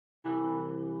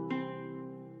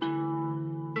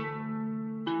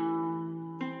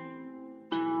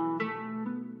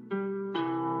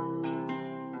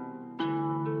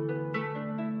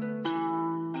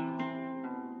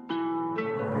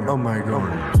Oh my God.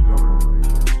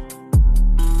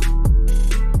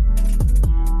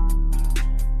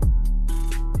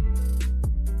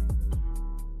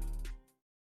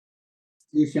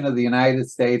 Constitution of the United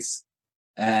States,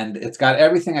 and it's got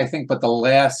everything I think, but the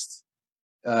last.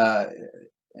 Uh,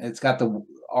 it's got the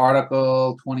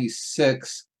Article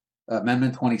 26,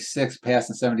 Amendment 26, passed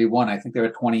in 71. I think they're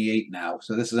at 28 now.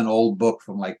 So this is an old book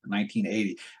from like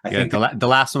 1980. I Yeah, think. the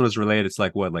last one was related. It's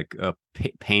like what, like a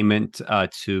payment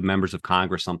to members of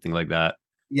Congress, something like that.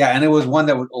 Yeah, and it was one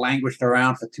that languished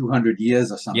around for 200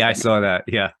 years or Yeah, I something. saw that.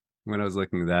 Yeah, when I was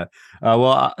looking at that.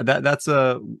 Well, that's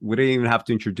we didn't even have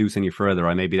to introduce any further.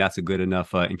 Right? Maybe that's a good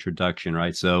enough introduction,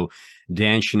 right? So,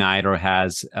 Dan Schneider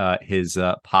has his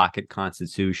pocket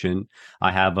constitution.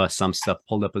 I have some stuff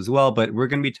pulled up as well, but we're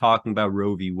going to be talking about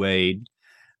Roe v. Wade.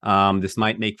 This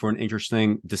might make for an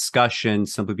interesting discussion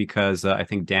simply because I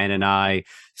think Dan and I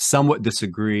somewhat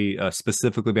disagree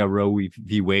specifically about Roe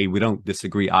v. Wade. We don't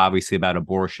disagree, obviously, about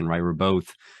abortion, right? We're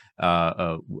both.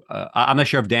 I'm not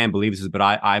sure if Dan believes this, but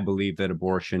I believe that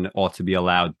abortion ought to be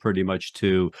allowed pretty much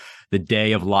to the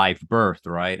day of live birth,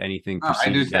 right? Anything I do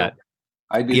preceding too. that.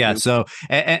 I do Yeah. too. So,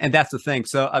 and that's the thing.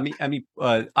 So,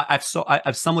 I've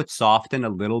somewhat softened a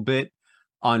little bit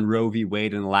on Roe v.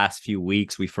 Wade in the last few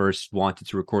weeks. We first wanted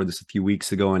to record this a few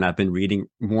weeks ago, and I've been reading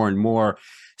more and more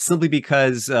simply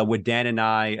because what Dan and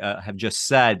I have just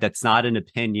said, that's not an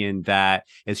opinion that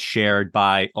is shared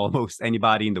by almost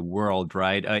anybody in the world,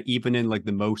 right? Even in like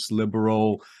the most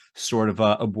liberal sort of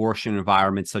abortion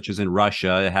environment, such as in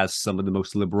Russia, it has some of the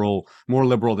most liberal, more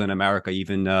liberal than America,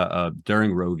 even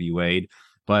during Roe v. Wade.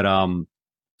 But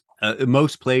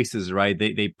most places, right?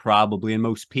 They probably, and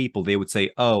most people, they would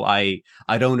say, "Oh, I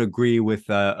don't agree with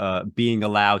being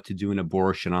allowed to do an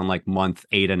abortion on like month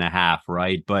 8.5,"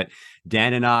 right? But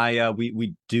Dan and I,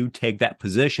 we do take that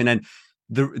position, and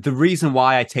the reason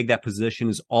why I take that position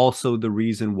is also the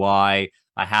reason why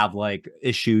I have like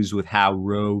issues with how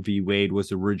Roe v. Wade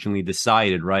was originally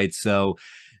decided, right? So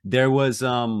there was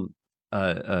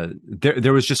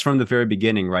there was just from the very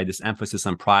beginning, right, this emphasis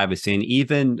on privacy. And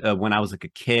even when I was like a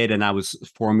kid and I was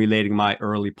formulating my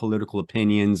early political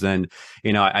opinions, and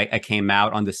I came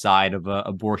out on the side of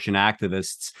abortion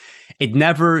activists, it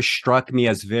never struck me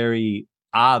as very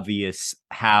obvious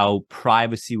how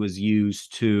privacy was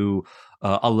used to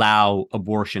allow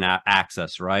abortion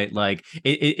access, right? Like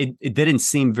it didn't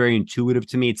seem very intuitive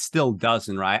to me. It still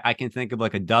doesn't, right? I can think of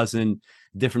like a dozen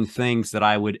different things that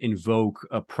I would invoke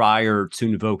prior to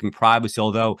invoking privacy.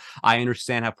 Although I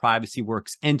understand how privacy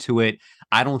works into it,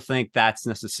 I don't think that's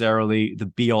necessarily the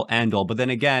be all end all. But then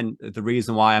again, the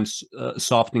reason why I'm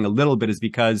softening a little bit is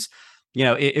because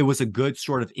it was a good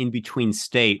sort of in between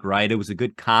state, right? It was a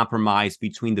good compromise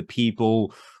between the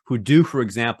people who do, for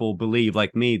example, believe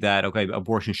like me that, okay,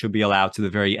 abortion should be allowed to the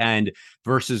very end,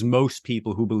 versus most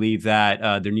people who believe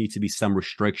that there need to be some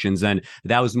restrictions. And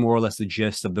that was more or less the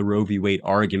gist of the Roe v. Wade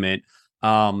argument.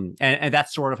 And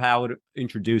that's sort of how I would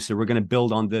introduce it. We're going to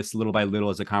build on this little by little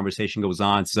as the conversation goes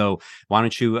on. So why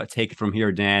don't you take it from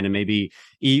here, Dan, and maybe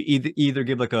either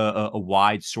give like a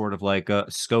wide sort of like a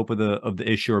scope of the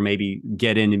issue, or maybe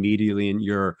get in immediately in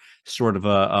your sort of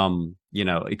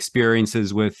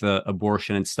experiences with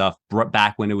abortion and stuff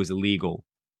back when it was illegal.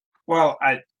 Well,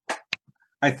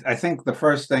 I think the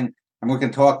first thing, and we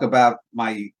can talk about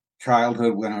my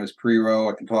childhood when I was pre-Roe.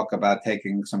 I can talk about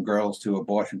taking some girls to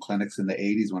abortion clinics in the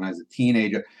 80s when I was a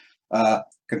teenager.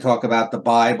 Can talk about the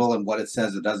Bible and what it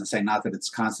says. It doesn't say, not that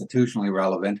it's constitutionally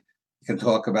relevant. You can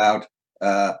talk about,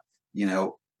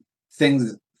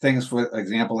 things, for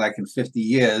example, like in 50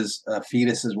 years,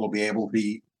 fetuses will be able to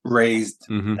be raised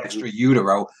extra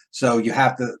utero. So you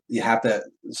have to,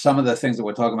 some of the things that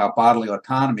we're talking about, bodily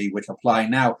autonomy, which apply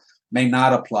now, may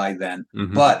not apply then.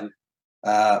 But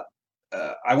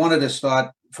I wanted to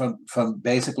start from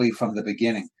basically from the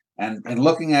beginning, and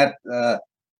looking at the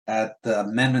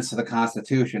amendments to the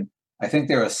Constitution. I think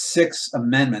there are 6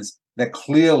 amendments that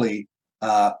clearly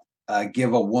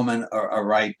give a woman a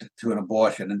right to an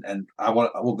abortion, and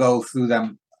we'll go through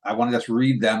them. I want to just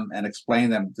read them and explain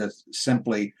them just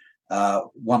simply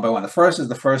one by one. The first is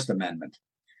the First Amendment,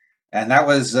 and that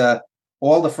was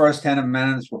all the first 10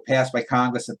 amendments were passed by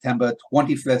Congress September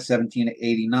 25th,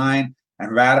 1789.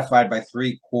 And ratified by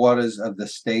 3/4 of the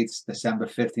states December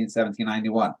 15th,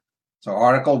 1791. So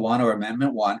Article 1, or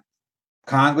Amendment 1,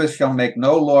 Congress shall make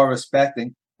no law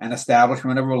respecting an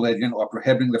establishment of religion or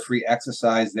prohibiting the free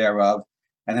exercise thereof.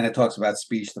 And then it talks about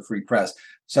speech, the free press.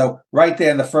 So right there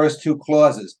in the first 2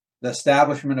 clauses, the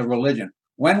establishment of religion.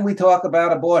 When we talk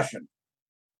about abortion,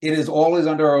 it is always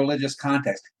under a religious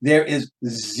context. There is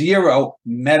zero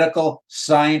medical,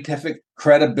 scientific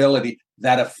credibility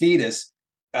that a fetus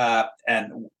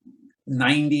and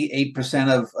 98%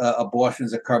 of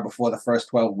abortions occur before the first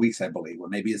 12 weeks, I believe, or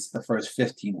maybe it's the first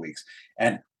 15 weeks.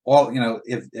 And all,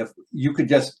 if you could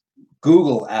just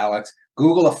Google, Alex,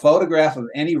 Google a photograph of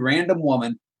any random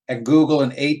woman and Google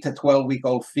an 8 to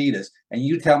 12-week-old fetus, and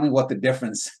you tell me what the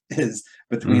difference is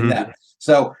between them.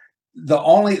 So the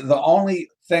only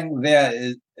thing there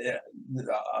is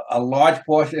a large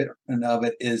portion of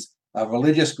it is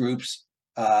religious groups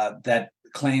that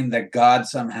claim that God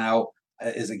somehow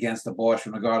is against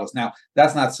abortion regardless. Now,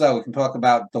 that's not so. We can talk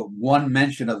about the one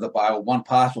mention of the Bible, one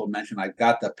possible mention. I've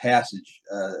got the passage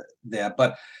there.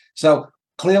 But so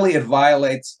clearly it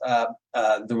violates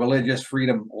the religious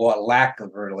freedom or lack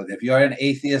of religion. If you're an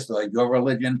atheist or your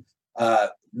religion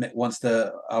wants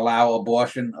to allow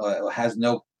abortion or has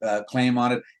no claim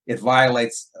on it, it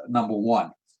violates number one.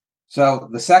 So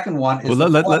the second one is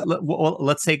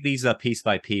let's take these piece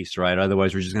by piece, right?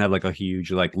 Otherwise, we're just gonna have like a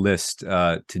huge like list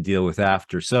to deal with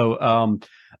after. So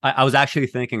I was actually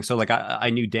thinking, so like I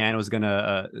knew Dan was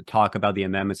gonna talk about the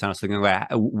amendments, and I was thinking, like,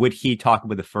 would he talk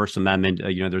about the First Amendment?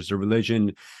 There's a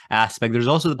religion aspect. There's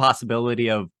also the possibility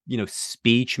of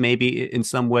speech, maybe in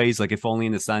some ways, like if only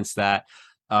in the sense that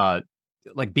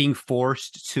like being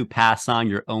forced to pass on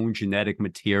your own genetic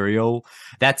material,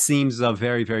 that seems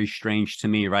very, very strange to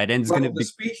me, right? And it's going to be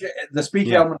the speech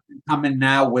element come in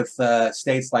now with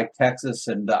states like Texas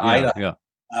and Idaho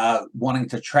wanting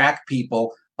to track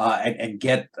people and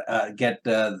get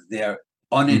their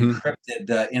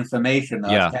unencrypted information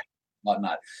of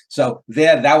whatnot. So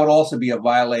that would also be a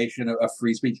violation of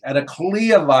free speech, and a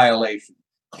clear violation.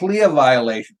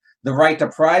 The right to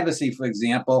privacy, for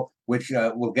example, which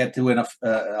we'll get to in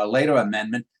a later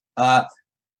amendment.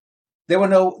 There were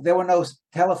no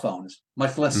telephones,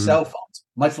 much less cell phones,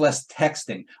 much less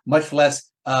texting, much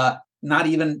less not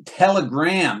even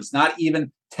telegrams, not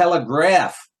even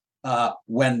telegraph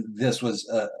when this was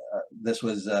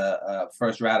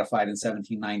first ratified in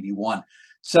 1791.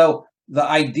 So the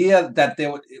idea that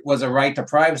there was a right to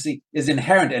privacy is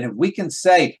inherent. And if we can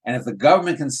say, and if the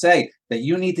government can say that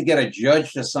you need to get a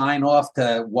judge to sign off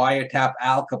to wiretap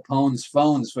Al Capone's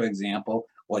phones, for example,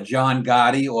 or John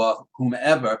Gotti or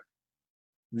whomever,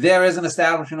 there is an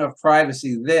establishment of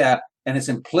privacy there, and it's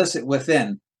implicit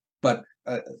within. But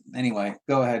anyway,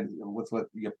 go ahead with what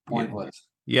your point was.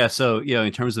 Yeah, so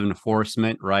in terms of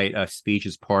enforcement, right? Speech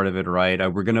is part of it, right?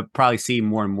 We're going to probably see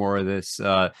more and more of this,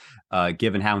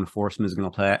 given how enforcement is going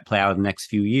to play out in the next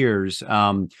few years.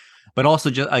 But also,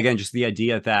 just the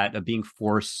idea that being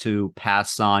forced to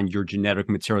pass on your genetic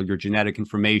material, your genetic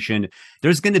information,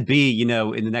 there's going to be, in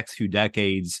the next few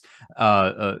decades,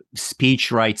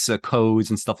 speech rights codes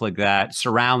and stuff like that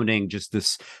surrounding just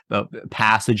this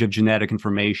passage of genetic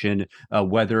information,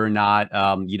 whether or not,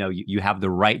 you have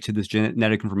the right to this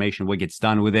genetic information, what gets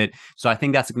done with it. So I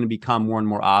think that's going to become more and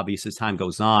more obvious as time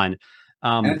goes on.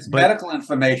 And it's medical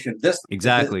information. The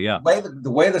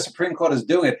way the Supreme Court is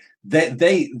doing it,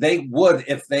 they would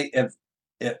if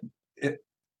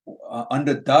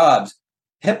under Dobbs,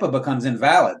 HIPAA becomes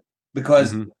invalid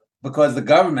because the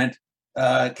government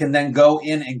can then go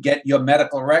in and get your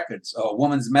medical records or a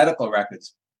woman's medical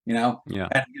records. And,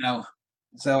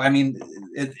 so I mean,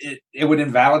 it would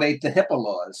invalidate the HIPAA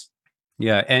laws.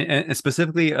 Yeah, and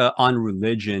specifically on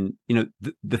religion,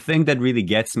 the thing that really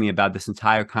gets me about this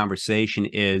entire conversation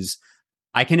is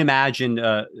I can imagine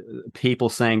people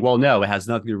saying, well, no, it has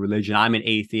nothing to do with religion. I'm an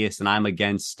atheist and I'm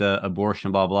against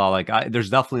abortion, blah, blah. Like there's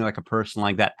definitely like a person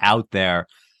like that out there.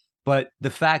 But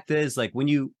the fact is, like, when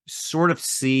you sort of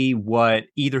see what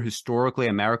either historically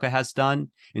America has done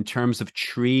in terms of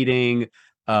treating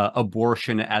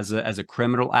abortion as a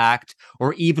criminal act,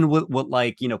 or even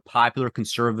what popular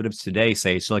conservatives today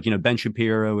say. So like, Ben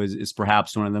Shapiro is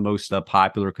perhaps one of the most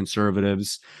popular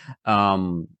conservatives,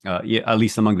 at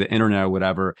least among the internet or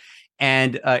whatever.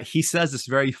 And he says this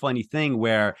very funny thing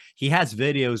where he has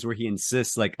videos where he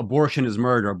insists like abortion is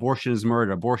murder, abortion is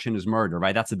murder, abortion is murder,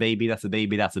 right? That's a baby, that's a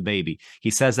baby, that's a baby. He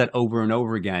says that over and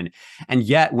over again. And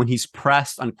yet when he's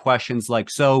pressed on questions like,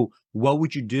 so what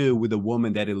would you do with a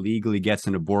woman that illegally gets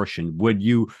an abortion? Would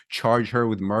you charge her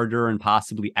with murder and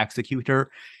possibly execute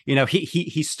her?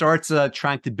 He starts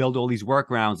trying to build all these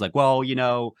workarounds like, well,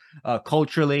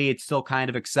 culturally it's still kind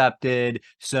of accepted,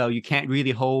 so you can't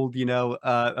really hold,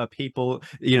 people,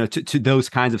 to those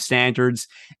kinds of standards.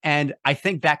 And I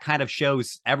think that kind of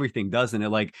shows everything, doesn't it?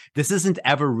 Like, this isn't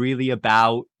ever really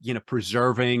about,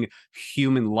 preserving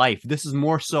human life. This is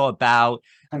more so about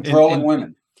controlling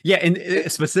women. Yeah,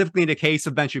 and specifically in the case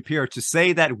of Ben Shapiro, to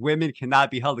say that women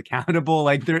cannot be held accountable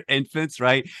like they're infants,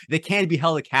 right? They can't be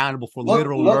held accountable for Look,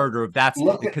 literal look, murder if that's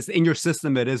look at because in your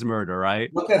system it is murder, right?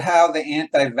 look at how the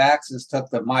anti-vaxxers took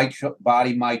the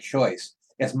body, my choice.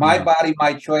 It's my Yeah. body,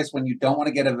 my choice when you don't want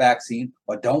to get a vaccine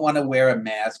or don't want to wear a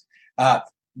mask. Uh,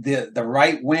 the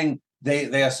right wing,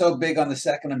 they are so big on the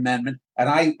Second Amendment, and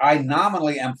I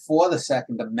nominally am for the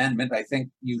Second Amendment. I think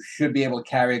you should be able to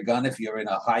carry a gun if you're in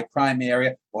a high crime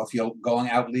area or if you're going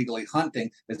out legally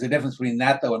hunting. There's a difference between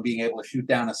that though and being able to shoot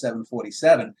down a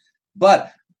 747.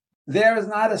 But there is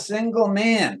not a single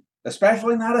man,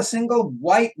 especially not a single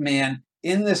white man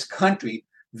in this country,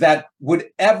 that would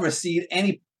ever cede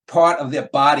any part of their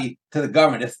body to the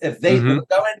government. If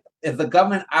the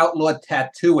government outlawed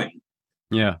tattooing,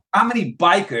 Yeah. how many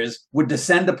bikers would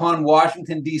descend upon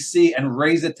Washington, D.C. and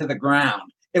raze it to the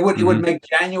ground? It would make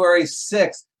January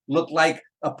 6th look like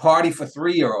a party for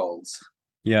 3-year-olds.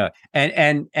 Yeah.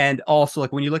 And also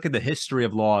like when you look at the history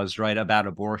of laws, right, about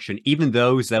abortion, even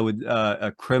those that would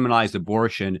criminalize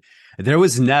abortion, there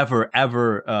was never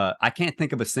ever I can't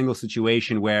think of a single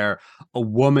situation where a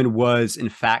woman was in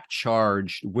fact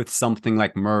charged with something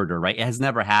like murder, right? It has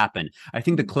never happened. I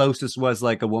think the closest was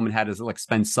like a woman had to like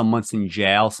spend some months in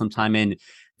jail sometime in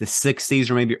the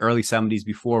 60s or maybe early 70s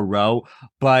before Roe,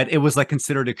 but it was like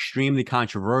considered extremely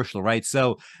controversial, right?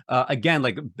 So again,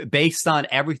 like based on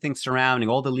everything surrounding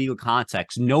all the legal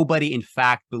context, nobody in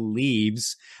fact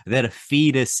believes that a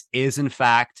fetus is in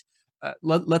fact,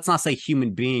 let's not say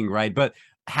human being, right? But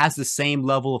has the same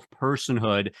level of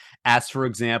personhood as, for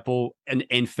example, an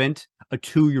infant, a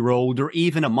 2-year-old, or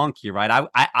even a monkey, right?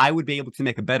 I would be able to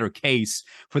make a better case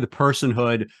for the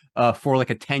personhood for like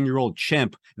a 10-year-old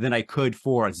chimp than I could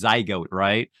for a zygote,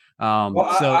 right?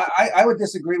 Well, So I would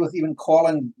disagree with even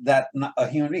calling that a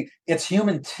human being. It's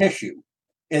human tissue.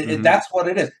 mhm, That's what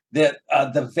it is.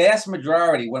 The vast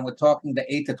majority, when we're talking the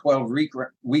 8 to 12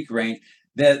 week range,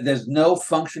 there's no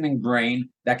functioning brain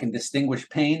that can distinguish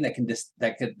pain,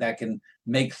 that can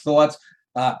make thoughts.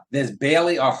 There's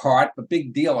barely a heart, but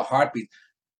big deal, a heartbeat.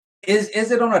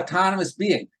 Is it an autonomous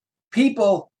being?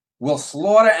 People will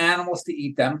slaughter animals to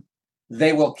eat them.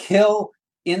 They will kill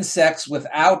insects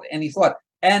without any thought.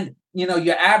 And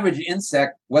your average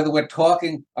insect, whether we're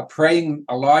talking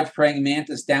a large praying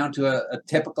mantis down to a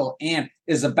typical ant,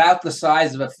 is about the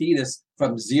size of a fetus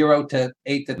from 0 to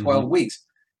 8 to 12 mhm, weeks.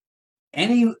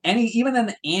 Even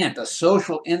an ant, a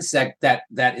social insect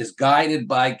that is guided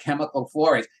by chemical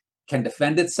forays, can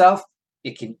defend itself.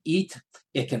 It can eat.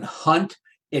 It can hunt.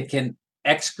 It can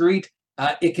excrete.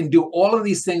 It can do all of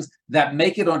these things that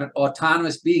make it an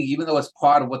autonomous being, even though it's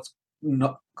part of what's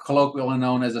colloquially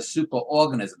known as a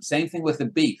superorganism. Same thing with the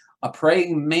bee. A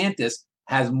praying mantis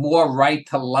has more right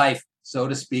to life, so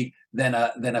to speak, than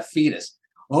a fetus.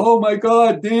 Oh my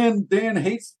God, Dan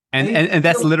hates. and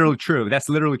that's literally true. That's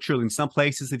literally true. In some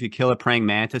places, if you kill a praying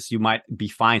mantis, you might be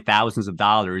fined thousands of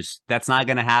dollars. That's not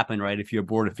going to happen, right? If you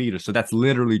abort a fetus. So that's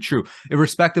literally true.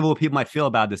 Irrespective of what people might feel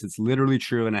about this, it's literally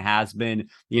true, and it has been,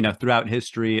 throughout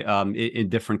history, in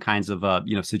different kinds of,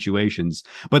 situations.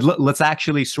 But let's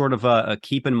actually sort of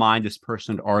keep in mind this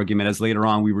person's argument as later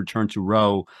on we return to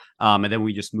Roe, and then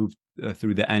we just move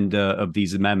through the end of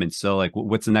these amendments. So, like,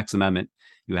 what's the next amendment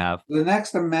you have? The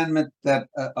next amendment that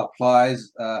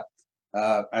applies, as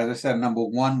I said, number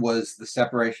one was the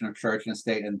separation of church and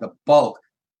state, and the bulk,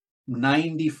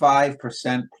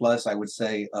 95% plus, I would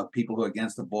say, of people who are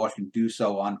against abortion do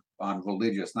so on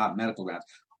religious, not medical grounds.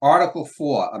 Article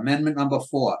 4, Amendment number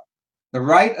 4, the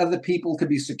right of the people to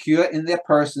be secure in their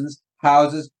persons,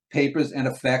 houses, papers, and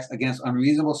effects against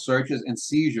unreasonable searches and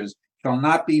seizures shall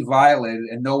not be violated,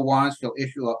 and no warrants shall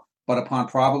issue but upon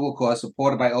probable cause,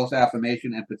 supported by oath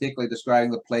affirmation, and particularly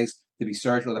describing the place to be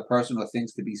searched or the person or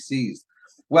things to be seized.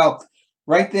 Well,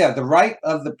 right there, the right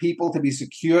of the people to be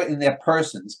secure in their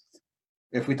persons.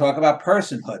 If we talk about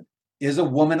personhood, is a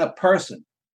woman a person?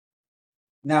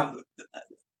 Now,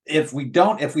 if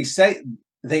we say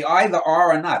they either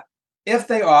are or not, if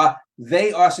they are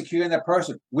secure in their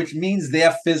person, which means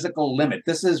their physical limit.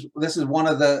 This is one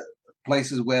of the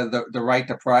places where the right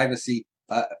to privacy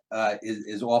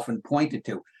is often pointed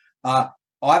to.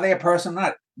 Are they a person or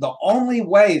not? The only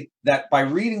way that by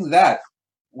reading that,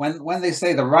 when they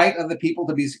say the right of the people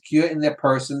to be secure in their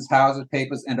persons, houses,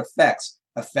 papers, and effects,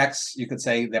 you could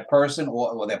say their person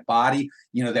or their body,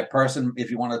 their person,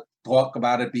 if you want to talk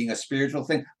about it being a spiritual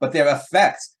thing, but their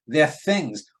effects, their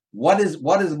things. What is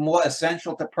more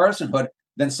essential to personhood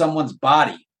than someone's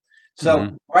body?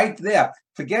 So right there,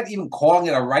 forget even calling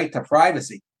it a right to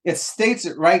privacy. It states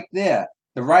it right there.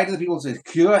 The right of the people to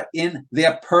secure in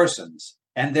their persons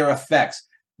and their effects.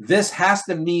 This has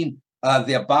to mean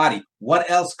their body. What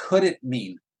else could it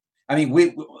mean? I mean, we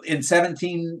in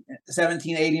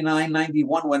 1789,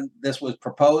 91, when this was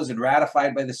proposed and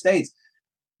ratified by the states,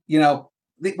 we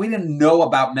didn't know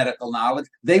about medical knowledge.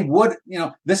 They would,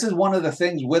 this is one of the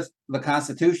things with the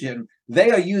Constitution.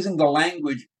 They are using the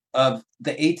language of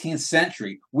the 18th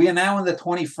century. We are now in the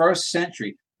 21st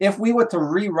century. If we were to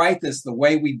rewrite this the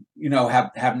way we,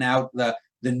 have now the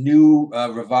new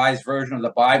revised version of the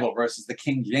Bible versus the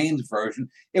King James version,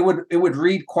 it would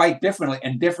read quite differently,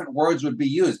 and different words would be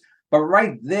used. But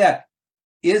right there,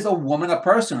 is a woman a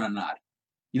person or not?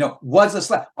 Was a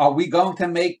slave? Are we going to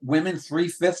make women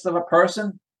 3/5 of a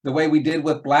person the way we did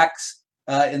with blacks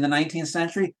in the 19th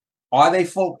century? Are they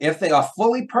full? If they are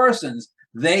fully persons,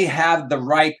 they have the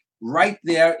right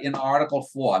there in Article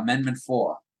 4, Amendment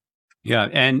 4. Yeah.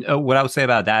 And what I would say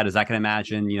about that is I can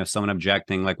imagine, someone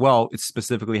objecting like, well, it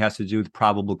specifically has to do with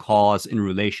probable cause in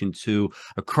relation to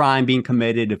a crime being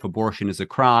committed. If abortion is a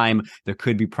crime, there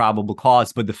could be probable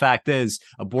cause. But the fact is,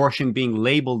 abortion being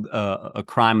labeled a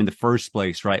crime in the first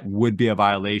place, right, would be a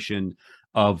violation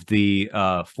of the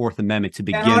Fourth Amendment to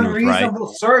begin with, right?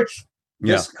 Unreasonable search.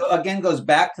 This again goes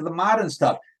back to the modern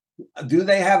stuff. Do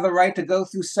they have the right to go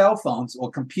through cell phones or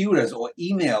computers or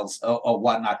emails or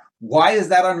whatnot? Why is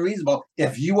that unreasonable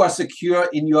if you are secure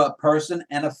in your person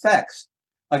and effects?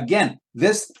 Again,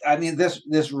 this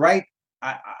right,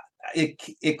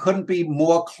 it couldn't be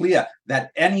more clear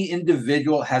that any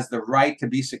individual has the right to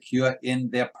be secure in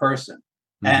their person.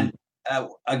 Mm-hmm. And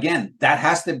again, that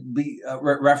has to be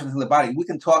referencing the body. We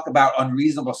can talk about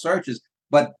unreasonable searches,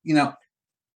 but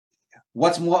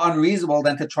what's more unreasonable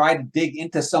than to try to dig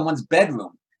into someone's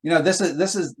bedroom?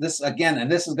 This again,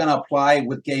 and this is going to apply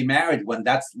with gay marriage when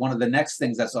that's one of the next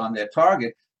things that's on their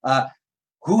target.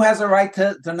 Who has a right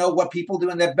to know what people do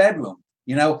in their bedroom?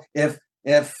 If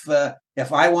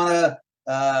I want to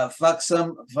fuck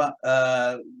some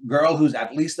girl who's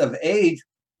at least of age,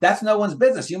 that's no one's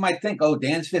business. You might think, oh,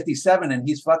 Dan's 57 and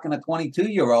he's fucking a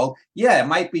 22-year-old. Yeah, it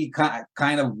might be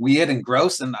kind of weird and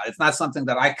gross, and it's not something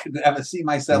that I could ever see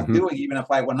myself doing, even if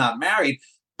I were not married.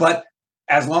 But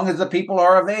as long as the people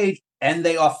are of age and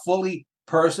they are fully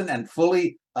person and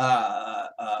fully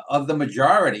of the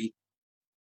majority,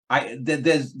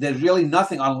 there's really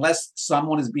nothing, unless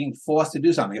someone is being forced to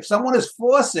do something. If someone is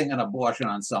forcing an abortion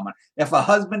on someone, if a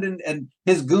husband and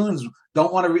his goons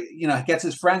don't want to, gets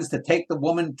his friends to take the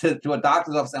woman to a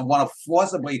doctor's office and want to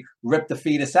forcibly rip the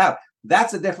fetus out,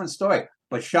 that's a different story.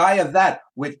 But shy of that,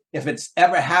 which if it's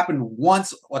ever happened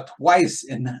once or twice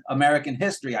in American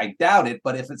history, I doubt it,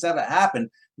 but if it's ever happened,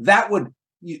 that would,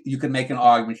 you could make an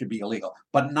argument should be illegal,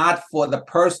 but not for the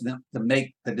person to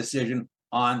make the decision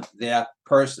on their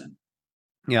person.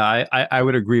 Yeah, I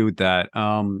would agree with that.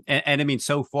 And I mean,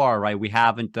 so far, right, we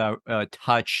haven't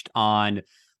touched on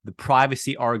the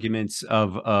privacy arguments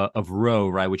of Roe,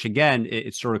 right? Which again,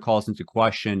 it sort of calls into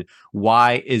question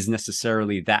why is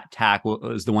necessarily that tack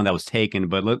is the one that was taken.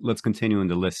 But let's continue in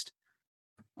the list.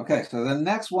 Okay, so the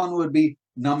next one would be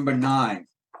number 9,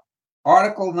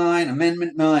 Article 9,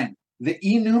 Amendment 9, the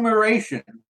enumeration,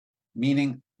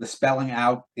 meaning the spelling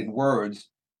out in words,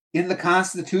 in the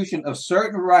Constitution of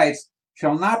certain rights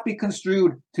shall not be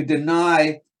construed to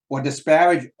deny or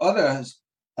disparage others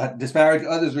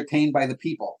retained by the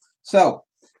people. So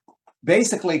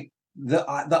basically,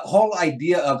 the whole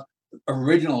idea of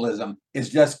originalism is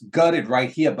just gutted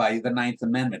right here by the 9th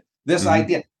Amendment. This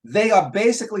idea, they are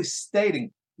basically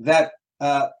stating that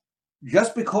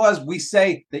just because we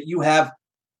say that you have,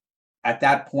 at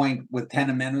that point with 10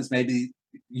 amendments, maybe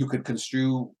you could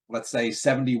construe, let's say,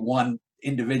 71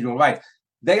 individual rights.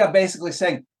 They are basically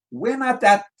saying, we're not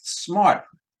that smart.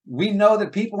 We know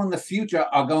that people in the future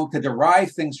are going to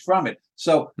derive things from it.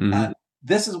 So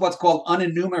this is what's called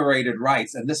unenumerated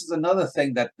rights. And this is another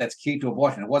thing that's key to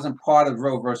abortion. It wasn't part of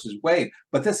Roe versus Wade,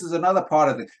 but this is another part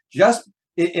of it. Just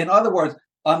in other words,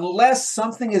 unless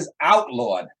something is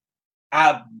outlawed,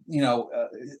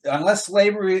 unless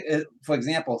slavery, for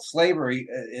example, slavery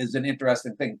is an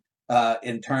interesting thing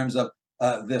in terms of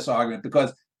this argument,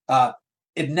 because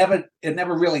it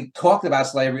never really talked about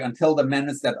slavery until the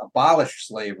amendments that abolished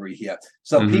slavery here.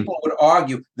 So people would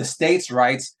argue the states'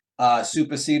 rights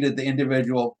superseded the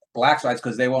individual blacks' rights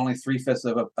because they were only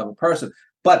 3/5 of a person.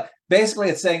 But basically,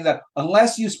 it's saying that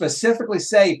unless you specifically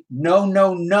say no,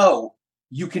 no, no,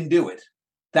 you can do it.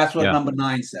 That's what number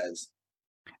 9 says.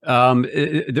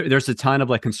 There's a ton of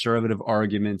like conservative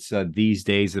arguments these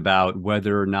days about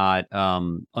whether or not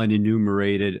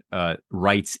unenumerated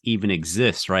rights even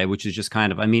exist, right? Which is just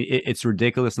kind of, I mean, it's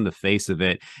ridiculous in the face of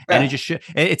it, and it Yeah. just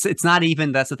it's not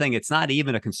even, that's the thing. It's not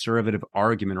even a conservative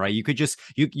argument, right? You could just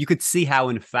you could see how,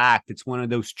 in fact, it's one of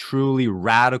those truly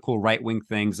radical right wing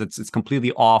things. It's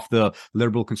completely off the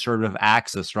liberal conservative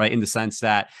axis, right? In the sense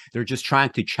that they're just trying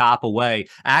to chop away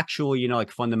actual,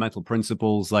 like fundamental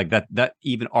principles like that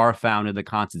even are found in the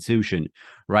Constitution,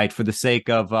 right? For the sake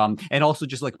of and also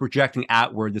just like projecting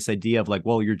outward this idea of like,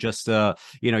 well, you're just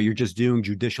you're just doing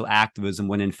judicial activism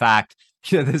when in fact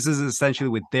this is essentially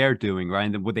what they're doing, right?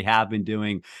 And what they have been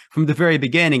doing from the very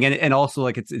beginning. And also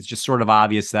like it's just sort of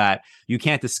obvious that you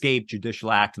can't escape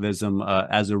judicial activism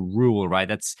as a rule, right?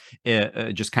 That's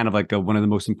just kind of like one of the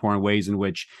most important ways in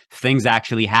which things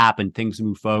actually happen, things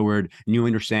move forward, new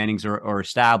understandings are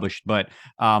established. But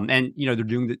and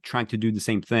they're trying to do the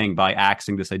same thing by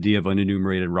axing this idea of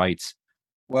unenumerated rights.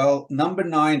 Well, number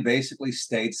 9 basically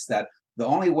states that the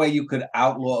only way you could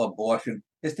outlaw abortion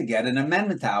is to get an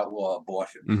amendment to outlaw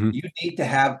abortion. Hmm. You need to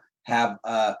have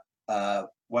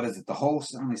what is it? The whole,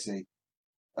 let me see,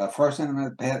 first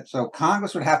amendment. So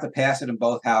Congress would have to pass it in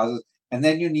both houses, and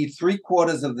then you need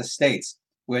 3/4 of the states,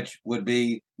 which would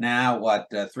be now what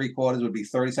 3/4 would be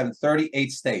 37,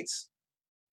 38 states.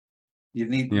 Yeah.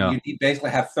 You need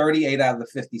basically have 38 out of the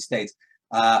 50 states,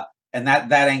 and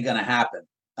that ain't going to happen.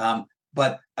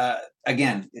 But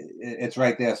again, it's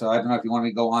right there. So I don't know if you want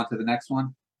me to go on to the next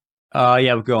one.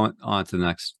 Yeah, we're going on to the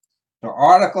next. So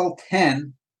Article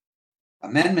 10,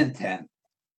 Amendment 10,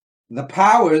 the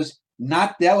powers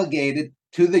not delegated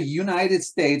to the United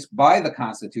States by the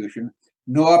Constitution,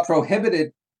 nor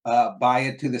prohibited by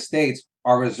it to the states,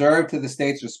 are reserved to the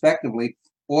states respectively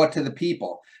or to the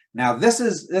people. Now, this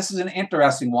is an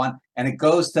interesting one, and it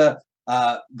goes to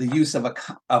the use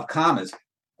of commas.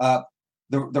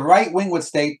 The right wing would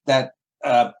state that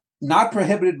not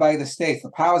prohibited by the states,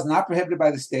 the powers not prohibited by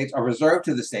the states are reserved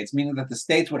to the states, meaning that the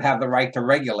states would have the right to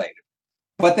regulate it.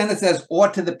 But then it says, or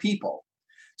to the people.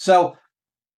 So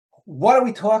what are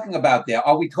we talking about there?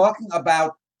 Are we talking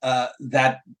about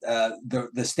that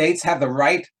the states have the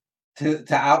right to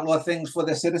outlaw things for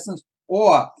their citizens,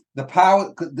 or the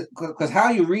power? Because how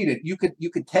you read it, you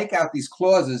could take out these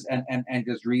clauses and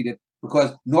just read it,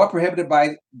 because nor prohibited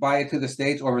by it to the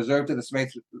states or reserved to the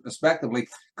states respectively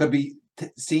could be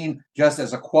seen just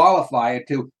as a qualifier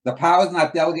to the powers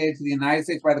not delegated to the United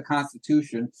States by the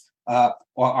Constitution or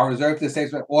are reserved to the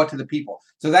states or to the people.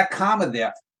 So that comma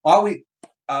there, are we?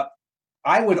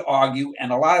 I would argue,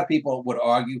 and a lot of people would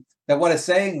argue, that what it's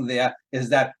saying there is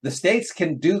that the states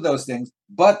can do those things,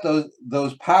 but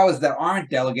those powers that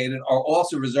aren't delegated are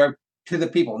also reserved to the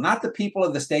people, not the people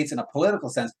of the states in a political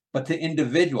sense, but to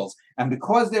individuals. And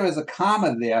because there is a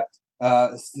comma there,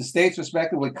 the states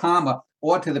respectively, comma,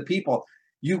 or to the people,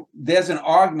 there's an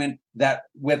argument that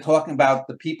we're talking about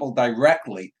the people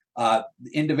directly,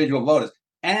 individual voters.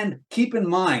 And keep in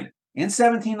mind, in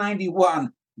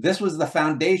 1791, this was the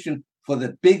foundation for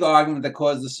the big argument that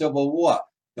caused the Civil War: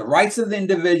 the rights of the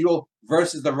individual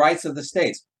versus the rights of the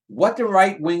states. What the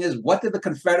right wingers, what did the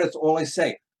Confederates always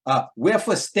say? We're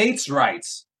for states'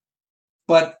 rights.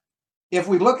 But if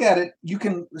we look at it, you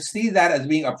can see that as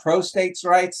being a pro-states'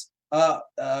 rights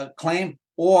claim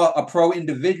or a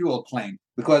pro-individual claim,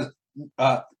 because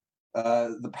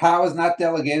the powers not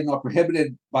delegated nor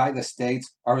prohibited by the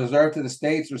states are reserved to the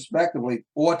states respectively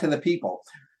or to the people.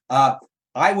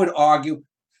 I would argue,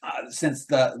 since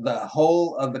the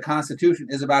whole of the Constitution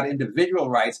is about individual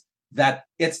rights, that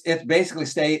it's basically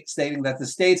stating that the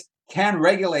states can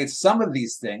regulate some of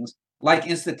these things, like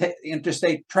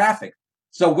interstate traffic.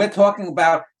 So we're talking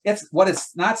about, what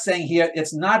it's not saying here.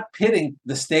 It's not pitting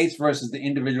the states versus the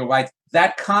individual rights.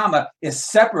 That comma is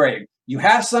separating. You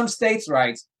have some states'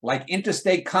 rights, like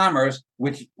interstate commerce,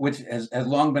 which has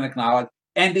long been acknowledged,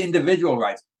 and individual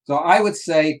rights. So I would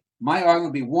say my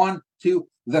argument would be 1, 2.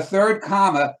 The third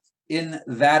comma in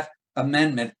that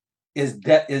amendment is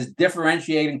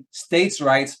differentiating states'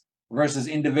 rights versus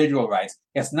individual rights.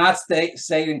 It's not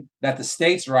stating that the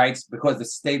states' rights, because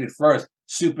it's stated first,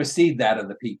 supersede that of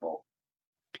the people.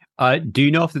 Do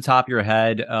you know off the top of your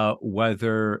head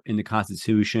whether in the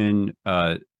Constitution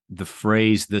the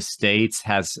phrase "the states"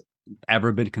 has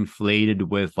ever been conflated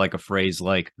with like a phrase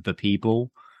like "the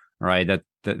people"? Right.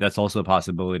 That's also a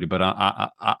possibility, but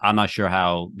I'm not sure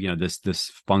how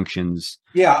this functions.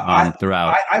 Yeah,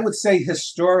 Throughout. I would say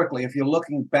historically, if you're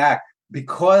looking back,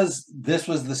 because this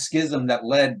was the schism that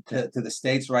led to the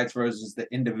states' rights versus the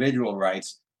individual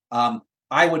rights.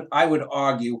 I would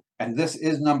argue, and this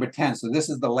is number 10, so this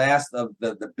is the last of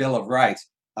the Bill of Rights.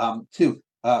 Too,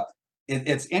 uh,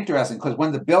 it's interesting because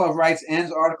when the Bill of Rights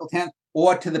ends, Article 10,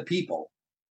 or to the people,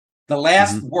 the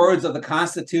last words of the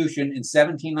Constitution in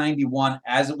 1791,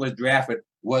 as it was drafted,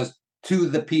 was to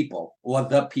the people or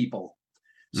the people.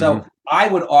 So I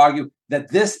would argue that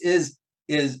this is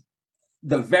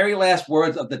the very last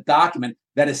words of the document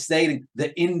that is stating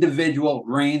the individual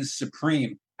reigns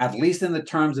supreme, at least in the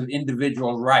terms of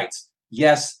individual rights.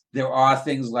 Yes, there are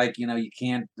things like, you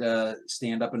can't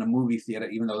stand up in a movie theater,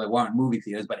 even though there weren't movie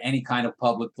theaters, but any kind of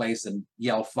public place and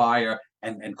yell fire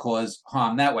and cause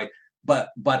harm that way.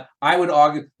 But I would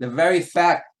argue the very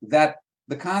fact that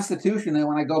the Constitution, and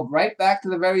when I go right back to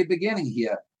the very beginning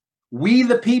here, we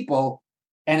the people,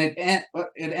 and it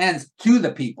ends to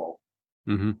the people.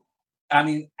 I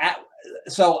mean,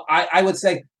 so I would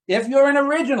say if you're an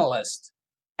originalist,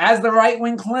 as the right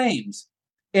wing claims,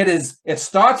 it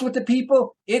starts with the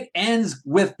people, it ends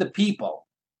with the people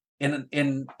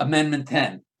in Amendment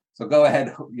 10. So go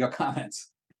ahead, your comments.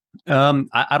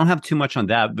 I don't have too much on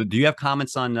that, but do you have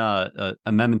comments on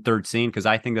Amendment 13? Because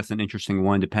I think that's an interesting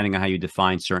one, depending on how you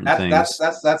define certain things.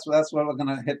 That's what we're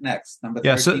going to hit next. Number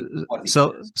 13.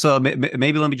 So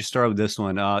maybe let me just start with this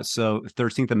one. So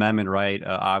 13th Amendment, right?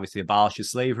 Obviously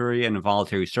abolishes slavery and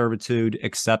involuntary servitude,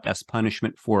 except as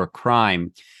punishment for a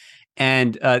crime.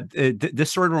 And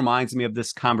this sort of reminds me of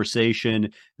this conversation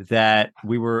that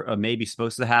we were maybe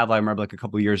supposed to have. I remember like a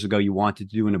couple of years ago, you wanted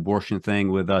to do an abortion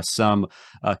thing with some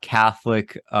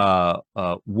Catholic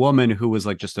woman who was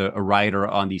like just a writer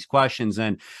on these questions.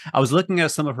 And I was looking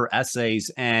at some of her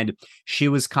essays, and she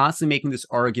was constantly making this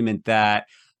argument that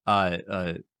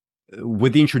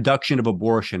with the introduction of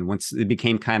abortion, once it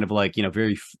became kind of like,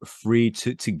 very free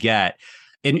to get,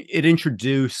 it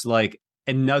introduced like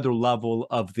another level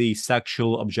of the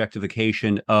sexual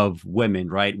objectification of women,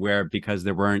 right? Where because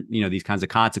there weren't, these kinds of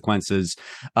consequences,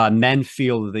 men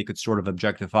feel that they could sort of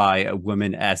objectify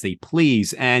women as they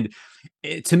please. And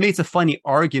to me, it's a funny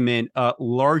argument,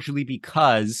 largely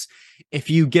because if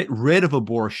you get rid of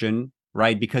abortion,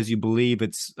 right, because you believe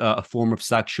it's a form of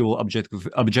sexual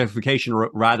objectification, or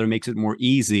rather makes it more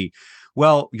easy,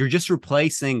 well, you're just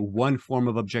replacing one form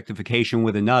of objectification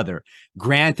with another.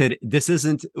 Granted, this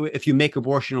isn't, if you make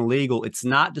abortion illegal, it's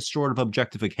not the sort of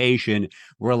objectification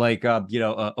where like, a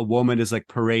woman is like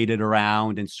paraded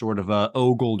around and sort of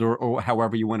ogled, or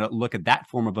however you want to look at that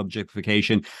form of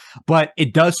objectification. But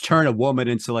it does turn a woman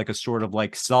into like a sort of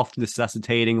like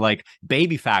self-necessitating like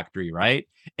baby factory, right?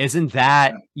 Isn't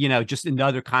that, just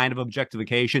another kind of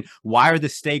objectification? Why are the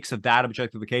stakes of that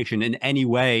objectification in any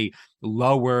way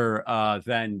lower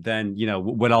than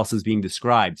what else is being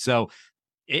described? So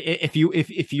if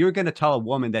you're going to tell a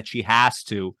woman that she has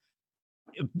to,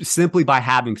 simply by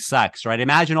having sex, right?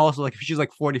 Imagine also like if she's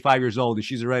like 45 years old and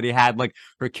she's already had like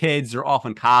her kids are off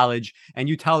in college, and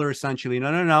you tell her essentially,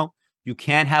 no, you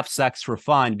can't have sex for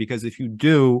fun, because if you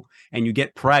do and you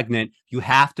get pregnant, you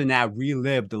have to now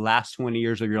relive the last 20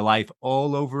 years of your life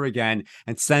all over again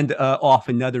and send off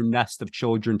another nest of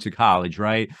children to college,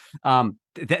 right?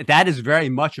 That is very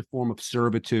much a form of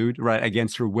servitude, right,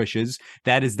 against her wishes.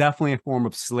 That is definitely a form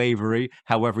of slavery,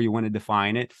 however you want to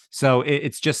define it. So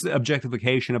it's just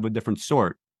objectification of a different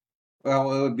sort.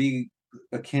 Well, it would be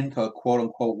akin to quote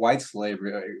unquote white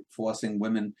slavery, forcing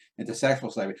women into sexual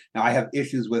slavery. Now, I have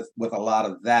issues with a lot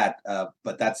of that,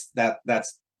 but that's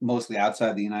mostly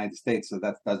outside the United States, so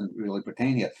that doesn't really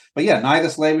pertain here. But yeah, neither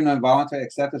slavery nor involuntary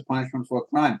except as punishment for a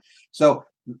crime. So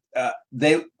a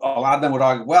lot of them would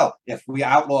argue, well, if we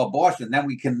outlaw abortion, then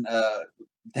we can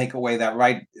take away that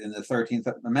right in the 13th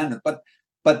Amendment.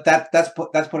 But that's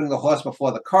putting the horse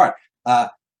before the cart.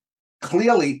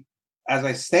 Clearly, as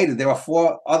I stated, there are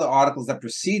 4 other articles that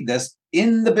precede this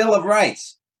in the Bill of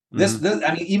Rights. This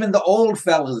I mean, even the old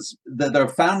fellas,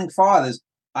 the founding fathers,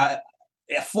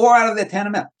 4 out of their 10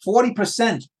 amendments,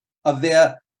 40% of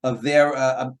their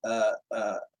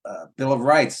Bill of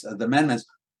Rights, the amendments,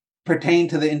 pertain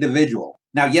to the individual.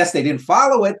 Now, yes, they didn't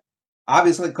follow it,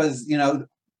 obviously, because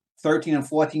 13 and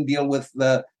 14 deal with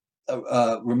the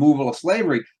removal of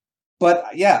slavery.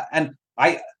 But yeah, and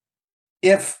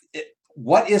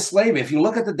what is slavery? If you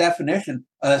look at the definition,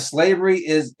 slavery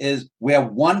is where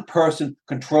one person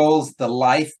controls the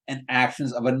life and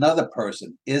actions of another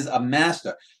person, is a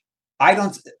master.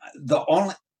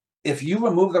 If you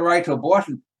remove the right to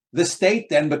abortion, the state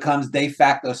then becomes de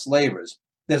facto slavers.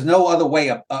 There's no other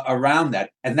way around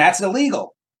that, and that's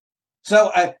illegal.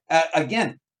 So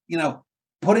again,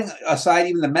 putting aside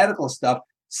even the medical stuff,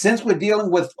 since we're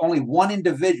dealing with only one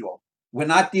individual, we're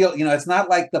not dealing. It's not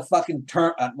like the fucking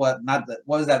term. What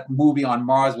was that movie on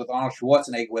Mars with Arnold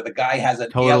Schwarzenegger where the guy has an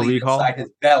alien inside his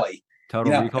belly?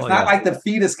 Total Recall. It's not like the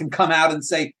fetus can come out and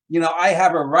say, I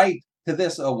have a right to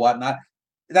this or whatnot.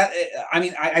 That I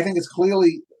mean, I think it's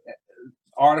clearly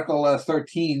Article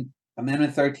 13,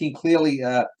 Amendment 13, clearly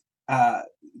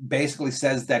basically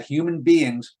says that human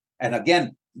beings, and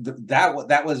again,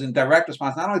 that was in direct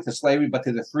response not only to slavery but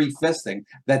to the three-fisting,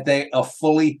 that they are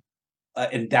fully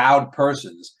endowed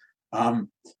persons.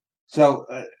 So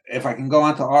if I can go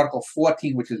on to Article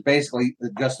 14, which is basically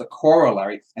just a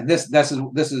corollary, and this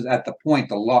is at the point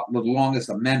the longest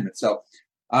amendment. So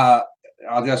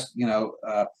I'll just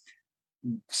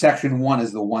Section 1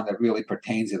 is the one that really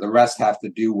pertains to. The rest have to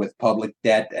do with public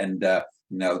debt and the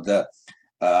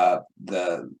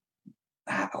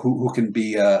who can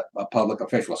be a public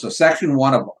official. So Section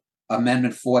 1 of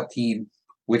Amendment 14,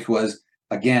 which was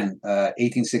again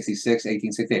 1866,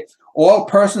 1868, all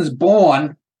persons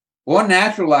born or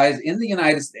naturalized in the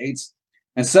United States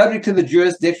and subject to the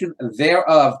jurisdiction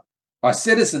thereof are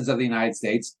citizens of the United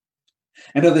States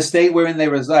and of the state wherein they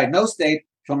reside. No state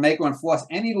shall make or enforce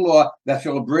any law that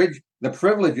shall abridge the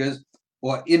privileges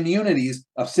or immunities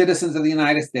of citizens of the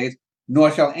United States, nor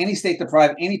shall any state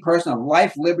deprive any person of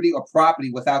life, liberty, or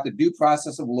property without the due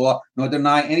process of law, nor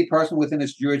deny any person within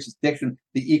its jurisdiction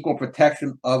the equal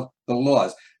protection of the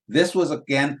laws. This was,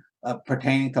 again,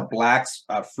 pertaining to blacks,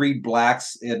 freed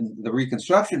blacks in the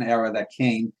Reconstruction era that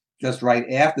came just right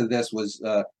after this was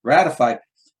ratified.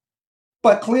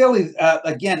 But clearly,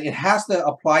 again, it has to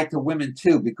apply to women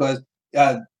too, because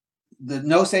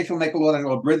no state shall make a law that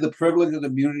will abridge the privileges and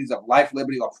immunities of life,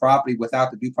 liberty, or property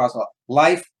without the due process of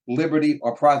life, liberty,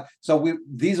 or property. So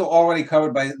these are already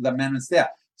covered by the amendments there.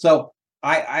 So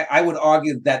I would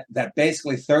argue that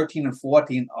basically 13 and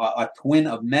 14 are twin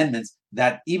amendments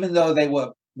that, even though they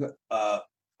were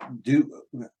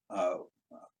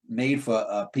made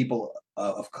for people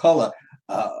of color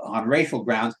on racial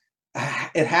grounds,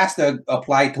 it has to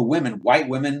apply to women, white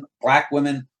women, black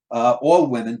women, all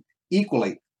women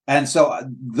equally. And so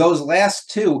those last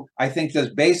two, I think,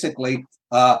 just basically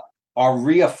are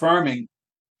reaffirming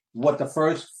what the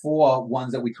first four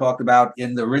ones that we talked about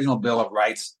in the original Bill of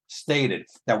Rights stated,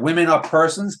 that women are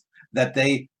persons, that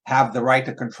they have the right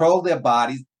to control their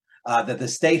bodies, that the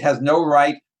state has no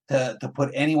right to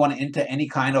put anyone into any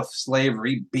kind of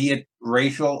slavery, be it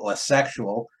racial or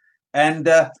sexual. And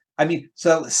I mean,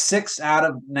 so 6 out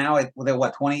of now, there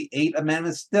what, 28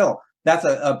 amendments still. That's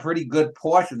a pretty good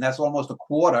portion. That's almost a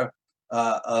quarter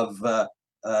of the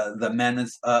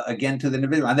amendments, again, to the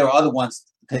individual. And there are other ones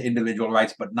to individual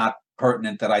rights, but not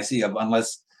pertinent that I see of,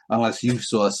 unless you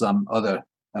saw some other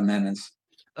amendments.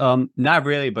 Not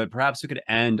really, but perhaps we could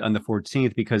end on the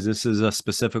 14th, because this is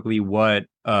specifically what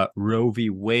Roe v.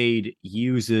 Wade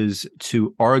uses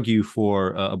to argue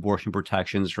for abortion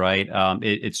protections, right?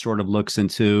 It sort of looks at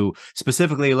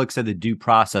the due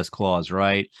process clause,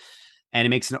 right? And it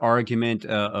makes an argument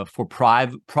for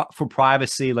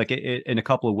privacy, like in a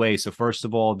couple of ways. So first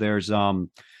of all, there's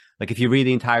like, if you read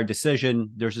the entire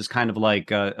decision, there's this kind of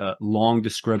like a long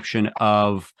description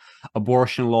of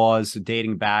abortion laws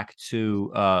dating back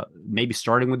to maybe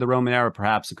starting with the Roman era,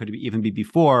 perhaps it could even be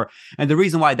before. And the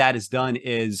reason why that is done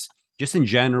is just in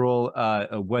general,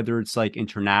 whether it's like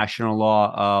international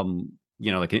law,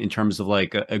 like in terms of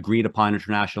like agreed upon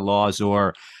international laws,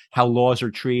 or how laws are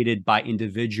treated by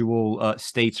individual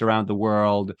states around the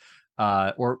world,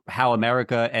 or how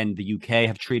America and the UK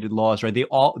have treated laws, right? They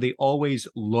always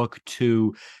look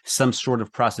to some sort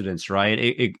of precedence, right?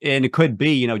 And it could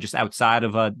be, just outside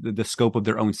of the scope of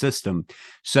their own system.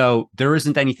 So there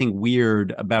isn't anything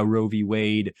weird about Roe v.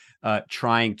 Wade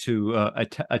trying to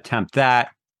attempt that.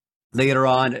 Later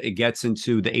on, it gets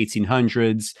into the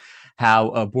 1800s, how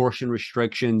abortion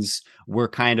restrictions were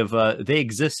kind of they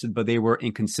existed, but they were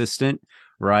inconsistent,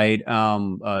 right?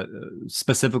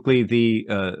 Specifically, the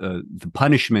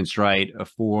punishments, right,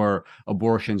 for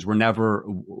abortions were never,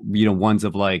 ones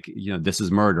of like, this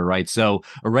is murder, right? So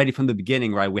already from the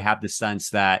beginning, right, we have the sense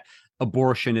that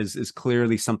abortion is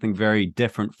clearly something very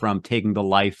different from taking the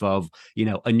life of,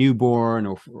 a newborn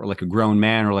or like a grown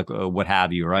man, or like what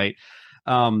have you, right?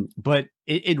 But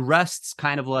it rests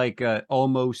kind of like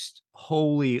almost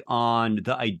wholly on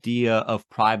the idea of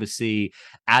privacy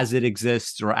as it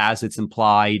exists, or as it's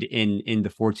implied in the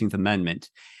 14th Amendment.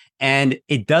 And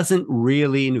it doesn't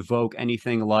really invoke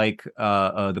anything like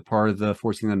the part of the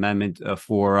 14th Amendment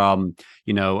for,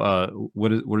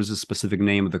 what is the specific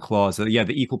name of the clause? The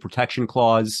Equal Protection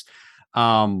Clause.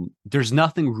 There's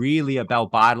nothing really about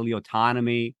bodily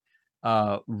autonomy.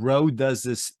 Roe does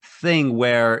this thing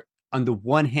where, on the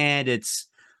one hand, it's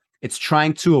it's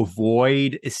trying to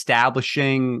avoid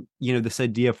establishing, this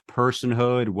idea of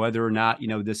personhood, whether or not,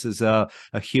 this is a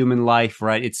human life,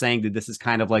 right? It's saying that this is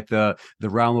kind of like the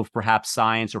realm of perhaps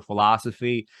science or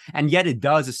philosophy. And yet it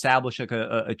does establish like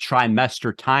a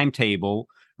trimester timetable,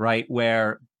 right?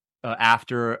 Where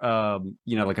after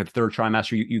like a third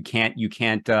trimester, you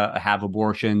can't have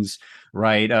abortions,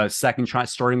 right?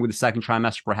 Starting with the second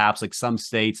trimester, perhaps like some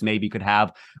states maybe could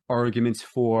have arguments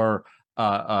for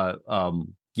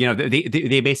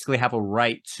they basically have a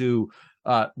right to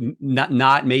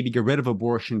not maybe get rid of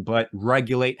abortion, but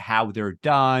regulate how they're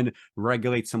done,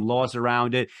 regulate some laws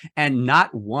around it. And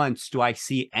not once do I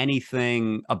see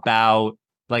anything about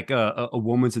like a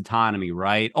woman's autonomy,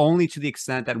 right? Only to the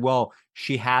extent that, well,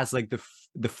 she has like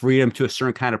the freedom to a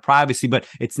certain kind of privacy, but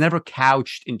it's never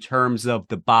couched in terms of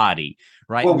the body,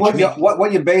 right? Well,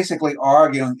 what you're basically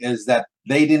arguing is that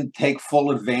they didn't take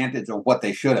full advantage of what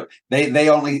they should have. They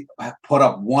only put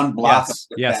up one block of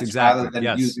defense exactly. rather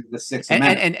than using the Sixth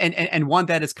Amendment. And one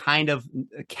that is kind of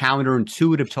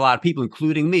counterintuitive to a lot of people,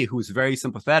 including me, who's very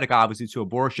sympathetic, obviously, to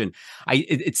abortion.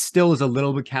 It still is a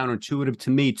little bit counterintuitive to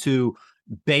me to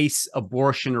base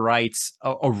abortion rights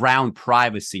around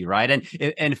privacy, right? And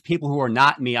if people who are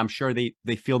not me, I'm sure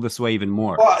they feel this way even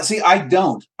more. Well, see, I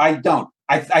don't. I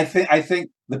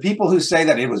think the people who say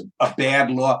that it was a bad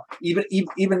law,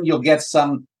 even you'll get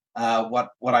some what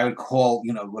I would call,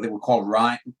 what they would call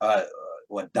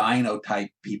what dino type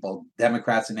people,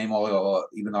 Democrats and name all, or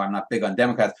even though I'm not big on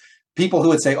Democrats, people who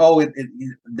would say, "Oh,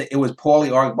 it was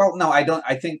poorly argued." Well, no, I don't.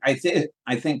 I think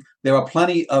there are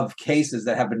plenty of cases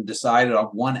that have been decided on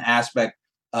one aspect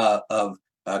of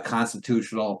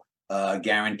constitutional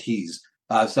guarantees.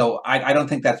 So I don't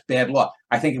think that's bad law.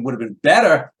 I think it would have been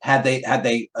better had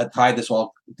they tied this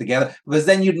all together, because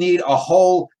then you'd need a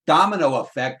whole domino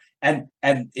effect. And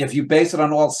if you base it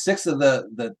on all six of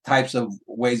the types of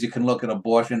ways you can look at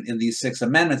abortion in these six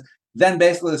amendments, then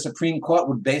basically the Supreme Court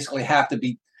would basically have to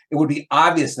be. It would be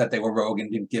obvious that they were rogue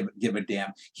and didn't give a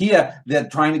damn. Here, they're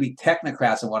trying to be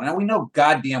technocrats and whatnot. And we know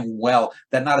goddamn well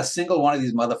that not a single one of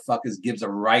these motherfuckers gives a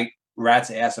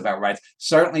rat's ass about rights.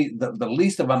 Certainly, the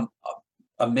least of them,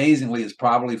 amazingly, is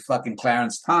probably fucking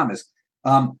Clarence Thomas.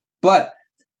 But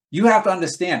you have to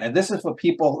understand, and this is for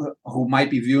people who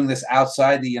might be viewing this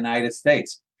outside the United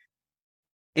States.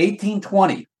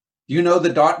 1820. Do you know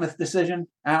the Dartmouth decision,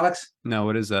 Alex? No,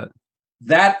 what is that?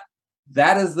 That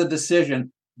is the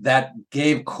decision that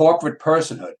gave corporate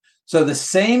personhood. So the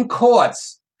same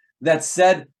courts that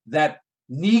said that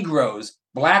Negroes,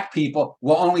 black people,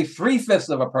 were only 3/5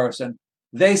 of a person,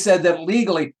 they said that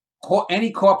legally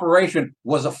any corporation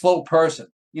was a full person.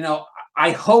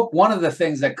 I hope one of the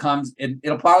things that comes,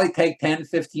 it'll probably take 10,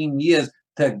 15 years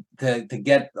to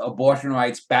get abortion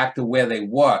rights back to where they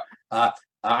were.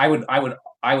 I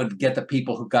would get the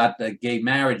people who got the gay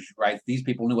marriage rights. These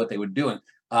people knew what they were doing.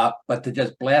 But to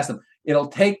just blast them, it'll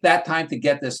take that time to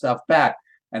get this stuff back.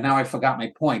 And now I forgot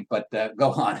my point, but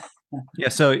go on. Yeah,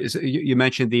 so you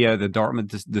mentioned the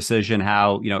Dartmouth decision,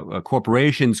 how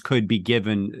corporations could be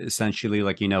given essentially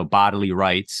like bodily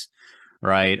rights,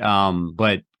 right?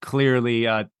 But clearly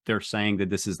they're saying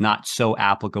that this is not so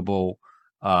applicable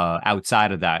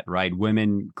outside of that, right?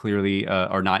 Women clearly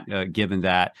are not given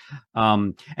that.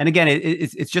 And again,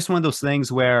 it's just one of those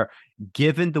things where,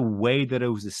 given the way that it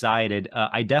was decided,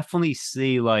 I definitely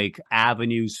see like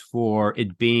avenues for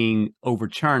it being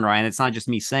overturned, right? And it's not just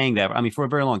me saying that. I mean, for a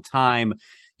very long time,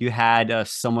 you had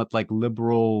somewhat like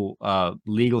liberal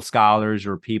legal scholars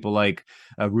or people like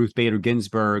Ruth Bader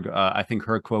Ginsburg. I think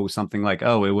her quote was something like,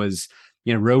 "Oh, it was."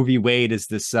 Roe v. Wade is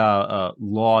this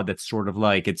law that's sort of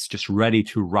like it's just ready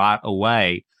to rot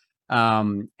away.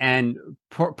 And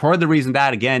part of the reason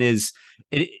that, again, is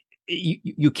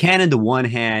you can, on the one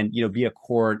hand, be a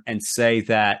court and say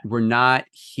that we're not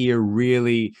here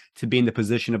really to be in the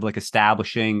position of like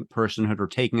establishing personhood or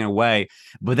taking it away,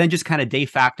 but then just kind of de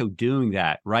facto doing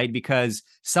that, right? Because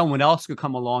someone else could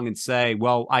come along and say,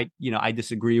 well, I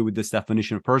disagree with this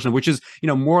definition of person, which is,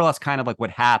 more or less kind of like what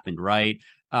happened, right?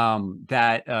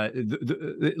 That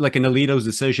like in Alito's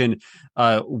decision,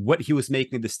 what he was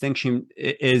making a distinction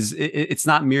is it's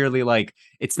not merely like,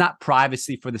 it's not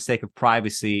privacy for the sake of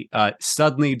privacy.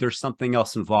 Suddenly there's something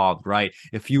else involved, right?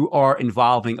 If you are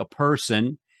involving a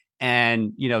person,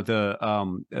 and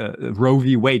the Roe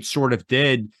v. Wade sort of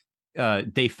did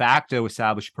de facto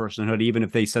establish personhood, even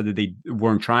if they said that they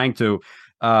weren't trying to.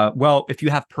 Well, if you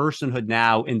have personhood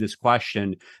now in this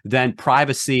question, then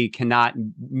privacy cannot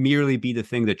merely be the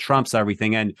thing that trumps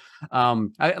everything. And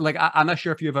I'm not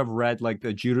sure if you've ever read like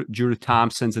the Judith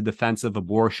Thompson's A Defense of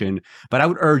Abortion, but I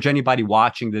would urge anybody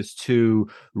watching this to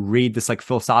read this like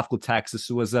philosophical text. This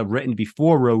was written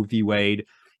before Roe v. Wade.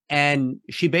 And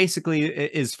she basically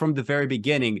is from the very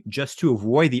beginning, just to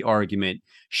avoid the argument,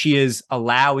 she is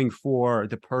allowing for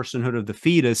the personhood of the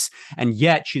fetus, and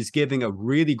yet she's giving a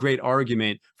really great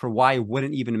argument for why it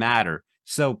wouldn't even matter.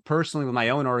 So personally, with my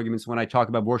own arguments, when I talk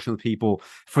about abortion with people,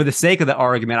 for the sake of the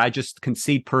argument, I just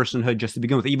concede personhood just to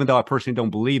begin with, even though I personally don't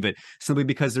believe it, simply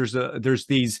because there's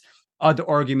these other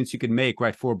arguments you can make,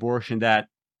 right, for abortion that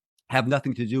have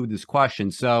nothing to do with this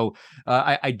question. So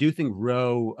I do think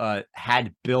Roe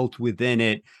had built within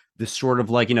it the sort of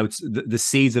like, it's the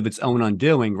seeds of its own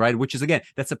undoing, right? Which is, again,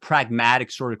 that's a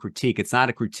pragmatic sort of critique. It's not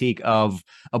a critique of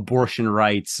abortion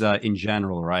rights in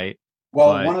general, right?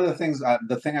 Well, one of the thing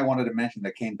I wanted to mention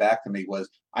that came back to me was,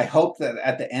 I hope that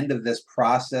at the end of this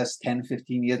process, 10,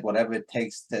 15 years, whatever it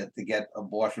takes to get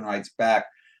abortion rights back,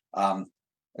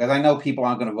 because I know people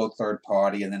aren't going to vote third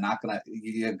party, and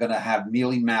you're going to have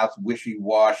mealy-mouthed,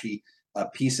 wishy-washy,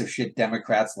 piece of shit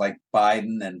Democrats like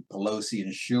Biden and Pelosi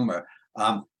and Schumer.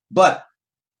 But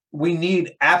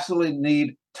we absolutely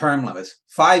need term limits,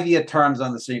 5-year terms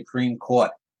on the Supreme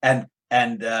Court, and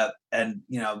to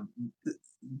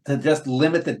just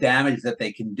limit the damage that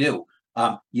they can do.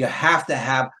 You have to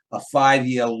have a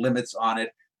 5-year limits on it.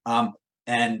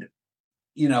 And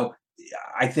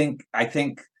I think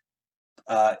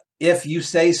if you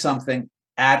say something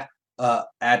at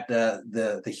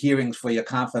the hearings for your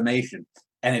confirmation,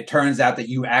 and it turns out that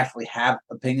you actually have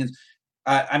opinions,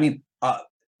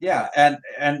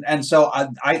 so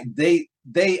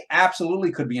they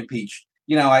absolutely could be impeached.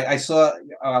 I saw.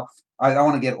 I don't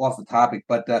want to get off the topic,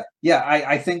 but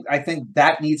I think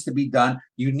that needs to be done.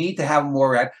 You need to have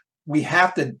more right. We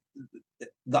have to.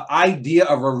 The idea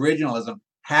of originalism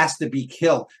has to be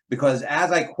killed, because,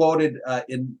 as I quoted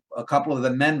in a couple of the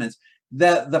amendments,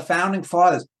 the founding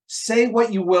fathers, say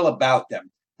what you will about them,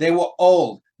 they were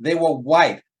old, they were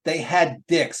white, they had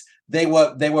dicks, they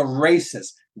were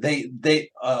racist, they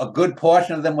a good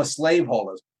portion of them were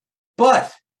slaveholders,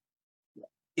 but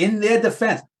in their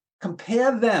defense,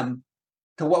 compare them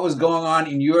to what was going on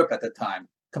in Europe at the time.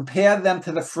 Compare them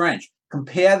to the French.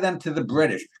 Compare them to the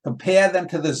British. Compare them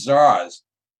to the czars.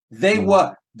 They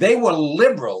were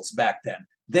liberals back then.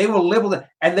 They were liberal,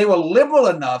 and they were liberal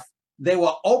enough. They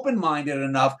were open-minded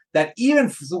enough that even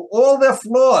through all their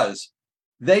flaws,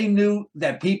 they knew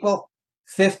that people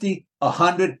 50,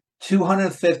 100,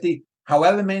 250,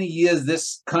 however many years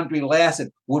this country lasted,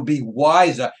 would be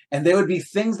wiser, and there would be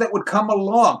things that would come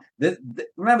along.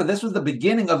 Remember, this was the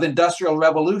beginning of the Industrial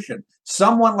Revolution.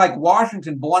 Someone like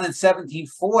Washington, born in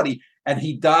 1740, and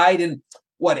he died in,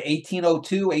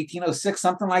 1802, 1806,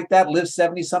 something like that, lived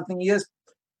 70-something years.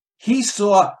 He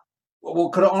saw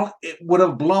it would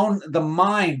have blown the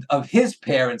mind of his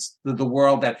parents to the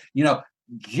world that,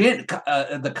 gin,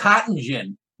 the cotton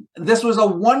gin, this was a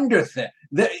wonder thing.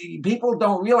 People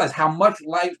don't realize how much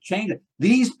life changed.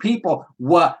 These people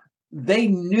they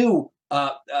knew,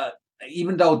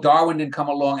 even though Darwin didn't come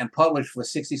along and publish for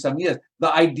 60-some years,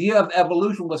 the idea of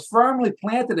evolution was firmly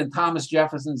planted in Thomas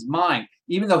Jefferson's mind,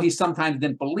 even though he sometimes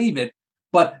didn't believe it.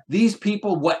 But these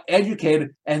people were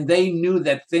educated, and they knew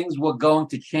that things were going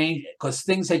to change, because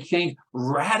things had changed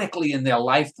radically in their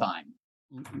lifetime.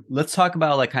 Let's talk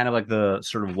about the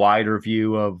sort of wider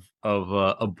view of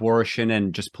abortion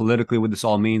and just politically what this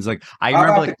all means. Like, I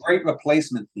remember the Great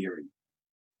Replacement Theory.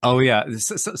 Oh yeah,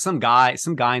 some guy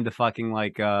in the fucking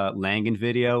Langan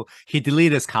video, he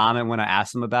deleted his comment when I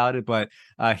asked him about it, but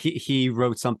he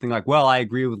wrote something like, "Well, I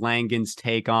agree with Langan's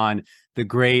take on the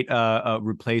Great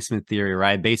Replacement Theory,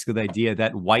 right? Basically, the idea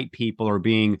that white people are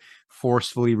being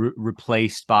forcefully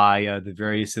replaced by the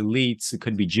various elites. It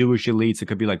could be Jewish elites, it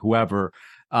could be like whoever."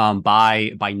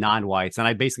 By non-whites. And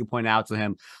I basically pointed out to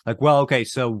him, well, okay,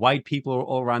 so white people are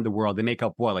all around the world. They make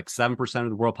up 7% of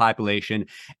the world population,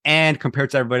 and compared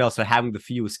to everybody else, they're having the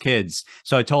fewest kids.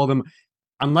 So I told him,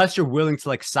 unless you're willing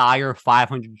to sire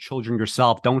 500 children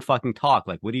yourself, don't fucking talk.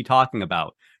 What are you talking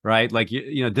about? Right?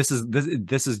 This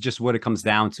is just what it comes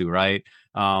down to, right?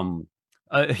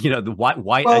 The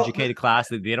white educated class,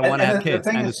 they don't want to have kids.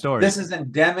 End of story. This is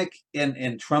endemic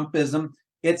in Trumpism.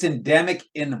 It's endemic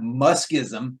in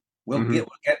Muskism. We'll deal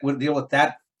with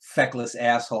that feckless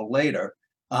asshole later.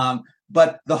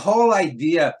 But the whole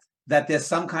idea that there's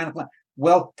some kind of plan,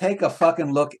 well, take a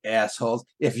fucking look, assholes.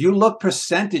 If you look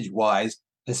percentage-wise,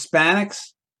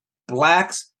 Hispanics,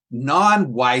 blacks,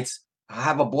 non-whites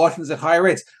have abortions at higher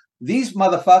rates. These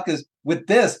motherfuckers with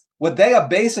this, what they are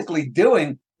basically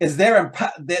doing is they're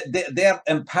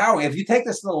empowering. If you take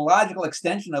this to the logical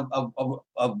extension of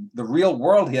the real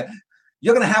world here,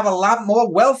 you're going to have a lot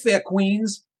more welfare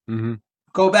queens.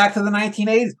 Go back to the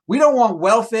 1980s. We don't want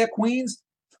welfare queens.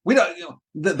 We don't.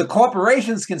 The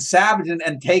corporations can savage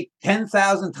and take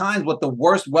 10,000 times what the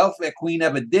worst welfare queen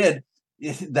ever did,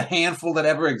 the handful that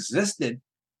ever existed.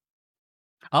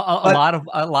 A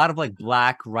lot of like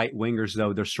black right wingers,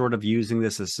 though, they're sort of using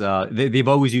this as they've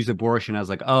always used abortion as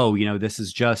like, oh, this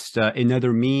is just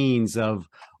another means of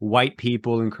white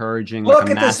people encouraging look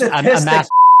at the statistics.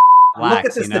 Look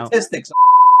at the statistics.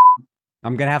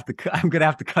 I'm gonna have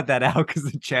to cut that out because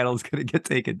the channel is gonna get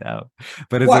taken down.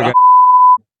 But it's what? like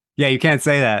yeah, you can't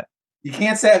say that. You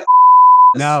can't say it.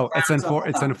 No, it's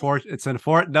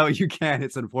unfortunate. No, you can't.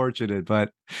 It's unfortunate,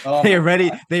 but they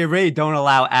already don't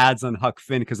allow ads on Huck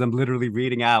Finn because I'm literally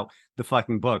reading out the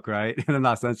fucking book, right? And I'm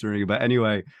not censoring it. But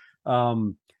anyway,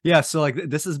 yeah. So like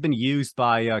this has been used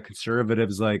by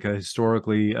conservatives, like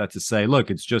historically, to say,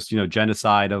 look, it's just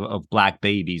genocide of black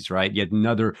babies, right? Yet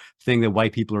another thing that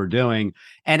white people are doing.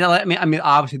 And I mean,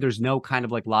 obviously, there's no kind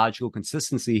of like logical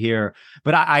consistency here.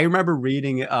 But I remember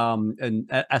reading an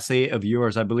essay of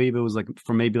yours, I believe it was like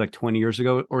from maybe like 20 years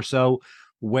ago or so,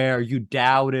 where you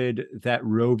doubted that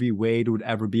Roe v. Wade would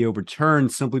ever be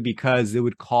overturned simply because it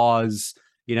would cause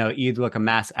either like a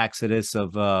mass exodus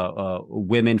of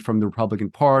women from the Republican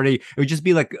Party. It would just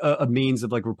be like a means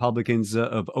of like Republicans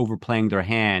of overplaying their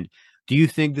hand. Do you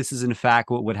think this is in fact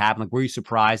what would happen? Like, were you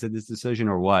surprised at this decision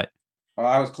or what? Well,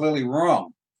 I was clearly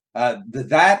wrong.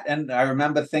 That, and I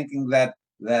remember thinking that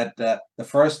the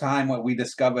first time when we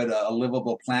discovered a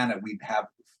livable planet, we'd have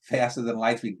faster than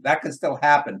light speed. That could still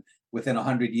happen within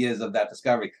 100 years of that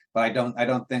discovery, but I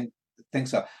don't think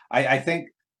so.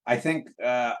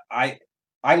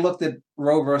 I looked at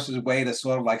Roe versus Wade as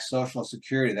sort of like Social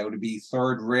Security. That would be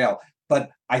third rail. But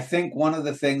I think one of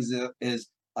the things is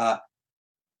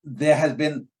there has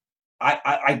been,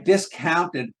 I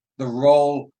discounted the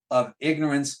role of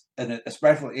ignorance, and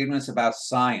especially ignorance about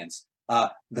science.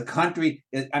 The country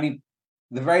is, I mean,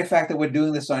 the very fact that we're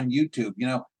doing this on YouTube,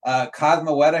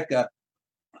 Cosmoetica,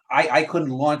 I couldn't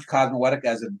launch Cosmoetica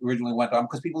as it originally went on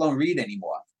because people don't read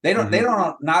anymore. They don't. They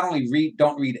don't not only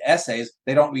don't read essays.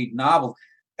 They don't read novels.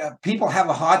 People have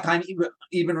a hard time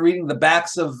even reading the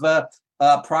backs of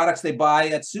products they buy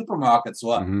at supermarkets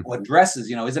or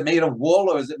dresses. Is it made of wool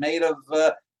or is it made of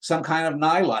some kind of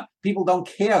nylon? People don't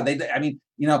care. We have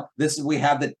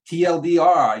the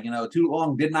TLDR. Too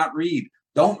long, did not read,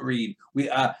 don't read.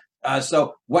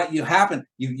 So what happen?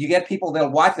 You get people that'll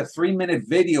watch a 3-minute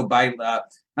video by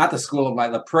not the School of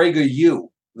Life, the PragerU.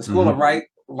 The School of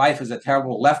Life is a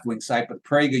terrible left-wing site, but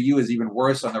PragerU is even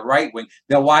worse on the right wing.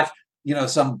 They'll watch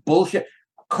some bullshit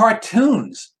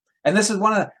cartoons, and this is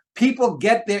one of the people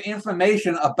get their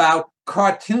information about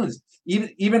cartoons.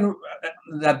 Even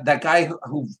that guy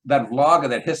that vlogger,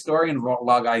 that historian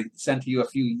vlog I sent to you a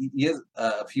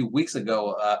few weeks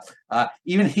ago,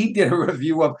 even he did a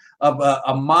review of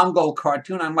a Mongol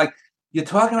cartoon. I'm like, you're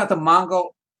talking about the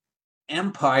Mongol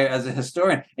Empire as a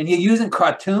historian, and you're using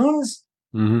cartoons.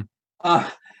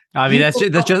 I mean, that's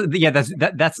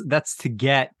to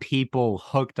get people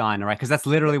hooked on, right? Because that's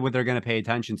literally what they're going to pay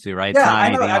attention to, right? Yeah, I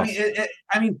know.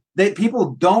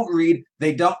 People don't read.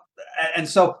 They don't, and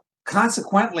so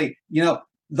consequently,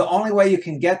 the only way you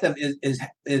can get them is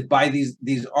by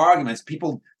these arguments.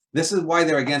 People, this is why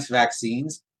they're against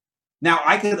vaccines. Now,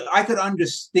 I could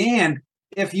understand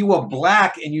if you were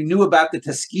black and you knew about the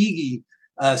Tuskegee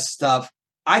stuff.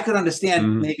 I could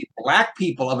understand maybe black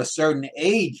people of a certain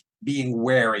age being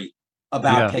wary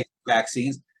about taking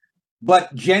vaccines,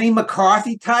 but Jenny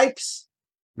McCarthy types,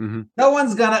 no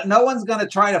one's gonna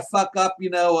try to fuck up,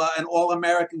 an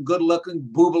all-American, good-looking,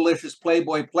 boobalicious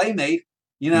Playboy playmate.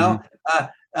 No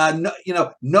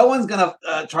one's gonna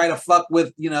try to fuck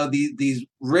with these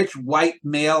rich white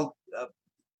male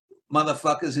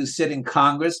motherfuckers who sit in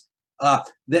Congress, or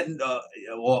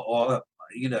the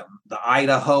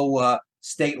Idaho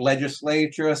state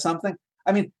legislature or something.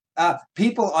 I mean.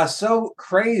 People are so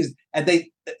crazed, and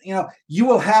you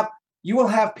will have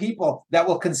people that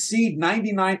will concede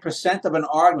 99% of an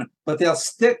argument, but they'll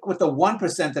stick with the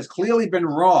 1% that's clearly been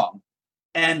wrong,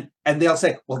 and they'll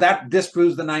say, well, that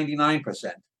disproves the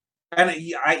 99%. And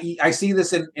I see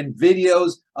this in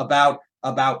videos about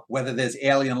whether there's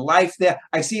alien life there.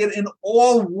 I see it in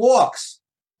all walks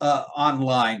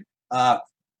online,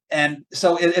 and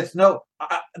so it's no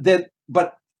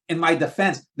but. In my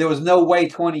defense, there was no way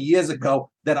 20 years ago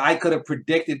that I could have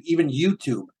predicted even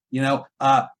YouTube.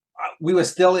 We were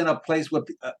still in a place where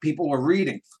people were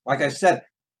reading. Like I said,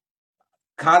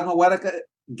 Cosmoetica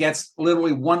gets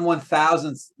literally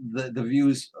 1/1000th the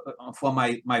views for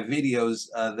my videos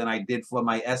than I did for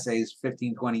my essays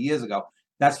 15, 20 years ago.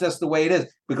 That's just the way it is,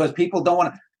 because people don't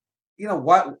want to, you know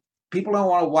what? People don't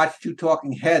want to watch two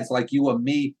talking heads like you or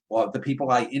me, or the people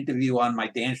I interview on my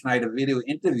Dan Schneider video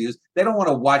interviews. They don't want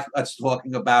to watch us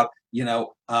talking about,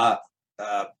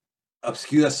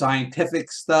 obscure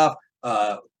scientific stuff,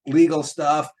 legal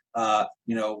stuff,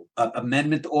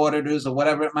 amendment auditors or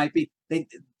whatever it might be.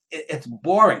 It's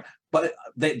boring, but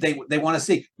they want to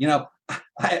see.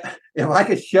 If I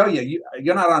could show you,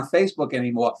 you're not on Facebook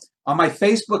anymore. On my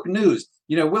Facebook news,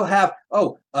 we'll have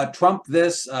Trump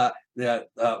this,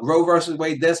 Roe versus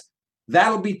Wade this.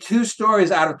 That'll be 2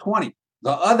 stories out of 20.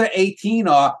 The other 18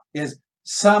 is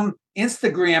some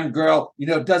Instagram girl,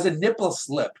 does a nipple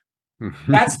slip.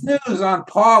 That's news on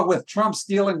par with Trump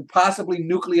stealing possibly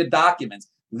nuclear documents.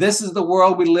 This is the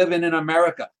world we live in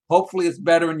America. Hopefully it's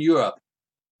better in Europe.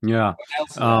 Yeah.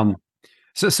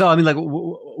 So I mean, like,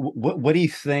 what do you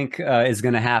think is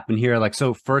going to happen here? Like,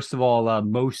 so first of all,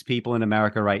 most people in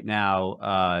America right now,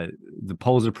 the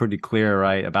polls are pretty clear,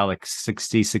 right? About like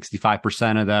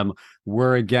 65% of them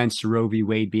were against Roe v.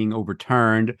 Wade being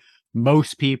overturned.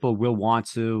 Most people will want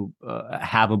to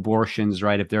have abortions,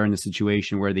 right? If they're in a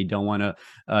situation where they don't want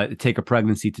to take a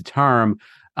pregnancy to term.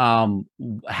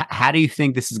 How do you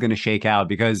think this is going to shake out?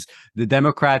 Because the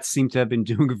Democrats seem to have been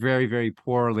doing very, very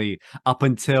poorly up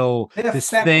until this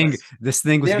thing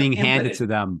was being handed to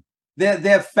them.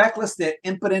 They're feckless. They're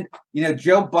impotent.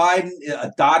 Joe Biden,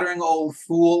 a doddering old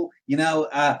fool.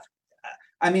 I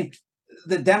mean,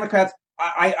 the Democrats.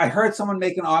 I heard someone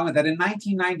make an argument that in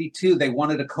 1992 they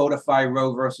wanted to codify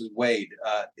Roe versus Wade.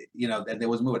 That there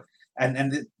was movement,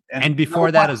 and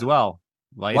before that as well.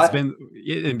 Like what?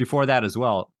 It's been before that as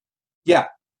well. Yeah,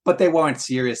 but they weren't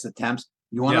serious attempts.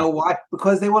 You want to know why?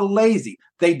 Because they were lazy.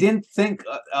 They didn't think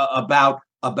about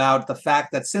the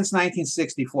fact that since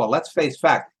 1964, let's face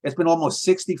fact, it's been almost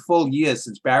 60 full years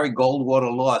since Barry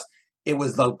Goldwater lost. It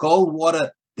was the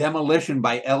Goldwater demolition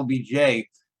by LBJ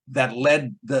that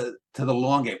led to the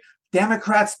long game.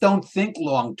 Democrats don't think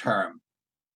long term.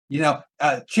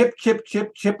 Chip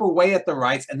away at the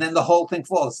rights, and then the whole thing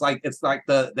falls. It's like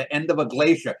the end of a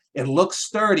glacier. It looks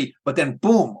sturdy, but then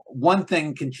boom, one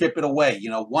thing can chip it away.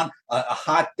 A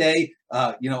hot day,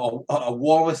 a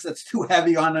walrus that's too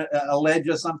heavy on a ledge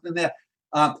or something there.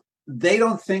 They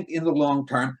don't think in the long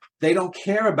term. They don't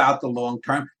care about the long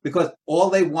term because all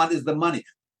they want is the money.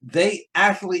 They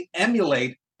actually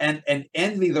emulate and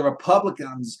envy the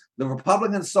Republicans. The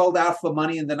Republicans sold out for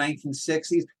money in the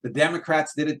 1960s. The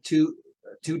Democrats did it two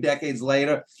decades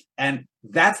later. And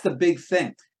that's the big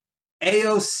thing.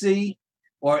 AOC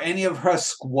or any of her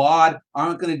squad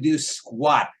aren't going to do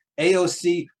squat.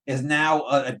 AOC is now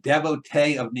a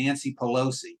devotee of Nancy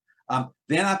Pelosi.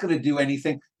 They're not going to do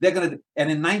anything. They're going to, and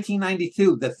in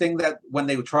 1992, the thing that when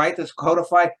they tried to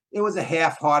codify, it was a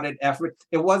half-hearted effort.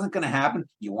 It wasn't going to happen.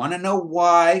 You want to know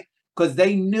why? Because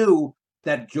they knew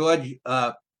that George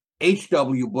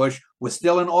H.W. Bush was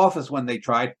still in office when they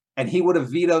tried, and he would have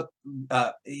vetoed.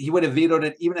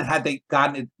 It even had they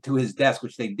gotten it to his desk,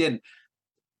 which they didn't.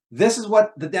 This is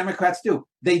what the Democrats do.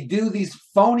 They do these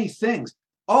phony things.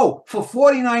 Oh, for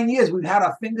 49 years we've had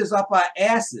our fingers up our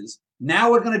asses. Now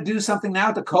we're going to do something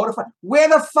now to codify. Where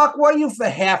the fuck were you for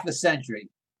half a century?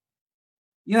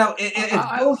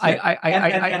 It's bullshit.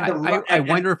 I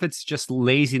wonder if it's just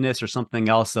laziness or something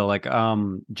else. Though, like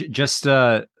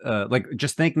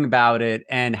just thinking about it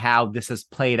and how this has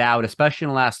played out, especially in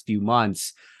the last few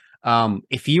months.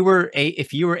 If you were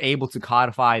able to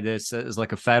codify this as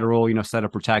like a federal, set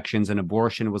of protections, and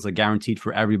abortion was like guaranteed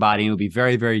for everybody, it would be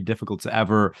very, very difficult to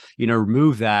ever,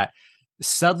 remove that.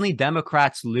 Suddenly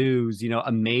Democrats lose,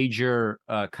 a major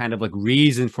kind of like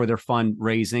reason for their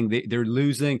fundraising. They're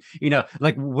losing,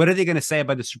 like, what are they going to say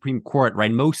about the Supreme Court,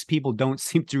 right? Most people don't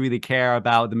seem to really care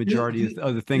about the majority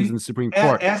of the things in the Supreme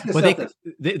Court. But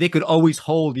they could always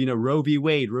hold, Roe v.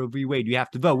 Wade, you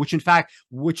have to vote,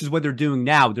 which is what they're doing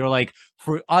now. They're like,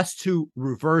 for us to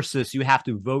reverse this, you have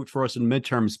to vote for us in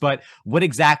midterms. But what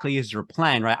exactly is their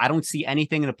plan, right? I don't see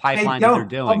anything in the pipeline that they're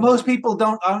doing. But most people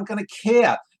aren't going to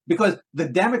care. Because the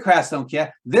Democrats don't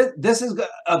care. This is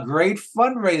a great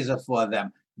fundraiser for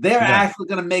them. They're actually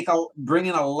going to bring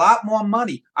in a lot more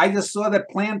money. I just saw that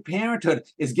Planned Parenthood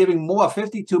is giving more,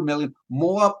 $52 million,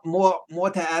 more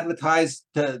to advertise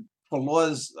for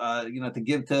laws, to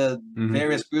give to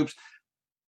various groups.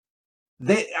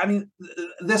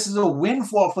 This is a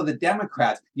windfall for the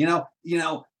Democrats. The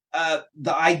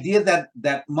idea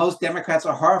that most Democrats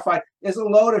are horrified is a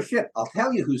load of shit. I'll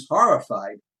tell you who's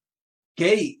horrified.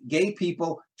 Gay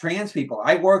people, trans people.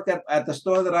 I worked at the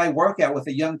store that I work at with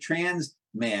a young trans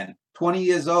man, 20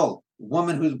 years old,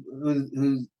 woman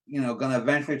who's going to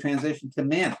eventually transition to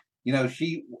man. He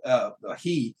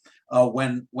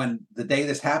when the day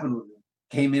this happened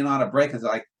came in on a break,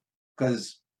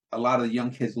 because a lot of the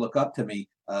young kids look up to me.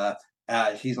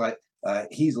 She's like,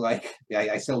 he's like, yeah,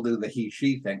 I still do the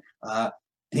he/she thing.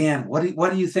 Dan, what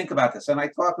do you think about this? And I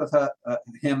talked with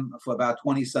him for about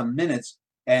 20 some minutes,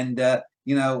 and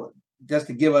just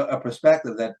to give a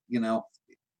perspective that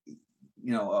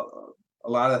a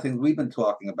lot of the things we've been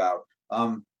talking about.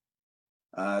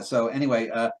 So anyway,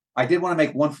 I did want to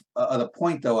make one other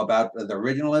point though about the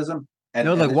originalism.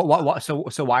 No, like what?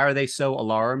 So why are they so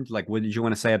alarmed? Like, what did you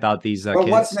want to say about these well,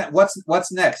 kids?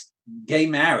 what's next? Gay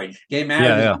marriage. Gay marriage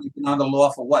Yeah, has been on the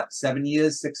law for what? 7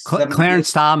 years, 7 Clarence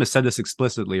years? Thomas said this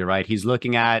explicitly, right? He's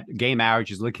looking at gay marriage,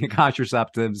 he's looking at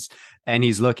contraceptives, and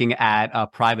he's looking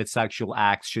at private sexual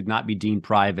acts should not be deemed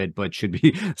private, but should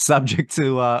be subject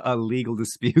to legal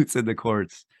disputes in the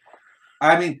courts.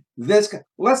 I mean, let's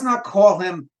not call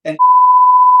him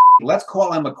let's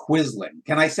call him a quisling.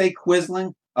 Can I say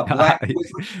quisling? A black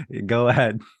quisling? Go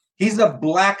ahead. He's a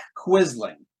black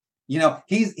quisling.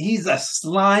 He's a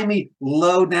slimy,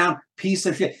 low down piece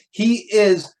of shit. He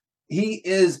is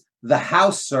the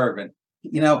house servant.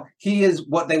 He is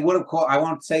what they would have called, I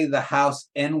won't say the house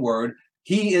N-word.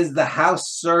 He is the house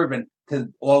servant to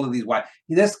all of these white.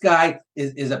 This guy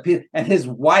is a piece, and his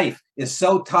wife is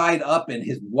so tied up in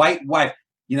his white wife,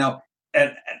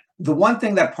 and the one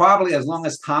thing that probably, as long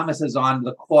as Thomas is on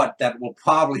the court, that will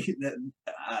probably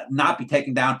not be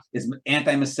taken down is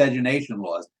anti-miscegenation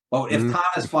laws. But if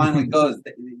Thomas finally goes,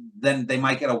 then they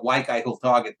might get a white guy who'll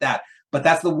target that. But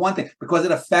that's the one thing, because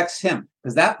it affects him,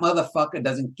 because that motherfucker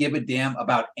doesn't give a damn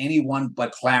about anyone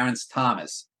but Clarence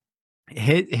Thomas.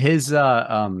 His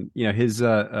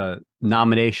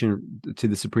nomination to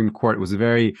the Supreme Court was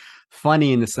very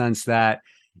funny in the sense that,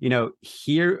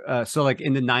 here, so like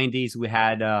in the 90s, we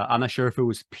had, I'm not sure if it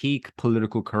was peak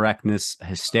political correctness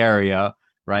hysteria,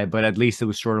 right? But at least it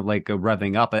was sort of like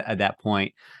revving up at that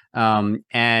point.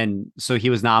 And so he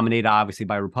was nominated, obviously,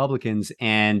 by Republicans,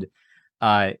 and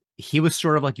he was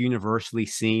sort of like universally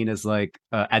seen as like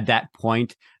at that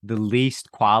point the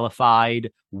least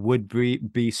qualified would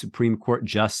be Supreme Court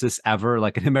justice ever,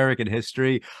 like in American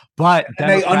history. But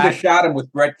they undershot him with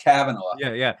Brett Kavanaugh.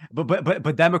 Yeah.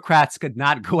 But Democrats could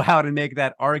not go out and make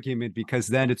that argument, because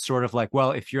then it's sort of like,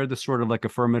 well, if you're the sort of like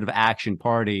affirmative action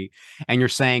party and you're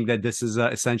saying that this is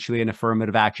essentially an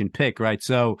affirmative action pick, right?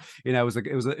 So it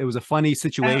was a funny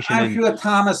situation. And I'm sure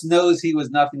Thomas knows he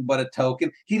was nothing but a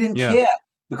token. He didn't care,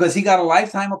 because he got a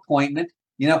lifetime appointment.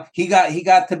 He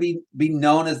got to be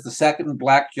known as the second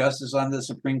black justice on the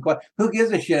Supreme Court. Who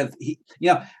gives a shit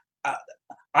if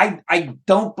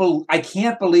I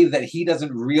can't believe that he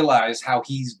doesn't realize how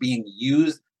he's being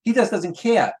used. He just doesn't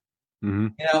care.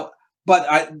 But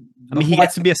I mean, he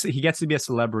gets to be a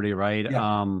celebrity, right?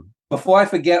 Yeah. Before I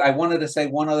forget, I wanted to say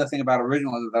one other thing about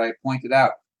originalism that I pointed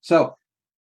out. So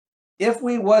if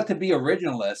we were to be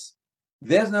originalists,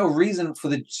 there's no reason for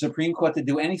the Supreme Court to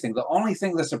do anything. The only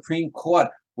thing the Supreme Court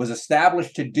was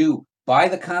established to do by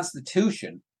the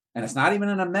Constitution, and it's not even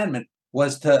an amendment,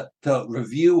 was to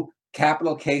review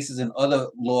capital cases and other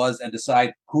laws and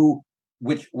decide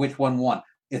which one won.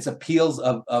 It's appeals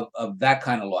of that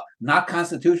kind of law, not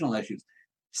constitutional issues.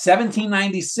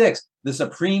 1796, the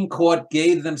Supreme Court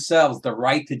gave themselves the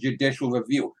right to judicial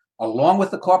review. Along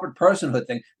with the corporate personhood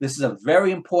thing, this is a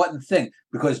very important thing,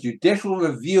 because judicial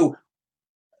review,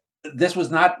 this was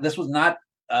not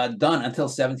done until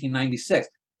 1796,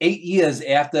 8 years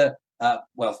after,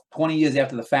 20 years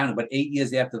after the founding, but 8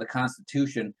 years after the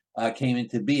Constitution came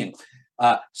into being.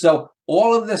 So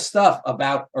all of this stuff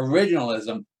about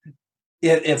originalism,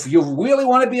 if you really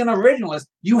want to be an originalist,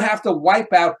 you have to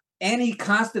wipe out any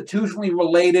constitutionally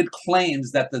related claims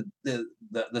that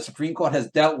the Supreme Court has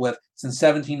dealt with since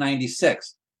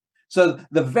 1796. So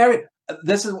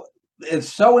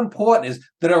it's so important is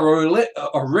that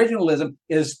originalism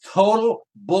is total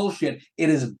bullshit. It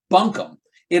is bunkum.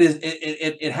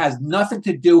 It has nothing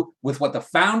to do with what the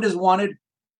founders wanted.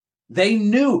 They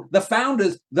knew, the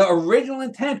founders, the original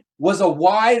intent was a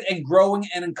wide and growing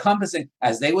and encompassing,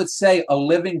 as they would say, a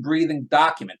living, breathing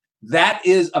document. That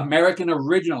is American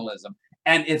originalism.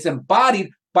 And it's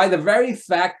embodied by the very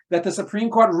fact that the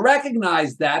Supreme Court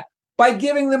recognized that by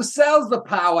giving themselves the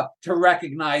power to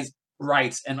recognize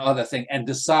rights and other things and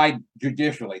decide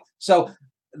judicially. So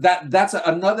that's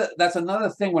another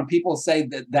thing when people say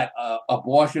that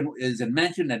abortion isn't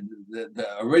mentioned, and the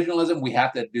originalism, we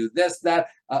have to do this, that,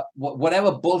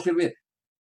 whatever bullshit it is.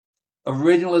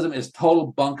 Originalism is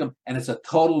total bunkum, and it's a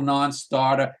total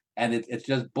non-starter. and it's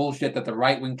just bullshit that the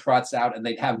right wing trots out, and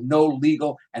they'd have no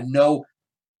legal and no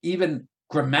even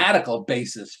grammatical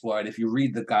basis for it if you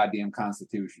read the goddamn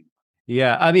Constitution.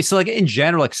 Yeah, I mean, so like in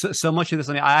general, like so much of this.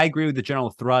 I mean, I agree with the general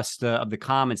thrust of the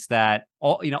comments that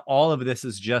all of this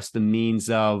is just the means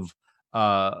of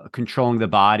controlling the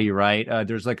body, right? And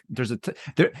like there's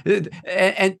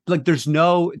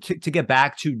no to get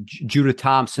back to Judith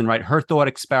Thompson, right? Her thought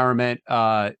experiment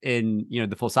in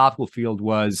the philosophical field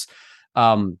was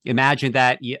imagine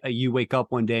that you wake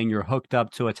up one day and you're hooked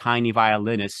up to a tiny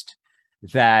violinist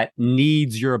that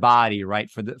needs your body, right,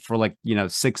 for like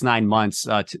 6-9 months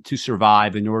to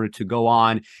survive in order to go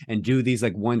on and do these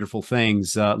like wonderful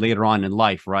things later on in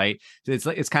life, right? So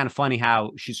it's kind of funny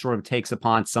how she sort of takes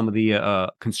upon some of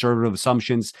the conservative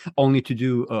assumptions only to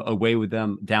do away with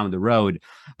them down the road.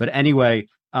 But anyway,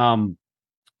 like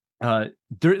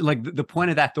the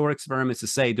point of that thought experiment is to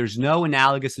say there's no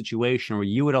analogous situation where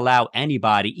you would allow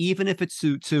anybody, even if it's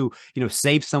to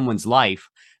save someone's life,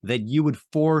 that you would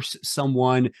force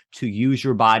someone to use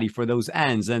your body for those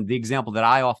ends. And the example that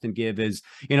I often give is,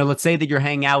 let's say that you're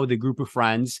hanging out with a group of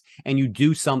friends and you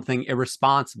do something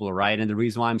irresponsible, right? And the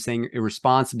reason why I'm saying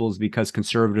irresponsible is because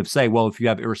conservatives say, well, if you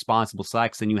have irresponsible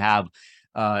sex and you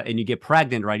get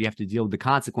pregnant, right, you have to deal with the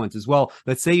consequences. Well,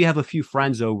 let's say you have a few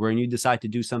friends over and you decide to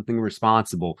do something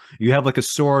irresponsible. You have like a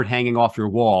sword hanging off your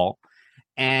wall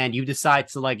and you decide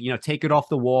to take it off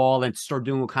the wall and start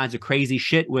doing all kinds of crazy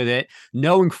shit with it,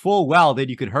 knowing full well that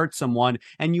you could hurt someone,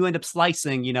 and you end up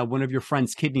slicing, one of your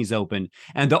friend's kidneys open.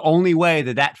 And the only way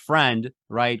that friend,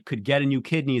 right, could get a new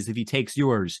kidney is if he takes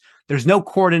yours. There's no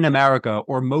court in America,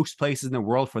 or most places in the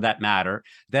world for that matter,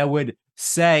 that would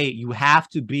say you have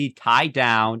to be tied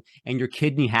down and your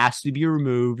kidney has to be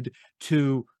removed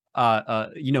to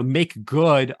make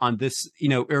good on this,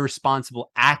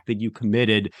 irresponsible act that you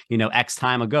committed, X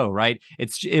time ago, right?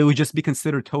 It would just be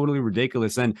considered totally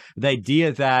ridiculous. And the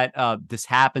idea that this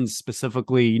happens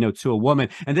specifically, to a woman,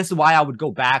 and this is why I would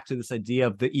go back to this idea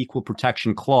of the equal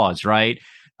protection clause, right?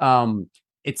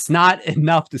 It's not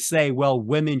enough to say, well,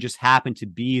 women just happen to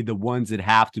be the ones that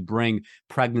have to bring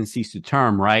pregnancies to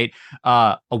term, right?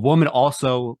 A woman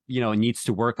also, needs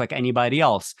to work like anybody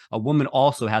else. A woman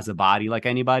also has a body like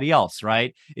anybody else,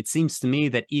 right? It seems to me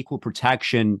that equal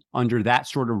protection under that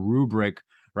sort of rubric,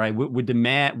 right, would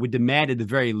demand at the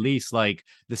very least, like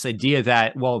this idea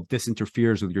that, well, if this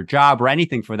interferes with your job or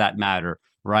anything for that matter,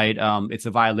 right? It's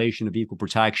a violation of equal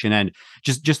protection. And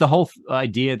just the whole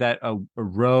idea that a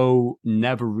Roe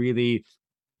never really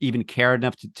even cared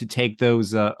enough to take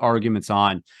those arguments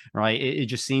on, right? It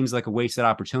just seems like a wasted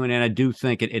opportunity. And I do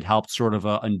think it helped sort of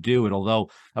undo it. Although,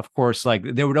 of course, like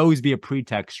there would always be a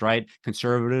pretext, right?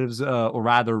 Conservatives or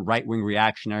rather right-wing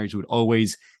reactionaries would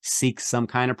always seek some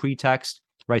kind of pretext,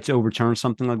 right, to overturn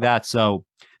something like that. So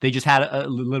they just had a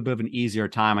little bit of an easier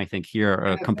time, I think,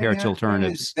 here compared to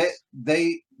alternatives.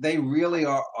 They really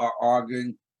are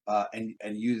arguing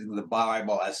and using the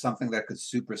Bible as something that could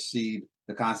supersede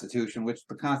the Constitution, which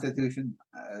the Constitution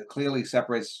clearly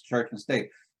separates church and state.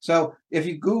 So if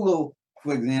you Google,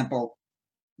 for example,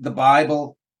 the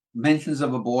Bible mentions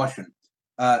of abortion,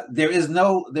 there is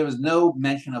no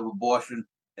mention of abortion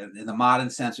in the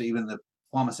modern sense or even the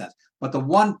former sense. But the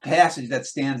one passage that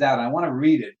stands out, and I want to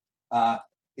read it,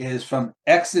 is from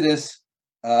Exodus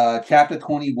chapter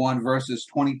 21, verses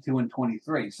 22 and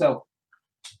 23. So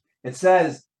it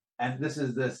says, and this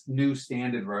is this New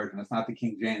Standard Version, it's not the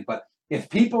King James, but if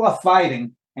people are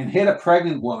fighting and hit a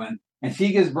pregnant woman and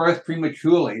she gives birth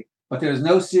prematurely, but there is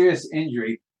no serious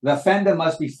injury, the offender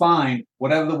must be fined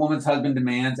whatever the woman's husband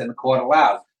demands and the court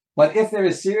allows. But if there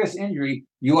is serious injury,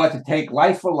 you are to take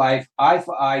life for life, eye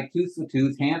for eye, tooth for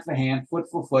tooth, hand for hand, foot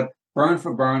for foot, burn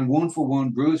for burn, wound for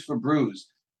wound, bruise for bruise.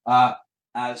 They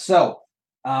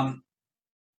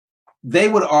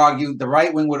would argue, the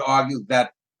right wing would argue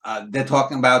that they're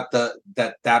talking about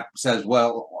that says,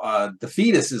 well, the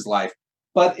fetus's life,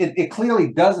 but it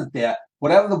clearly doesn't there.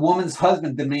 Whatever the woman's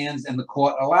husband demands and the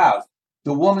court allows,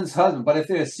 the woman's husband. But if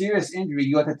there's serious injury,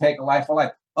 you have to take a life for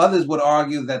life. Others would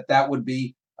argue that would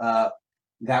be the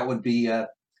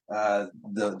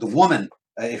woman,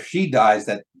 if she dies,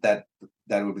 that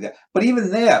would be there. But even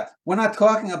there, we're not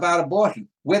talking about abortion.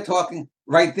 We're talking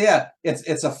right there.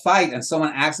 It's a fight, and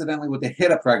someone accidentally would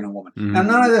hit a pregnant woman. Mm-hmm. Now,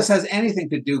 none of this has anything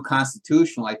to do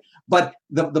constitutionally. But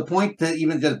the point to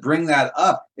even just bring that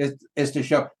up is to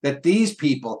show that these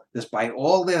people, despite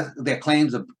all their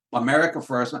claims of America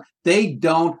first, they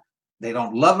don't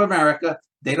love America.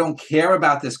 They don't care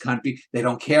about this country. They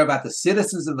don't care about the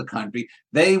citizens of the country.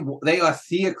 They are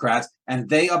theocrats, and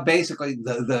they are basically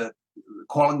the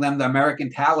calling them the American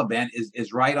Taliban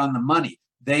is right on the money.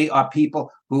 They are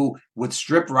people who would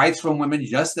strip rights from women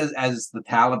just as the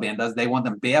Taliban does. They want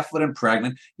them barefoot and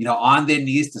pregnant, on their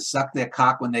knees to suck their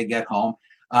cock when they get home.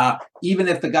 Even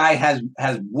if the guy has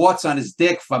warts on his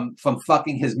dick from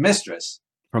fucking his mistress.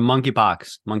 From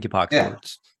monkeypox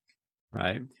warts,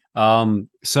 right?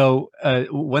 So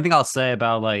one thing I'll say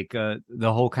about like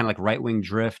the whole kind of like right-wing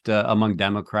drift among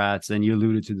Democrats, and you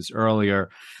alluded to this earlier.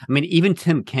 I mean, even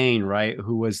Tim Kaine, right,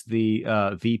 who was the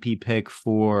VP pick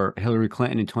for Hillary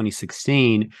Clinton in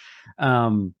 2016,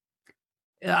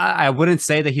 I wouldn't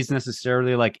say that he's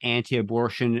necessarily like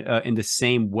anti-abortion in the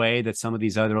same way that some of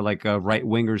these other like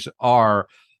right-wingers are,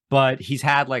 but he's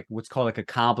had like what's called like a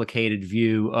complicated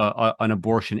view on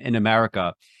abortion in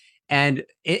America. And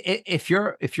if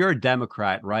you're a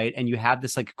Democrat, right, and you have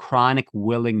this like chronic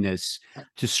willingness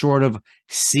to sort of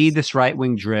see this right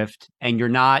wing drift, and you're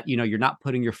not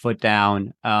putting your foot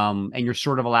down, and you're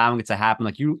sort of allowing it to happen,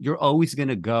 like you're always going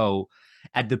to go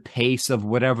at the pace of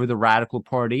whatever the radical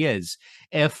party is.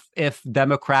 If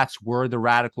Democrats were the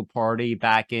radical party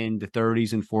back in the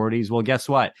 30s and 40s, well, guess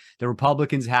what? The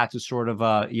Republicans had to sort of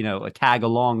tag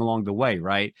along the way,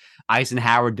 right?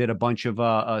 Eisenhower did a bunch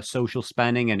of social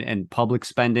spending and public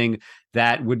spending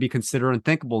that would be considered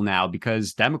unthinkable now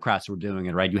because Democrats were doing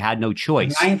it, right? You had no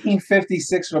choice. The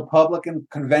 1956 Republican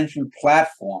convention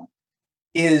platform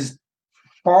is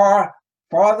far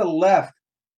the left,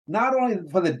 not only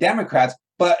for the Democrats,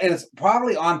 but it's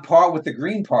probably on par with the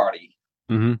Green Party.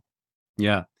 Mm-hmm.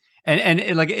 Yeah. And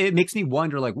it makes me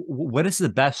wonder, like, what is the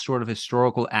best sort of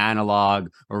historical analog,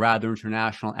 or rather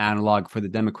international analog, for the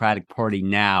Democratic Party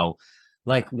now?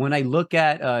 Like, when I look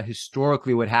at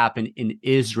historically what happened in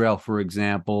Israel, for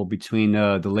example, between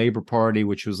the Labor Party,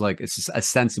 which was like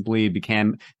ostensibly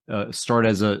became started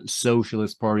as a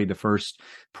socialist party. The first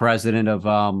president of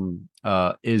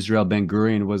Israel, Ben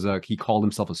Gurion, he called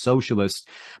himself a socialist,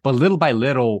 but little by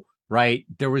little, right,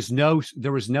 there was no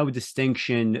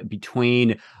distinction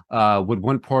between what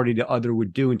one party to the other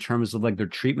would do in terms of like their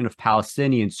treatment of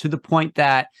Palestinians, to the point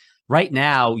that right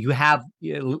now you have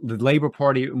the Labor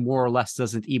Party more or less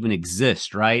doesn't even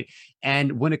exist, right?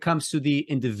 And when it comes to the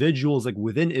individuals like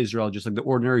within Israel, just like the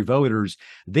ordinary voters,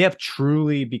 they have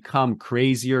truly become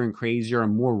crazier and crazier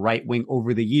and more right-wing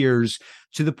over the years,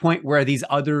 to the point where these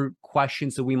other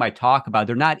questions that we might talk about,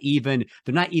 they're not even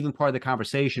part of the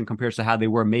conversation compared to how they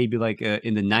were maybe like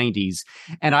in the 90s.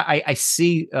 And I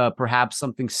see perhaps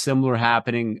something similar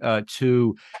happening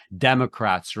to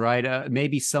Democrats, right?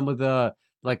 Maybe some of the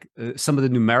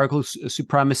numerical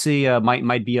supremacy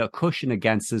might be a cushion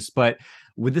against this, but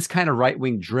with this kind of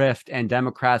right-wing drift and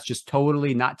Democrats just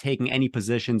totally not taking any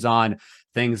positions on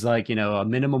things like, a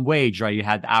minimum wage, right? You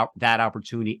had that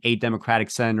opportunity. 8 Democratic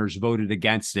senators voted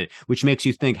against it, which makes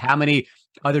you think, how many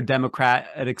other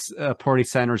Democratic Party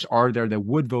senators are there that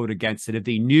would vote against it if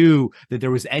they knew that there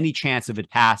was any chance of it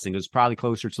passing? It was probably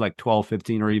closer to like 12,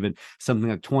 15, or even something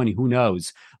like 20. Who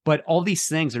knows? But all these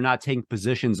things are not taking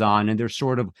positions on, and they're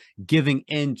sort of giving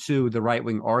into the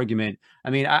right-wing argument. I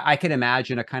mean, I can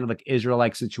imagine a kind of like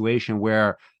Israel-like situation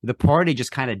where the party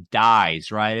just kind of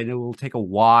dies, right? And it will take a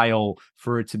while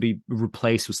for it to be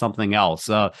replaced with something else.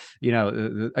 Again,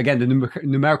 the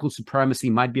numerical supremacy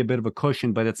might be a bit of a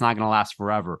cushion, but it's not going to last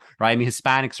forever, right? I mean,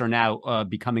 Hispanics are now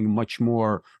becoming much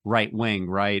more right-wing,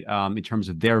 right, in terms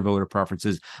of their voter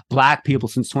preferences. Black people,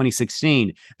 since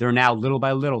 2016, they're now little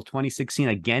by little, 2016,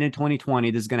 again in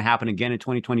 2020, this is going to happen again in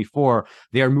 2024.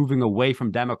 They are moving away from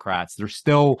Democrats. They're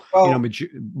still,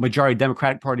 majority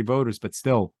Democratic Party voters, but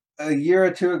still. A year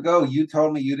or two ago, you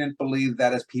told me you didn't believe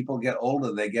that as people get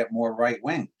older, they get more right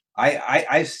wing.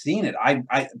 I've seen it.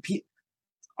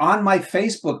 On my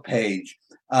Facebook page,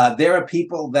 there are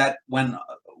people that when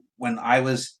I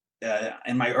was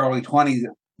in my early 20s,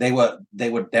 they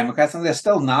were Democrats, and they're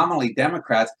still nominally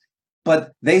Democrats,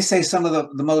 but they say some of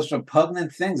the most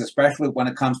repugnant things, especially when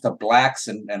it comes to blacks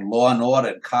and law and order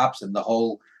and cops and the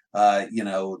whole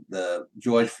the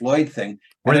George Floyd thing.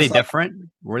 Were they different?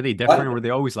 Were they different, or were they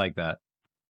always like that?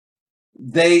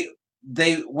 They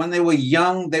when they were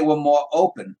young, they were more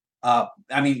open. I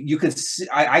mean, you could see,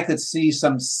 I could see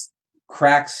some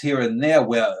cracks here and there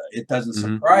where it doesn't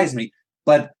surprise me,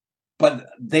 but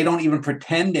they don't even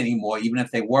pretend anymore, even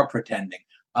if they were pretending.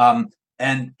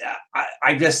 And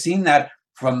I've just seen that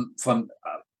from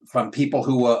people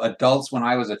who were adults when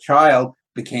I was a child,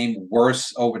 became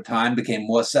worse over time, became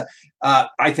more.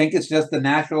 I think it's just the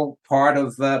natural part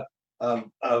of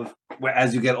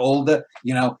as you get older,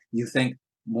 you think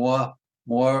more.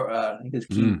 His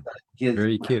cute,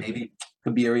 very cute. Maybe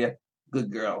Kabiria,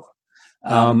 good girl.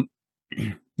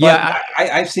 Yeah,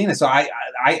 I've seen it, so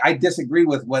I disagree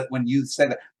with when you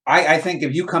said that. I think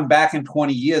if you come back in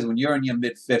 20 years when you're in your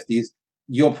mid 50s,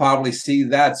 you'll probably see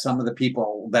that some of the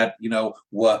people that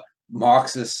were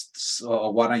Marxists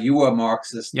or whatnot, you were a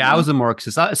Marxist. Yeah, I was a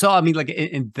Marxist. So, I mean, like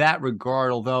in that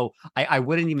regard, although I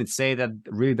wouldn't even say that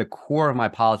really the core of my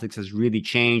politics has really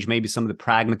changed. Maybe some of the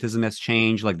pragmatism has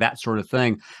changed, like that sort of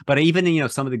thing. But even,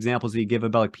 some of the examples that you give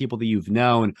about like people that you've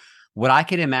known, what I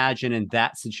could imagine in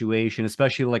that situation,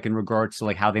 especially like in regards to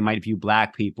like how they might view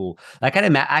black people, like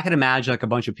I could imagine like a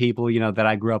bunch of people, that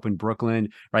I grew up in Brooklyn,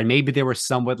 right? Maybe they were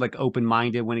somewhat like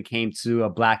open-minded when it came to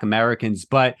black Americans,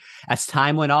 but as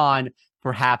time went on,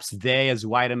 perhaps they, as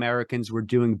white Americans, were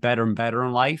doing better and better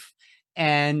in life.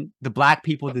 And the black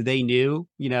people that they knew,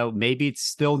 maybe it's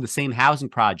still the same housing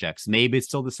projects. Maybe it's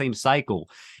still the same cycle.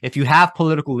 If you have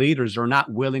political leaders who are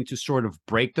not willing to sort of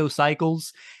break those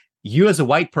cycles, you as a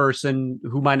white person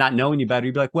who might not know any better,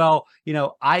 you'd be like, well,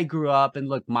 I grew up and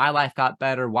look, my life got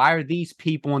better. Why are these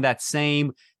people in that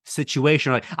same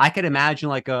situation? Like I could imagine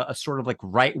like a sort of like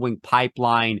right-wing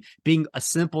pipeline being as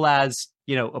simple as,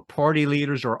 a party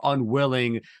leaders are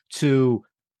unwilling to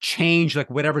change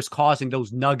like whatever's causing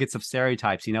those nuggets of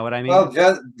stereotypes. You know what I mean? Well,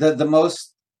 just the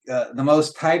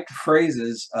most typed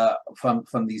phrases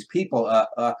from these people,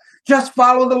 just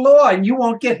follow the law and you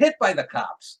won't get hit by the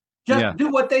cops. Just do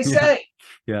what they say.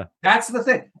 Yeah. That's the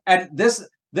thing. And this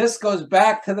goes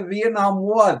back to the Vietnam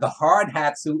War, the hard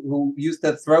hats who used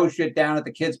to throw shit down at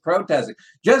the kids protesting.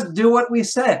 Just do what we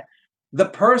said. The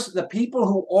people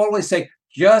who always say,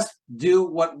 just do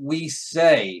what we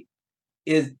say,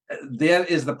 is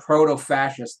the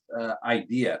proto-fascist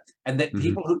idea. And that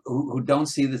people who don't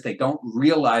see this, they don't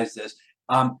realize this.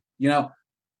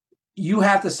 You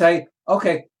have to say,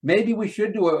 okay, maybe we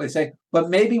should do what we say, but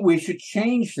maybe we should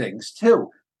change things too.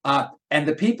 And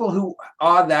the people who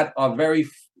are that are very,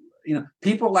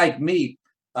 people like me,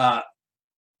 I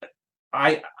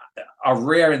are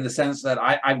rare in the sense that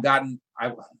I've gotten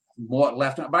more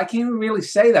left, but I can't even really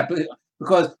say that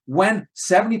because when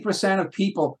 70% of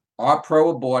people are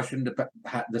pro-abortion,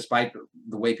 despite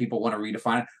the way people want to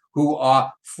redefine it, who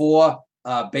are for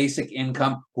basic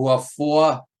income, who are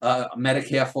for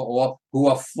Medicare for all, who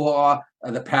are for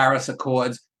the Paris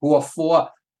Accords, who are for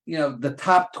the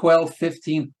top 12,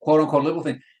 15 quote unquote little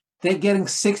thing, they're getting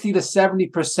 60 to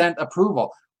 70%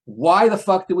 approval. Why the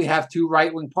fuck do we have two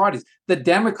right-wing parties? The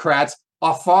Democrats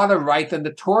are farther right than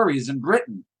the Tories in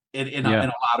Britain in a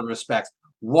lot of respects.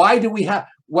 Why do we have?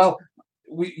 Well,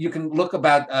 you can look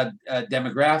about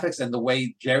demographics and the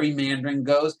way gerrymandering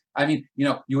goes. I mean, you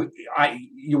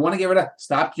want to get rid of,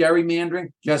 stop gerrymandering.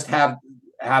 Just have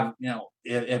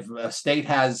if a state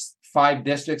has 5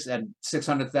 districts and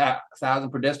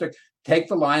 600,000 per district, take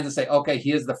the lines and say, okay,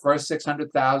 here's the first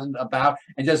 600,000 about,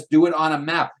 and just do it on a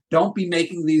map. Don't be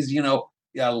making these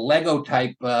Lego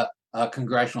type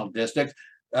congressional districts.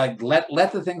 Let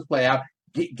the things play out.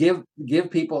 Give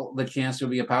people the chance to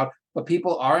be a power. But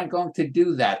people aren't going to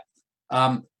do that.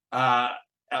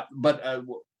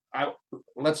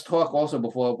 Let's talk also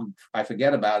before I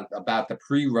forget about the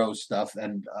pre-Roe stuff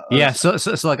and So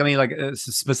like I mean like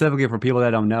specifically for people that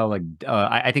don't know, like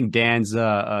I think Dan's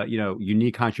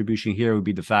unique contribution here would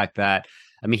be the fact that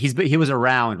I mean he was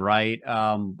around, right,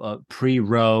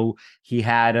 pre-Roe. He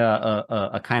had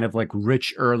a kind of like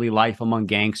rich early life among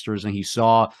gangsters, and he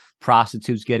saw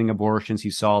prostitutes getting abortions. He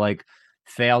saw like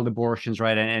failed abortions,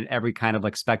 right, and every kind of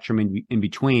like spectrum in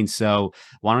between. So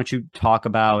why don't you talk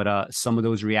about some of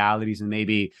those realities and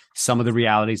maybe some of the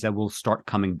realities that will start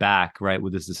coming back, right,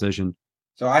 with this decision?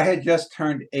 So I had just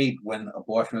turned 8 when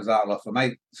abortion was outlawed.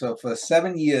 So for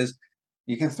 7 years,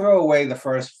 you can throw away the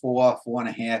first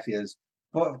 4.5 years,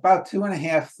 but about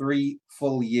 2.5, 3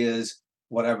 full years,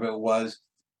 whatever it was.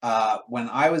 When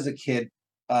I was a kid,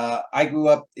 I grew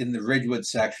up in the Ridgewood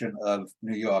section of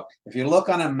New York. If you look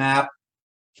on a map,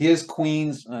 here's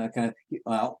Queens. I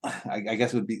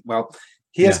guess it would be,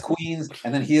 here's Queens,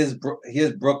 and then here's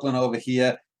Brooklyn over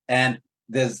here, and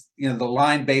there's the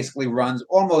line basically runs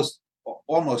almost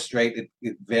straight.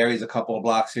 It varies a couple of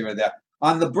blocks here or there.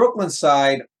 On the Brooklyn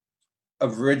side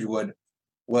of Ridgewood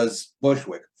was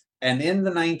Bushwick, and in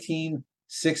the 1960s,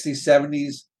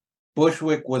 70s,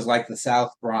 Bushwick was like the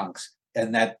South Bronx,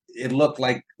 and that it looked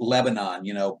like Lebanon,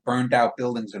 burned out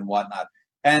buildings and whatnot.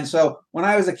 And so when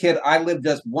I was a kid, I lived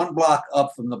just 1 block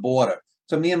up from the border.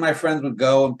 So me and my friends would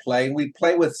go and play. And we'd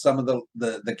play with some of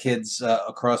the kids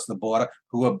across the border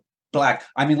who were black.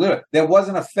 I mean, literally, there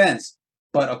wasn't a fence,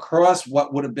 but across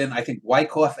what would have been, I think,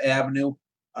 Wyckoff Avenue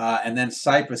and then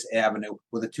Cypress Avenue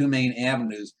were the 2 main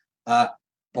avenues.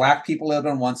 Black people lived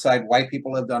on one side, white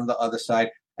people lived on the other side.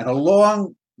 And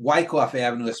along Wyckoff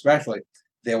Avenue especially,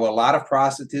 there were a lot of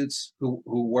prostitutes who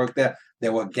worked there.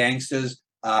 There were gangsters.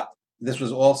 This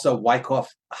was also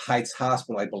Wyckoff Heights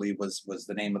Hospital, I believe was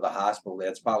the name of the hospital there.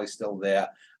 It's probably still there.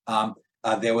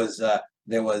 There was a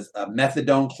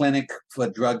methadone clinic for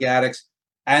drug addicts.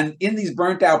 And in these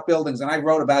burnt out buildings, and I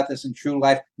wrote about this in True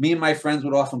Life, me and my friends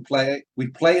would often play.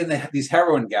 We'd play in these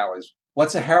heroin galleries.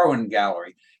 What's a heroin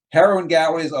gallery? Heroin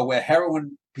galleries are where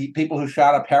people who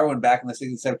shot up heroin back in the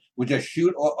 60s and 70s would just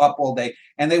shoot up all day,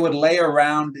 and they would lay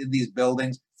around in these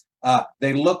buildings.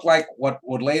 They looked like what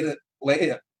would later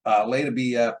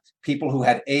be people who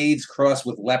had AIDS crossed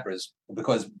with lepers,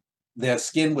 because their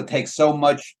skin would take so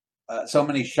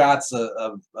many shots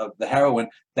of the heroin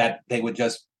that they would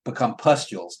just become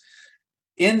pustules.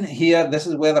 In here, this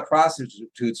is where the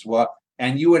prostitutes were,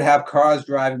 and you would have cars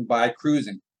driving by,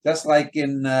 cruising, just like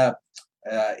in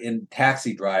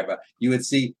Taxi Driver. You would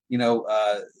see,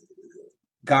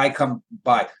 guy come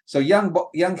by. So young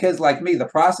kids like me, the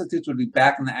prostitutes would be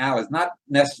back in the alleys, not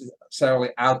necessarily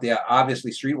out there,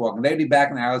 obviously street walking. They'd be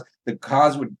back in the alleys. The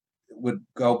cars would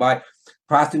go by.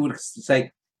 Prostitute would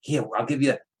say, "Here, I'll give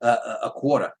you a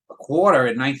quarter." A quarter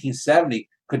in 1970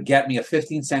 could get me a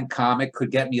 15-cent comic, could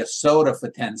get me a soda for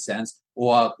 10 cents,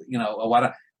 or or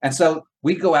whatever. And so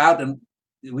we'd go out and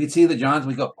we'd see the Johns.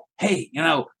 We go, "Hey,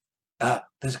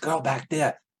 there's a girl back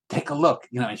there. Take a look."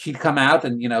 And she'd come out,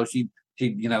 and she'd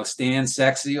stand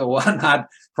sexy or whatnot,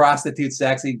 prostitute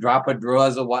sexy, drop her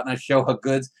drawers or whatnot, show her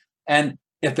goods. And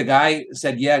if the guy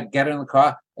said, "Yeah, get her in the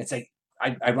car," I'd say,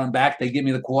 I'd run back. They'd give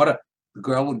me the quarter. The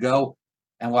girl would go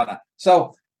and whatnot.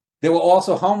 So there were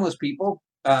also homeless people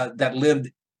that lived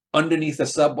underneath the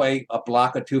subway a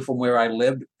block or two from where I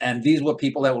lived. And these were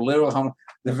people that were literally homeless.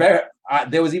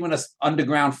 There was even an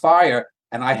underground fire,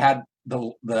 and I had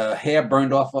the hair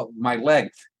burned off of my leg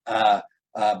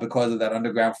because of that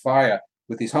underground fire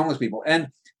with these homeless people. And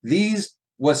these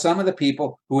were some of the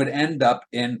people who would end up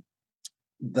in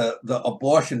the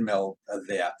abortion mill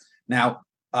there. Now,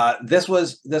 this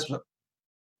was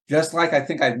just like, I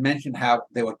think I've mentioned how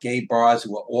there were gay bars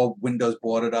who were all windows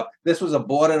boarded up. This was a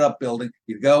boarded up building.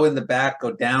 You'd go in the back,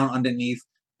 go down underneath,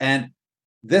 and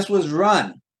this was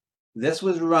run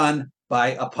by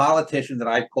a politician that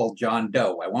I call John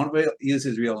Doe. I won't use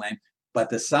his real name, but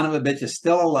the son of a bitch is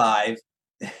still alive,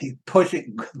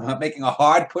 making a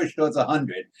hard push towards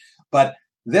 100. But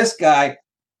this guy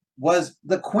was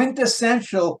the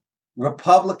quintessential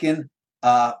Republican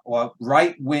or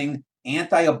right-wing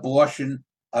anti-abortion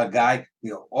guy.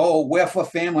 "Oh, we're for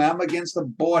family. I'm against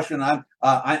abortion.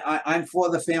 I'm for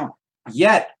the family."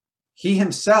 Yet he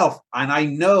himself, and I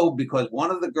know because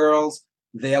one of the girls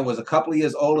there was a couple of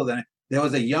years older than him. There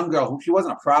was a young girl who, she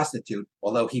wasn't a prostitute,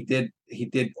 although he did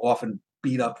often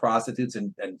beat up prostitutes,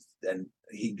 and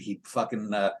he'd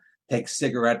fucking take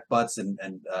cigarette butts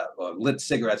or lit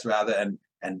cigarettes rather,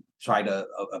 and try to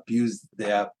abuse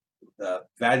their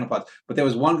vaginal parts. But there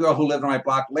was one girl who lived on my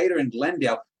block later in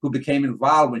Glendale who became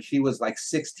involved when she was like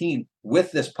 16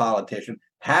 with this politician,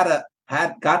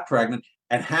 got pregnant,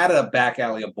 and had a back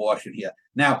alley abortion here.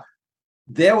 Now,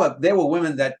 there were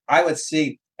women that I would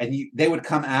see, and they would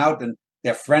come out, and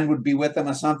their friend would be with them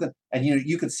or something, and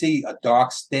you could see a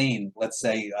dark stain, let's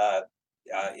say,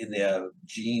 in their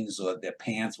jeans or their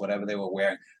pants, whatever they were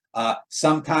wearing.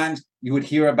 Sometimes you would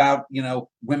hear about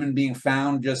women being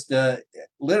found just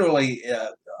literally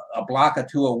a block or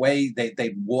two away.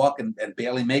 They'd walk and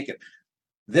barely make it.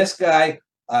 This guy,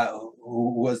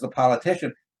 who was the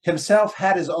politician, himself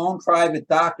had his own private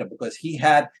doctor because he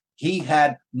had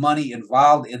money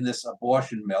involved in this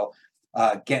abortion mill.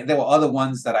 There were other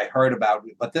ones that I heard about,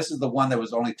 but this is the one that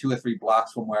was only 2 or 3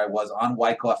 blocks from where I was on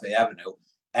Wyckoff Avenue.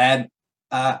 And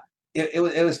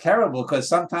it was terrible because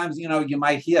sometimes, you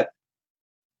might hear,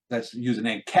 let's use the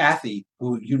name Kathy,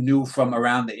 who you knew from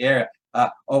around the area.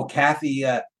 "Oh, Kathy,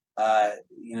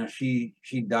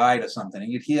 she died or something."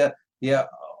 And you'd hear,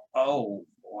 "Oh,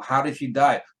 how did she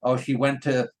die?" "Oh, she went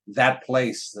to that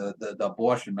place, the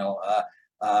abortion mill,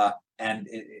 and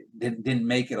it didn't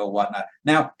make it or whatnot."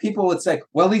 Now, people would say,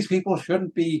 "Well, these people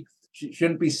shouldn't be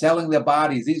selling their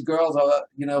bodies. These girls are,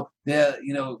 they're,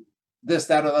 this,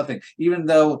 that, or other thing." Even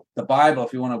though the Bible,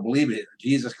 if you want to believe it,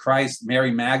 Jesus Christ,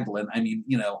 Mary Magdalene, I mean,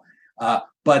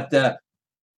 but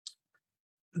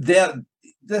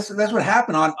that's what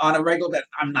happened on a regular basis.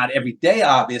 I'm not every day,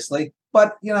 obviously,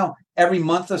 but every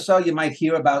month or so you might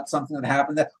hear about something that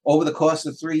happened. That over the course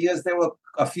of 3 years, there were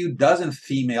a few dozen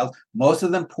females, most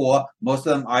of them poor, most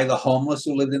of them either homeless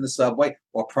who lived in the subway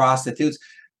or prostitutes.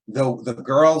 The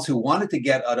girls who wanted to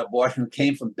get an abortion, who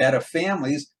came from better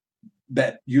families,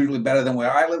 usually better than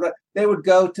where I lived, they would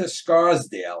go to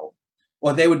Scarsdale,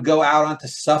 or they would go out onto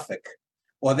Suffolk,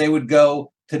 or they would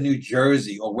go to New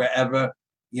Jersey or wherever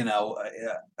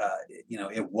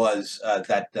it was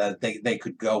that they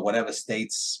could go whatever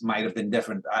states might have been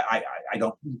different. I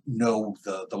don't know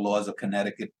the laws of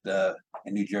Connecticut and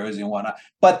New Jersey and whatnot,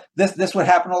 but this would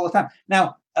happen all the time.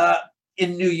 Now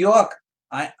in New York,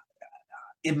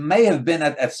 it may have been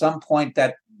at some point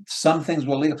that some things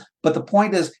were legal, but the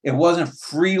point is it wasn't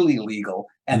freely legal,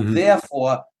 and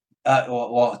therefore,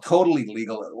 or totally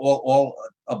legal, all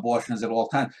abortions at all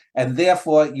times, and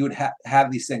therefore you would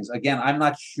have these things. Again, I'm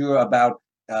not sure about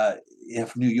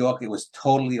if New York it was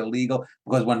totally illegal,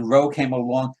 because when Roe came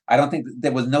along, I don't think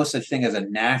there was no such thing as a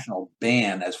national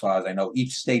ban, as far as I know.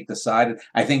 Each state decided.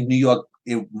 I think New York,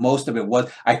 most of it was.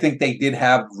 I think they did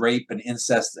have rape and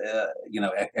incest,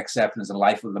 exceptions, and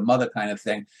life of the mother kind of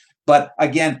thing. But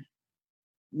again,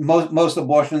 most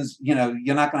abortions, you're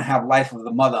not going to have life of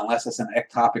the mother unless it's an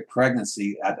ectopic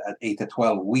pregnancy at 8 to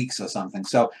 12 weeks or something.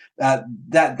 So that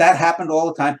happened all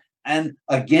the time. And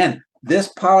again, this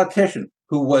politician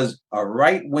who was a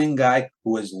right-wing guy,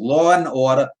 who was law and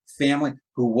order, family,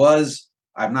 who was,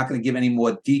 I'm not going to give any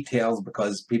more details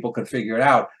because people could figure it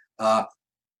out.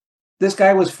 This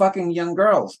guy was fucking young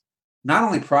girls, not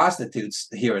only prostitutes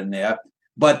here and there,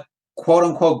 but quote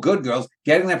unquote good girls,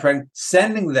 getting them pregnant,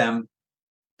 sending them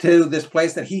to this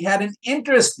place that he had an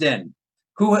interest in,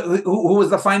 who was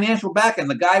the financial back. And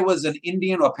the guy was an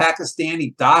Indian or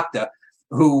Pakistani doctor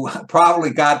who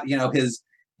probably got,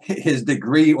 his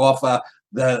degree off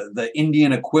the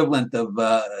Indian equivalent of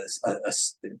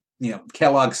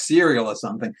Kellogg's cereal or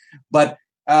something. But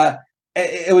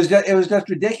it was just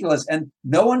ridiculous, and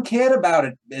no one cared about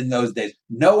it in those days.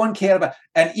 No one cared about,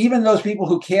 and even those people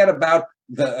who cared about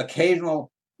the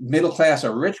occasional middle class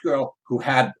or rich girl who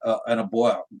had an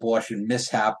abortion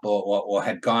mishap or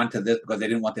had gone to this because they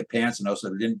didn't want their parents to know,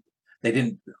 so they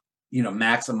didn't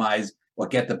maximize or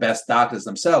get the best doctors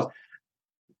themselves.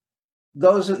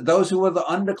 Those who were the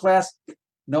underclass,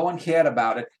 no one cared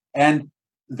about it, and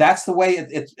that's the way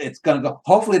it's going to go.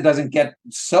 Hopefully, it doesn't get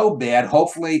so bad.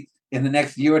 Hopefully, in the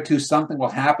next year or two, something will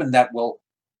happen that will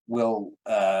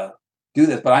do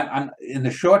this. But I'm in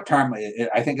the short term,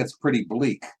 I think it's pretty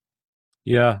bleak.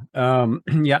 Yeah.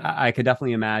 Yeah, I could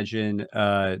definitely imagine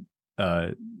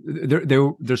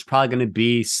there's probably going to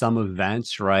be some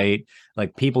events, right?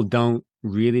 Like people don't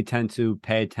really tend to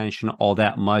pay attention all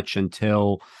that much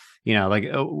until, like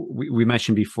we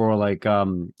mentioned before, like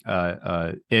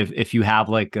if you have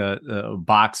like a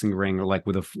boxing ring, or like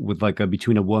with like a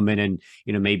between a woman and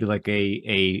maybe like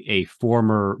a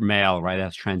former male, right,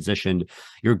 that's transitioned,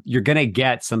 you're gonna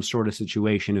get some sort of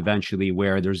situation eventually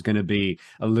where there's gonna be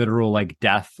a literal like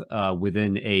death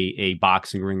within a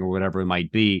boxing ring or whatever it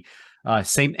might be.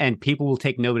 And people will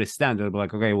take notice then. They'll be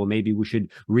like, okay, well, maybe we should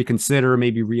reconsider,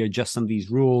 maybe readjust some of these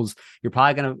rules. You're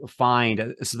probably going to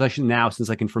find, especially now, since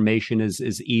like information is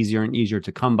easier and easier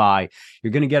to come by, you're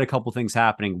going to get a couple things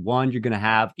happening. One, you're going to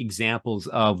have examples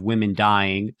of women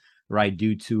dying, right,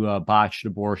 due to botched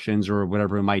abortions or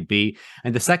whatever it might be.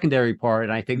 And the secondary part,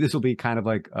 and I think this will be kind of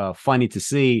like funny to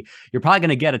see, you're probably going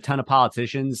to get a ton of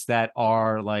politicians that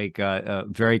are like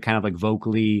very kind of like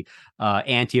vocally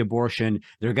anti-abortion.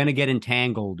 They're going to get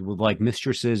entangled with like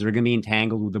mistresses. They're going to be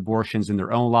entangled with abortions in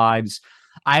their own lives.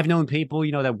 I've known people,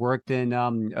 that worked in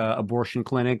abortion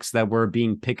clinics that were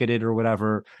being picketed or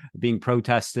whatever, being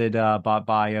protested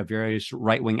by various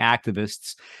right-wing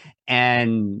activists.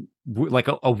 And like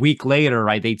a week later,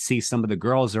 right, they'd see some of the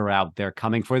girls are out there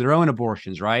coming for their own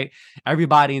abortions, right?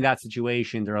 Everybody in that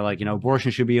situation, they're like,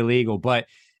 abortion should be illegal. But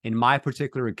in my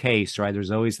particular case, right, there's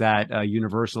always that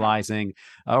universalizing,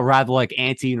 or rather like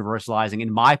anti-universalizing.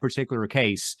 In my particular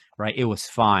case, right, it was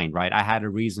fine, right? I had a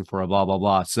reason for a blah, blah,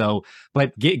 blah. So,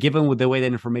 but given with the way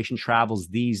that information travels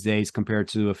these days compared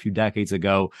to a few decades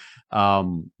ago,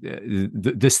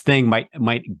 this thing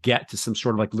might get to some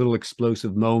sort of like little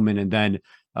explosive moment and then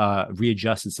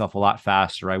readjust itself a lot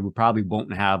faster, right? We probably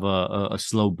won't have a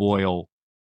slow boil.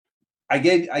 I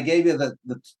gave you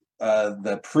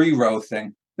the pre-Roe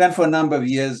thing. Then for a number of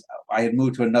years, I had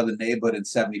moved to another neighborhood in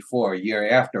 '74, a year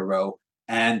after Roe,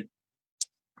 and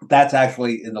that's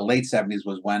actually in the late '70s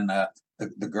was when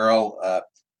the girl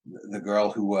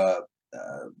who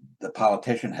the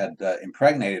politician had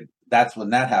impregnated. That's when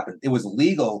that happened. It was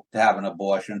legal to have an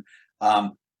abortion,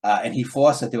 and he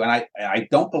forced her to. And I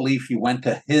don't believe she went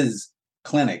to his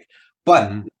clinic,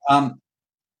 but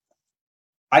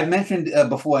I mentioned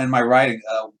before in my writing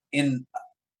in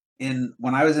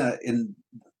when I was in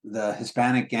the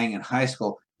Hispanic gang in high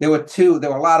school, there were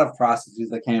a lot of prostitutes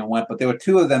that came and went, but there were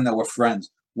two of them that were friends.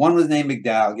 One was named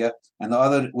Migdalia, and the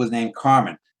other was named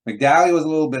Carmen. Migdalia was a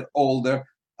little bit older.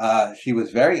 She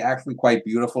was actually quite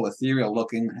beautiful, ethereal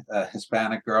looking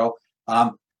Hispanic girl.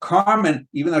 Carmen,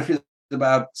 even though she was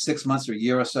about 6 months or a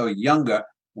year or so younger,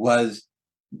 was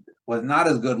not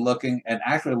as good looking and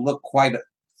actually looked quite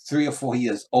 3 or 4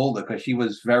 years older because she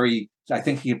was very, I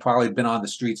think he had probably been on the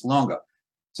streets longer.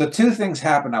 So two things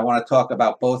happened. I want to talk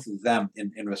about both of them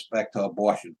in respect to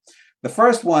abortion. The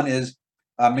first one is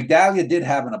Migdalia did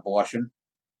have an abortion,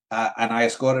 and I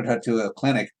escorted her to a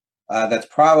clinic that's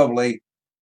probably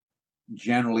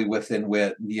generally within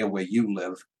near where you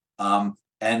live. And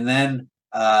then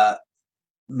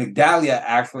Migdalia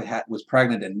actually was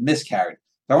pregnant and miscarried.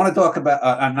 So I want to talk about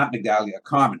not Migdalia,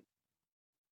 Carmen.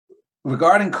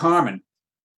 Regarding Carmen,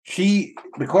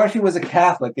 because she was a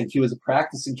Catholic and she was a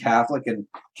practicing Catholic and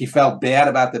she felt bad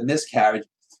about the miscarriage,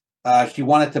 she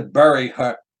wanted to bury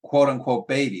her quote unquote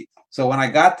baby. So when I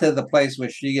got to the place where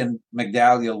she and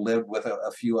Migdalia lived with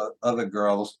a few other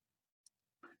girls,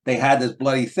 they had this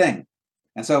bloody thing.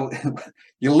 And so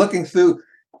you're looking through,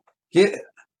 you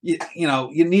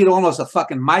need almost a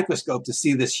fucking microscope to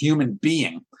see this human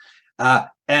being.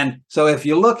 And so if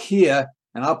you look here,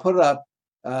 and I'll put it up,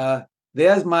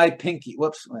 there's my pinky.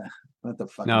 Whoops. What the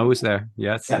fuck? No, it was there.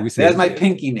 Yes. Yeah, there's my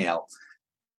pinky nail.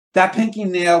 That pinky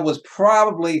nail was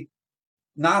probably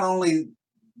not only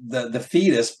the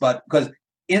fetus, but because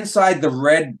inside the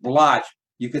red blotch,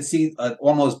 you could see an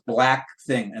almost black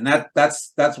thing. And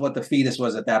that's what the fetus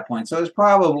was at that point. So it was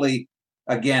probably,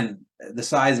 again, the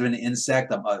size of an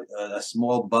insect, a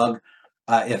small bug,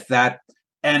 if that.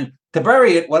 And to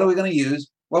bury it, what are we going to use?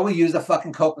 Well, we use a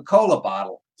fucking Coca-Cola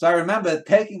bottle. So I remember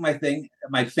taking my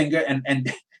finger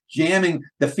and jamming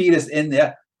the fetus in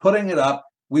there, putting it up.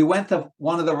 We went to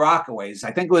one of the Rockaways.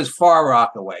 I think it was Far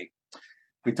Rockaway.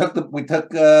 We took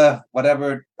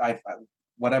whatever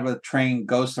train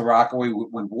goes to Rockaway.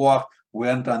 We walked. We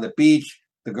went on the beach.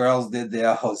 The girls did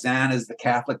their hosannas, the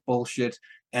Catholic bullshit,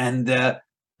 and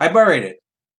I buried it.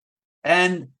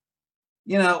 And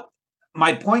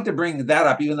my point to bring that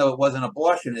up, even though it was an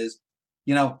abortion, is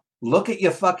look at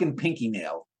your fucking pinky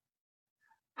nail.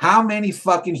 How many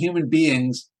fucking human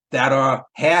beings that are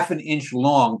half an inch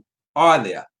long are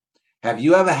there? Have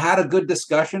you ever had a good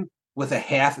discussion with a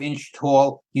half-inch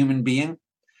tall human being?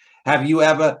 Have you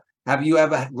ever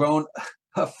grown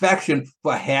affection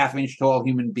for a half-inch tall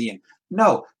human being?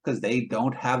 No, because they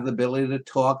don't have the ability to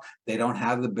talk. They don't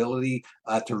have the ability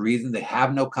to reason. They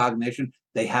have no cognition.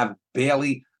 They have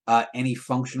barely any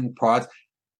functioning parts.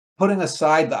 Putting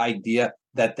aside the idea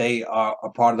that they are a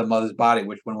part of the mother's body,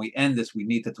 which when we end this, we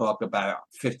need to talk about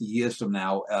 50 years from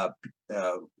now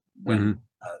when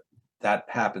that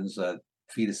happens,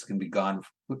 fetus can be gone,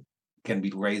 can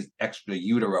be raised extra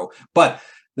utero. But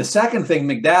the second thing,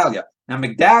 Migdalia. Now,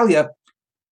 Migdalia,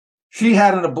 she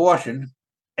had an abortion,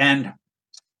 and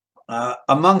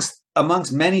amongst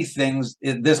many things,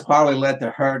 this probably led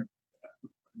to her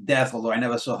death, although I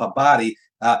never saw her body.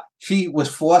 She was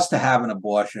forced to have an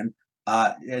abortion.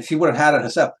 She would have had it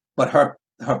herself, but her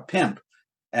pimp.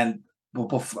 And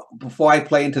before I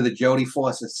play into the Jodie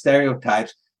Foster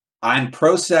stereotypes, I'm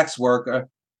pro-sex worker.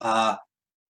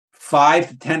 5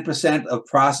 to 10% of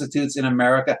prostitutes in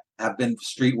America have been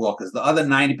streetwalkers. The other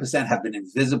 90% have been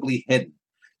invisibly hidden.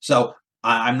 So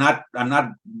I'm not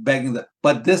begging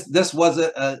but this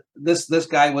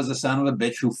guy was a son of a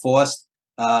bitch who forced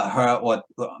her or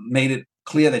made it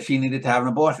clear that she needed to have an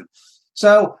abortion.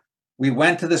 So we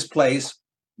went to this place,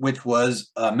 which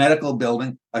was a medical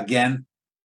building. Again,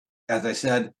 as I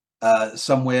said,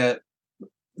 somewhere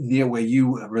near where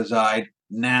you reside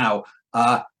now.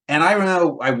 And I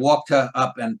remember I walked her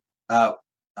up and I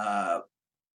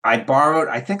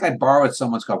think I borrowed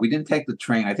someone's car. We didn't take the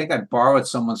train. I think I borrowed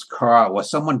someone's car or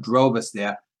someone drove us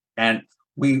there. And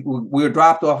we were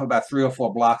dropped off about 3 or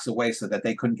 4 blocks away so that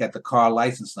they couldn't get the car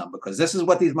license number, because this is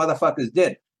what these motherfuckers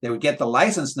did. They would get the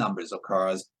license numbers of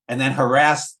cars and then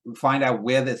find out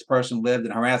where this person lived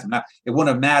and harass them. Now, it wouldn't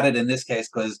have mattered in this case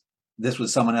because this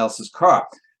was someone else's car.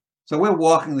 So we're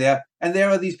walking there, and there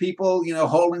are these people,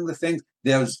 holding the things.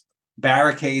 There's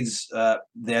barricades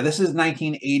there. This is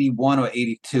 1981 or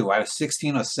 82. I was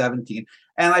 16 or 17,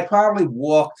 and I probably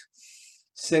walked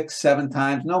 6, 7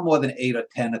 times, no more than 8 or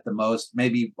 10 at the most,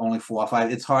 maybe only 4 or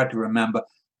 5. It's hard to remember.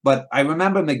 But I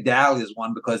remember Migdalia's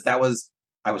one because I was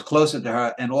closer to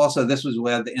her, and also this was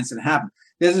where the incident happened.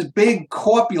 There's this big,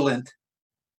 corpulent,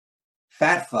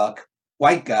 fat fuck,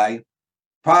 white guy,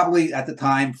 probably at the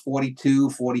time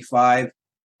 42, 45,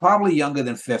 probably younger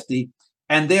than 50,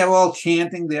 and they're all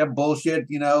chanting their bullshit,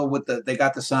 they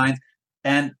got the signs,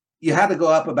 and you had to go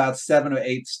up about 7 or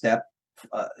 8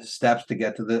 steps to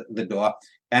get to the door.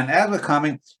 And as we're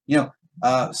coming,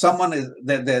 someone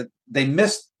they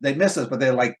missed they miss us, but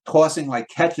they're like tossing like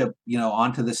ketchup,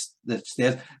 onto the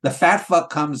stairs. The fat fuck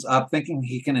comes up thinking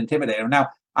he can intimidate him. Now,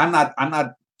 I'm not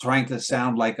trying to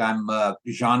sound like I'm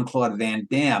Jean-Claude Van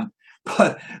Damme,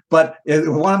 but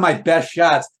one of my best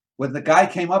shots when the guy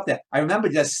came up there, I remember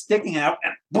just sticking out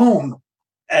and boom,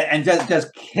 and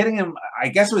just hitting him. I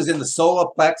guess it was in the solar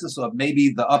plexus or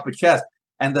maybe the upper chest,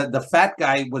 and the fat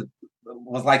guy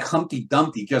was like Humpty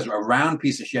Dumpty, just a round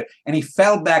piece of shit. And he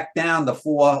fell back down the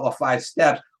 4 or 5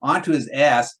 steps onto his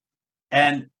ass.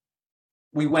 And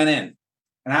we went in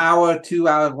an hour, 2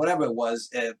 hours, whatever it was,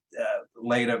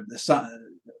 later. The sun,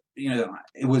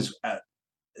 it was,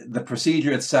 the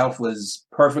procedure itself was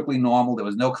perfectly normal. There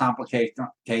was no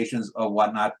complications or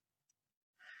whatnot.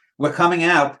 We're coming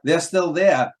out. They're still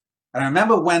there. And I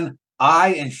remember when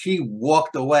I and she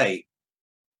walked away,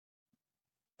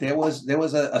 there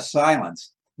was a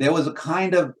silence. There was a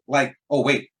kind of like, oh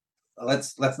wait,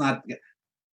 let's not get,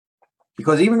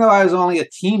 because even though I was only a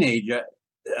teenager,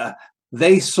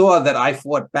 they saw that I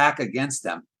fought back against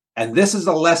them, and this is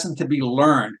a lesson to be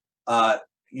learned.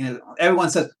 Everyone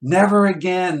says never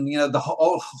again. The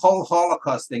whole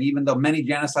Holocaust thing, even though many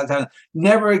genocides happen,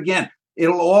 never again.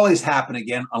 It'll always happen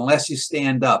again unless you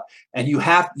stand up, and you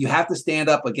have to stand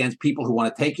up against people who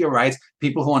want to take your rights,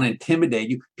 people who want to intimidate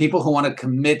you, people who want to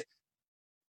commit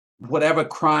whatever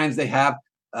crimes they have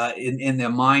in their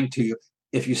mind to you.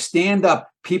 If you stand up,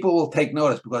 people will take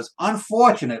notice, because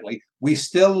unfortunately, we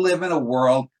still live in a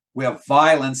world where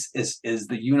violence is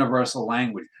the universal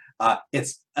language.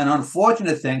 It's an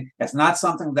unfortunate thing. It's not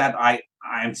something that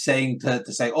I'm saying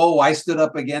to say, oh, I stood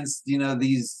up against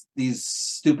these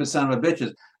stupid son of a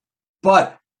bitches.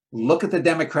 But look at the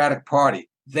Democratic Party.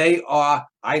 They are,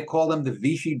 I call them the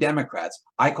Vichy Democrats.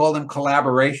 I call them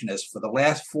collaborationists for the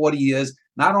last 40 years,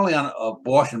 not only on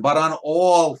abortion, but on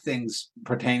all things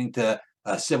pertaining to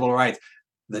civil rights.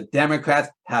 The Democrats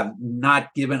have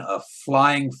not given a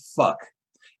flying fuck.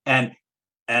 And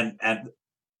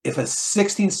if a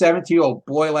 16, 17-year-old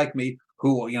boy like me,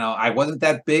 who, I wasn't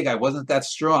that big, I wasn't that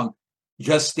strong,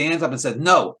 just stands up and says,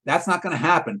 no, that's not going to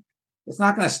happen, it's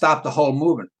not going to stop the whole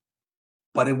movement,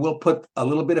 but it will put a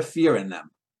little bit of fear in them.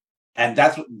 And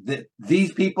that's what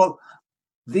these people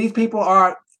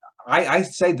are. I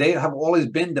say they have always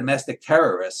been domestic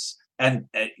terrorists. And,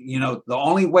 the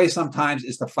only way sometimes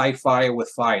is to fight fire with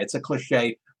fire. It's a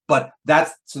cliche, but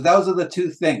those are the two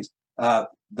things.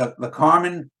 The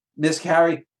Carmen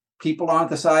miscarry, people aren't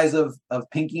the size of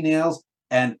pinky nails,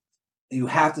 and you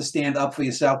have to stand up for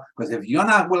yourself, because if you're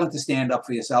not willing to stand up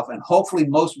for yourself, and hopefully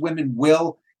most women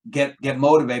will get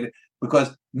motivated,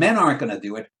 because men aren't going to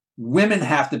do it. Women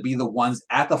have to be the ones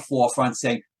at the forefront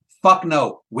saying, fuck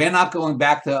no, we're not going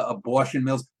back to abortion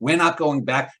mills. We're not going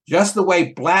back. Just the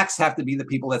way blacks have to be the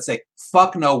people that say,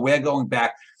 fuck no, we're going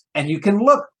back. And you can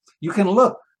look,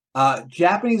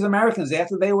 Japanese Americans,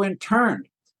 after they were interned,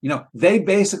 they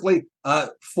basically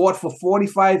fought for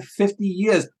 45, 50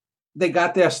 years. They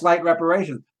got their slight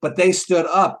reparations, but they stood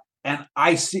up. And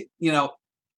I see,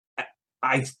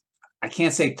 I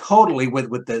can't say totally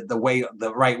with the way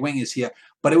the right wing is here,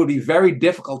 but it would be very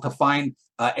difficult to find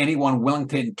anyone willing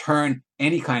to intern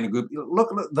any kind of group.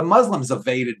 Look, the Muslims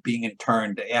evaded being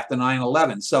interned after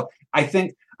 9/11. So I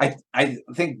think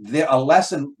a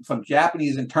lesson from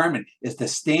Japanese internment is to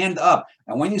stand up.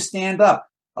 And when you stand up,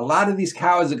 a lot of these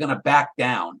cowards are going to back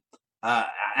down.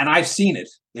 And I've seen it,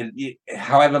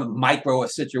 however micro a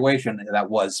situation that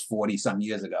was 40 some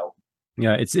years ago.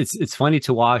 Yeah, it's funny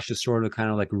to watch the sort of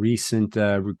kind of like recent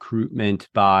recruitment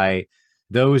by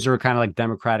those who are kind of like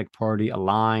Democratic Party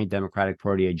aligned, Democratic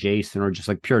Party adjacent, or just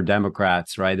like pure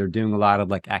Democrats, right? They're doing a lot of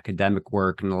like academic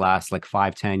work in the last like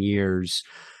 5-10 years,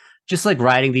 just like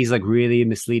writing these like really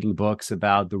misleading books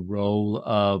about the role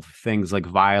of things like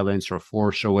violence or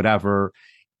force or whatever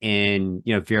in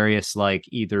various like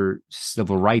either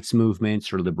civil rights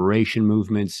movements or liberation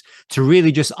movements, to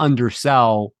really just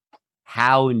undersell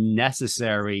how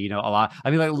necessary, a lot.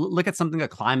 I mean, like, look at something like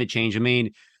climate change. I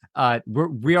mean,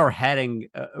 we are heading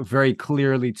very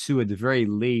clearly to, at the very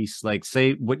least, like,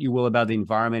 say what you will about the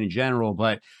environment in general,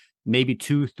 but maybe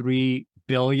 2-3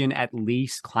 billion at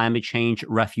least climate change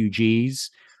refugees,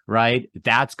 right?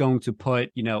 That's going to put,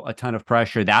 a ton of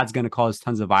pressure. That's going to cause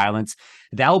tons of violence.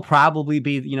 That will probably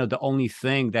be, the only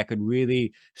thing that could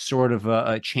really sort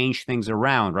of change things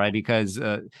around, right? Because,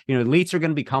 elites are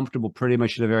going to be comfortable pretty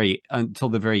much until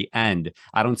the very end.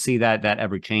 I don't see that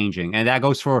ever changing. And that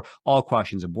goes for all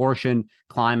questions: abortion,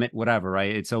 climate, whatever,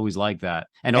 right? It's always like that.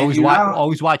 And always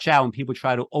watch out when people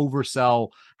try to oversell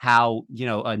how,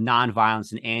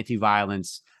 nonviolence and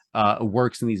anti-violence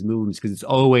works in these movements, because it's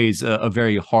always a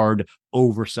very hard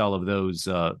oversell of those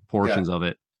portions of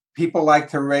it. people like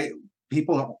to raise.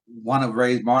 People want to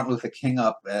raise Martin Luther King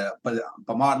up, but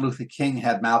Martin Luther King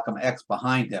had Malcolm X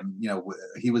behind him. You know,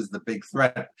 he was the big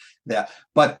threat there.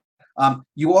 But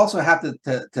you also have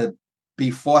to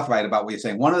be forthright about what you're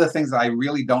saying. One of the things that I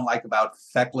really don't like about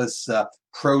feckless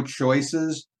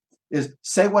pro-choices is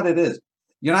say what it is.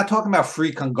 You're not talking about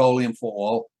free Congolian for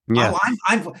all. Yeah.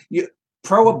 I'm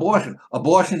pro-abortion.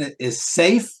 Abortion is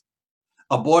safe.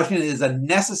 Abortion is a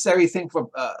necessary thing for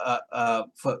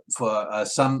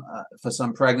some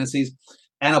pregnancies,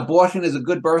 and abortion is a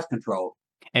good birth control.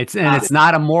 It's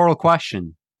not a moral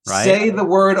question, right? Say the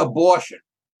word abortion.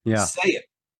 Yeah. Say it.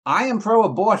 I am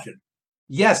pro-abortion.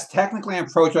 Yes, technically I'm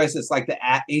pro-choice. It's like the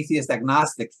atheist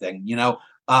agnostic thing, you know.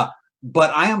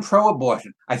 But I am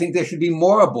pro-abortion. I think there should be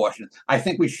more abortion. I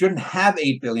think we shouldn't have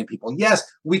 8 billion people. Yes,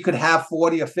 we could have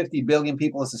 40 or 50 billion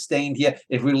people sustained here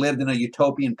if we lived in a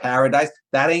utopian paradise.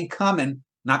 That ain't coming.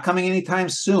 Not coming anytime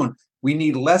soon. We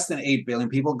need less than 8 billion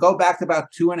people. Go back to about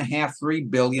 2.5, 3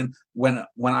 billion when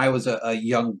I was a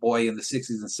young boy in the 60s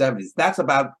and 70s. That's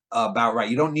about right.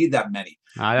 You don't need that many.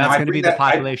 That's going to be the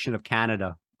population of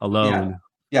Canada alone.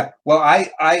 Yeah. Well,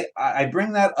 I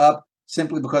bring that up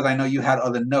simply because I know you had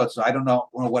other notes. So I don't know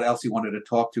what else you wanted to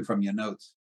talk to from your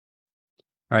notes.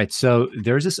 All right. So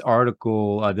there's this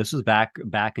article. This was back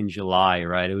in July,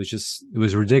 right? It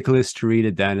was ridiculous to read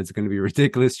it then. It's going to be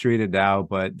ridiculous to read it now.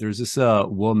 But there's this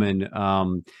woman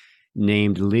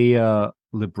named Leah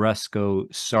Libresco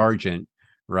Sargent,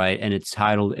 right? And it's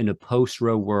titled "In a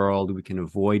Post-Roe World, We Can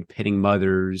Avoid Pitting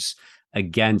Mothers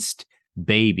Against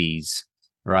Babies."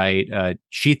 Right.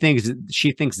 She thinks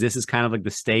this is kind of like the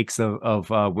stakes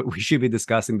of what we should be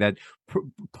discussing, that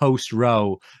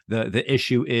post-Roe, the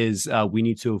issue is we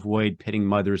need to avoid pitting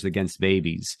mothers against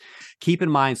babies. Keep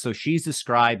in mind, so she's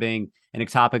describing an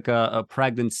ectopic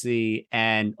pregnancy,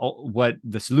 and what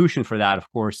the solution for that, of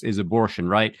course, is abortion,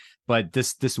 right? But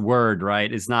this word,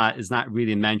 right, is not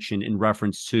really mentioned in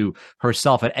reference to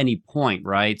herself at any point,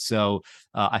 right? So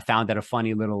I found that a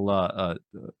funny little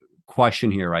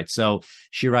question here, right? So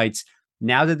she writes,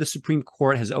 now that the Supreme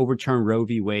Court has overturned Roe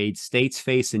v. Wade, states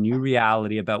face a new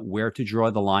reality about where to draw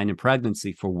the line in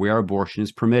pregnancy for where abortion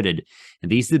is permitted. In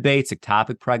these debates,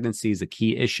 ectopic pregnancy is a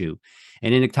key issue.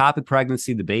 And in ectopic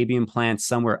pregnancy, the baby implants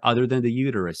somewhere other than the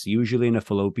uterus, usually in a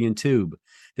fallopian tube.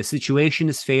 The situation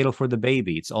is fatal for the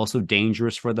baby. It's also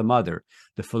dangerous for the mother.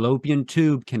 The fallopian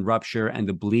tube can rupture, and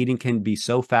the bleeding can be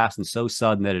so fast and so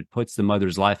sudden that it puts the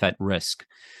mother's life at risk.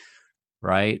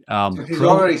 Right. So he's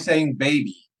already saying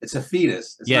baby. It's a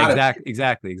fetus. It's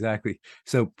exactly.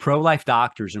 So pro-life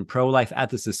doctors and pro-life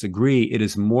ethicists agree it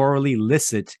is morally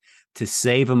licit to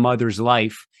save a mother's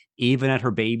life, even at her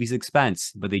baby's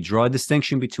expense. But they draw a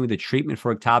distinction between the treatment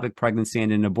for ectopic pregnancy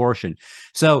and an abortion.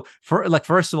 So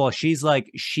first of all, she's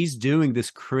doing this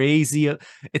crazy,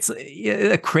 it's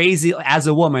a crazy, as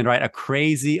a woman, right? A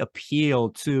crazy appeal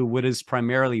to what is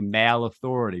primarily male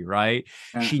authority, right?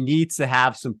 Yeah. She needs to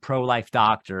have some pro-life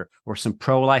doctor or some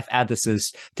pro-life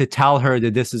ethicist to tell her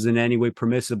that this is in any way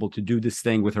permissible to do this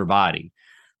thing with her body.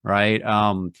 Right.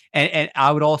 And I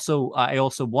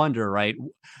also wonder, right.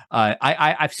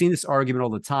 I've seen this argument all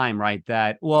the time, right,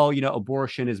 that, well, you know,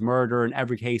 abortion is murder in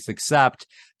every case except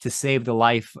to save the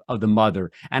life of the mother.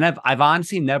 And I've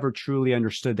honestly never truly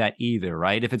understood that either.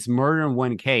 Right. If it's murder in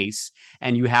one case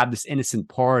and you have this innocent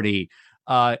party,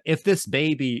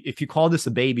 if you call this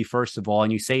a baby, first of all,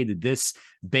 and you say that this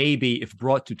baby, if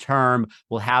brought to term,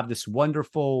 will have this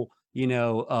wonderful,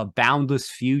 boundless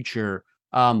future.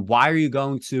 Why are you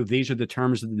going to, if these are the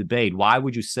terms of the debate, why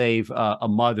would you save a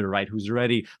mother, right, who's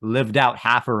already lived out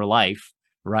half of her life,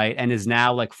 right, and is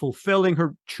now like fulfilling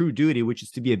her true duty, which is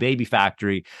to be a baby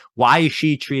factory? Why is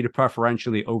she treated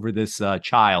preferentially over this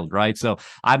child, right? So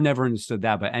I've never understood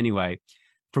that. But anyway,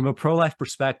 from a pro-life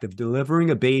perspective, delivering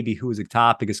a baby who is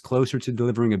ectopic is closer to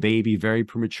delivering a baby very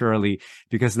prematurely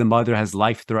because the mother has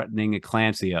life-threatening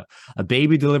eclampsia. A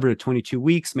baby delivered at 22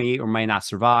 weeks may or may not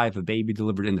survive. A baby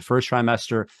delivered in the first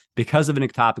trimester because of an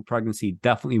ectopic pregnancy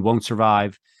definitely won't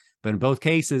survive. But in both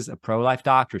cases, a pro-life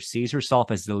doctor sees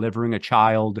herself as delivering a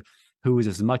child who is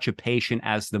as much a patient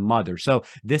as the mother. So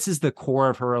this is the core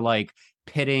of her, like,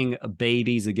 pitting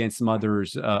babies against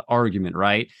mothers argument,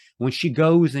 right? When she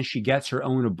goes and she gets her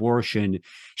own abortion,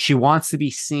 she wants to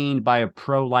be seen by a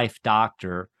pro-life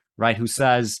doctor, right, who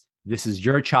says, this is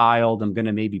your child. I'm going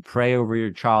to maybe pray over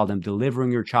your child. I'm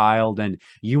delivering your child, and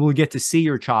you will get to see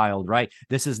your child, right?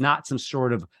 This is not some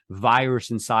sort of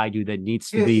virus inside you that needs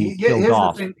to be killed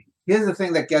off. Here's the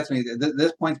thing that gets me.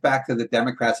 This points back to the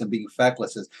Democrats and being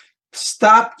feckless. Is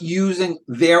stop using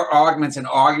their arguments and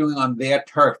arguing on their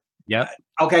turf. Yeah.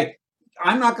 Okay.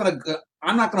 I'm not going to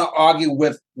I'm not going to argue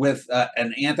with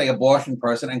an anti-abortion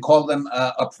person and call them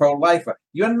a pro-lifer.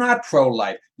 You're not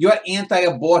pro-life. You're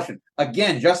anti-abortion.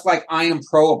 Again, just like I am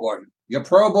pro-abortion. You're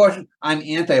pro-abortion. I'm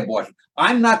anti-abortion.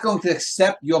 I'm not going to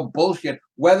accept your bullshit,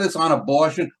 whether it's on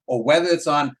abortion or whether it's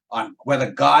on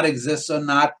whether God exists or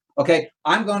not. Okay,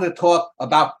 I'm going to talk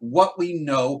about what we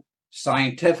know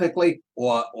scientifically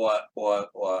or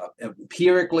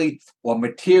empirically or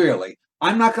materially.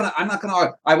 I'm not gonna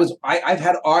argue. I've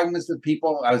had arguments with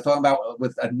people. I was talking about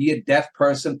with a near-death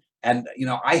person, and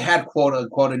I had quote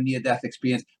unquote a near-death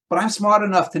experience. But I'm smart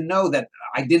enough to know that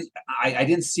I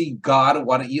didn't see God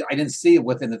or I didn't see it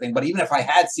within the thing. But even if I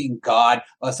had seen God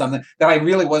or something, that I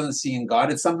really wasn't seeing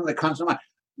God. It's something that comes from mind.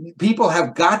 People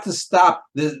have got to stop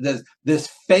this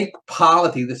fake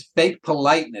polity, this fake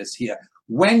politeness here.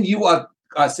 When you are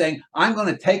saying, I'm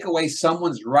going to take away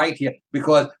someone's right here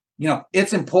because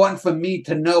it's important for me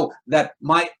to know that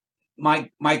my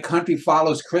country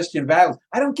follows Christian values.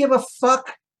 I don't give a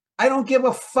fuck. I don't give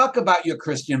a fuck about your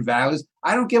Christian values.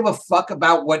 I don't give a fuck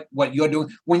about what you're doing.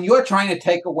 When you're trying to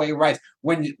take away rights,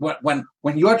 when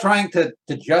you're trying to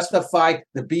justify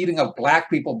the beating of black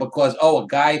people because a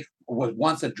guy was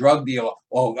once a drug dealer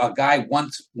or a guy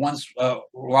once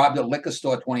robbed a liquor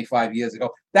store 25 years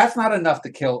ago, that's not enough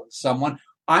to kill someone.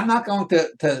 I'm not going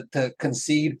to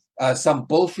concede some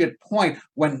bullshit point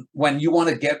when you want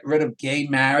to get rid of gay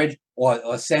marriage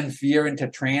or send fear into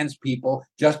trans people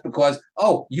just because,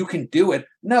 you can do it.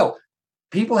 No,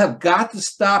 people have got to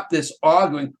stop this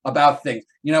arguing about things.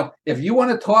 If you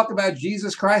want to talk about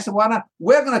Jesus Christ and whatnot,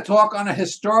 we're going to talk on a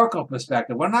historical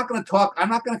perspective. I'm not going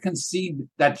to concede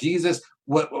that Jesus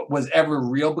was ever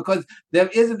real because there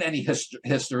isn't any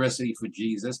historicity for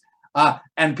Jesus.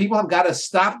 And people have got to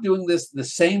stop doing the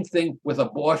same thing with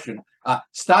abortion.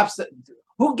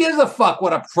 Who gives a fuck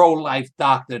what a pro-life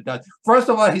doctor does? First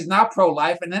of all, he's not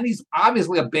pro-life, and then he's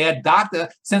obviously a bad doctor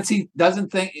since he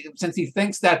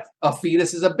thinks that a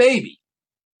fetus is a baby.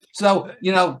 So,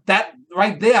 that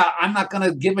right there, I'm not going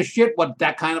to give a shit what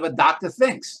that kind of a doctor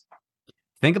thinks.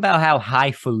 Think about how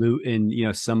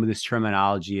highfalutin, some of this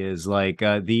terminology is. Like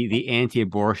the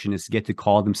anti-abortionists get to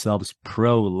call themselves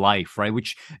pro-life, right?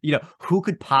 Which, who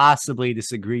could possibly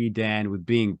disagree, Dan, with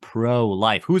being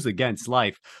pro-life? Who's against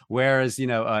life? Whereas,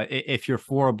 if you're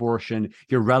for abortion,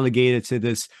 you're relegated to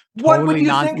this totally what would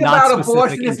you think about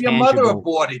abortion if your mother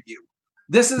aborted you?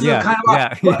 This is the kind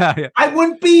of I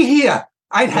wouldn't be here.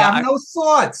 I'd have no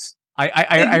thoughts.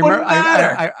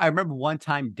 I remember one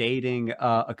time dating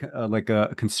a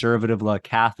conservative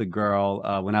Catholic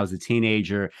girl when I was a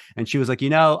teenager, and she was like,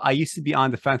 I used to be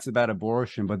on the fence about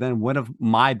abortion, but then one of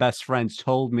my best friends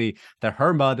told me that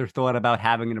her mother thought about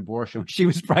having an abortion when she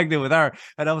was pregnant with her,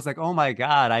 and I was like, oh my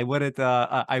God, I wouldn't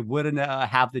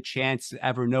have the chance to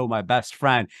ever know my best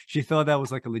friend. She thought that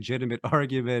was like a legitimate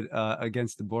argument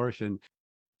against abortion.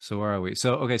 So where are we?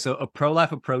 So, okay. So a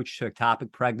pro-life approach to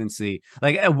ectopic pregnancy,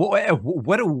 like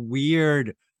what a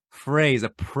weird phrase, a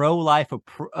pro-life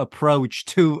approach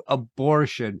to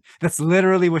abortion. That's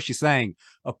literally what she's saying.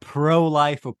 A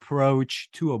pro-life approach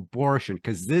to abortion,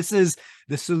 because this is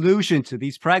the solution to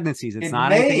these pregnancies. It's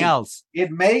not anything else.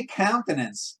 It may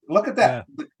countenance. Look at that.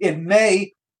 Yeah. It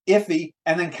may, iffy,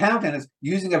 and then countenance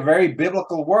using a very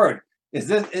biblical word. This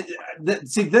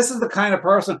is the kind of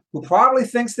person who probably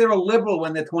thinks they're a liberal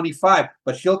when they're 25,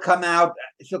 but she'll come out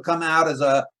as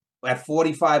at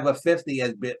 45 or 50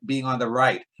 as being on the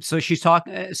right. So she's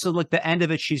talking. So like the end of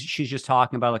it, she's just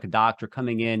talking about like a doctor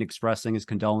coming in, expressing his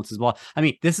condolences. Well, I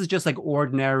mean, this is just like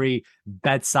ordinary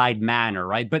bedside manner,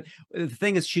 right? But the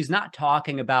thing is, she's not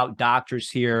talking about doctors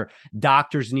here.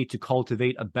 Doctors need to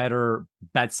cultivate a better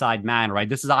bedside manner, right?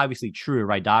 This is obviously true,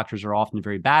 right? Doctors are often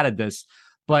very bad at this,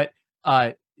 but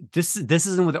this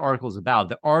isn't what the article is about.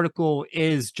 The article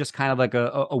is just kind of like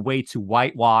a way to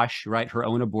whitewash, right, her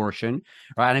own abortion,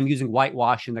 right? And I'm using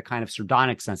whitewash in the kind of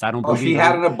sardonic sense. I don't believe she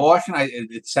had an abortion.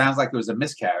 It sounds like it was a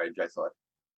miscarriage, I thought.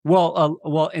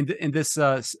 Well, in this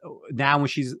now when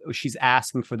she's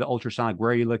asking for the ultrasound,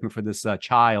 where are you looking for this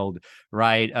child,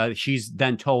 right? She's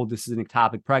then told this is an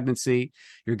ectopic pregnancy.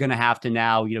 You're going to have to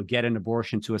now, get an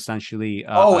abortion to essentially.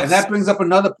 And that brings up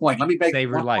another point. Let me make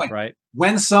save her life, point. Right?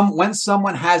 When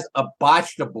someone has a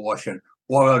botched abortion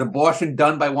or an abortion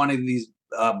done by one of these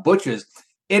butchers,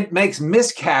 it makes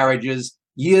miscarriages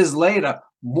years later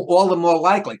all the more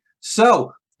likely.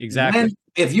 So exactly.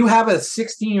 If you have a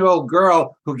 16-year-old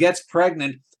girl who gets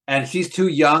pregnant and she's too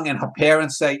young and her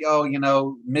parents say,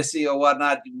 Missy or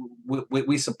whatnot,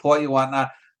 we support you, whatnot.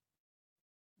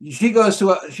 She goes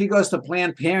to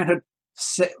Planned Parenthood,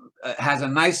 has a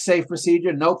nice, safe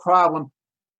procedure, no problem.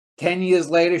 10 years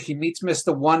later, she meets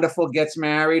Mr. Wonderful, gets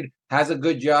married, has a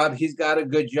good job. He's got a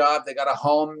good job. They got a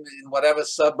home in whatever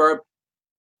suburb.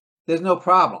 There's no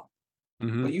problem.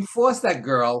 But you force that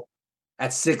girl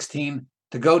at 16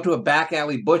 to go to a back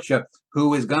alley butcher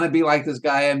who is going to be like this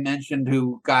guy I mentioned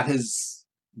who got his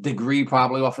degree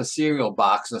probably off a cereal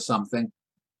box or something.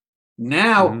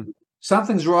 Now,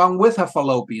 something's wrong with her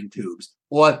fallopian tubes,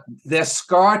 or there's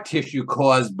scar tissue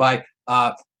caused by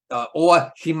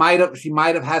or she might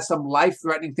have had some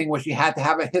life-threatening thing where she had to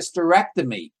have a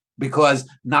hysterectomy because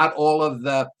not all of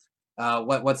the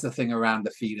what's the thing around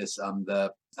the fetus?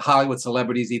 The Hollywood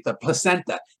celebrities eat the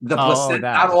placenta. The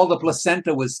placenta, not all the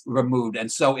placenta was removed,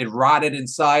 and so it rotted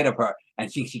inside of her,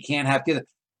 and she can't have kids.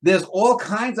 There's all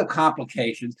kinds of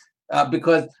complications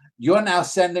because you're now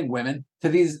sending women to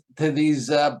these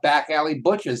back alley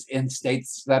butchers in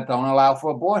states that don't allow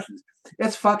for abortions.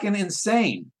 It's fucking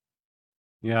insane.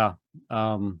 Yeah.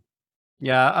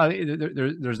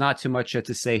 There's not too much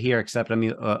to say here, except, I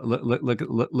mean,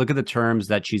 look at the terms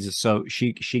that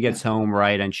she gets home,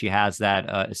 right, and she has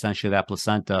that essentially that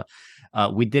placenta.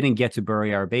 We didn't get to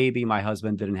bury our baby. My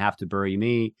husband didn't have to bury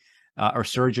me. Our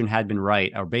surgeon had been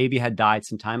right. Our baby had died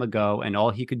some time ago, and all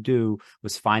he could do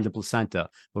was find the placenta.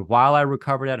 But while I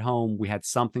recovered at home, we had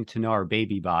something to know our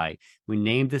baby by. We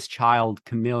named this child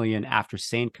Chameleon after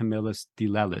Saint Camillus de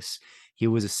Lellis. He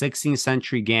was a 16th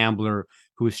century gambler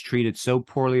who was treated so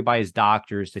poorly by his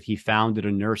doctors that he founded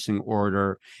a nursing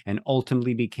order and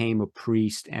ultimately became a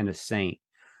priest and a saint.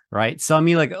 Right. So, I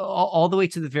mean, like all the way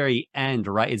to the very end,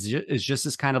 right? It's just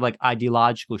this kind of like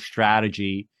ideological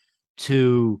strategy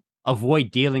to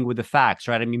avoid dealing with the facts,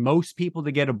 right? I mean, most people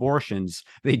that get abortions,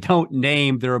 they don't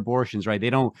name their abortions, right? They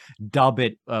don't dub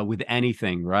it with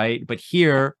anything, right? But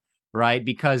here, right,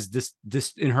 because this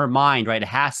in her mind, right, it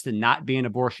has to not be an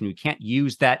abortion. You can't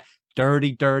use that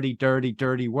dirty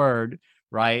word,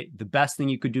 right? The best thing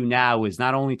you could do now is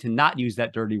not only to not use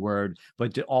that dirty word,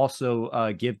 but to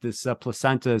also give this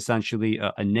placenta essentially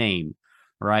a name,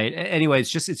 right? Anyway, it's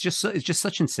just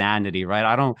such insanity, right?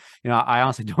 I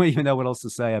honestly don't even know what else to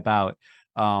say about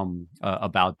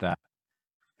that.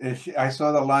 I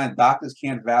saw the line, doctors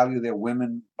can't value their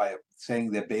women by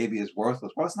saying their baby is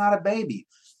worthless. Well, it's not a baby.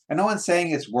 And no one's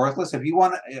saying it's worthless. If you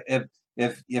want to,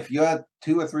 if you're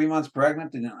 2 or 3 months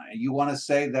pregnant and you want to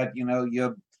say that,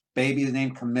 your baby is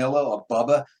named Camilla or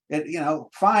Bubba,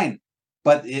 fine.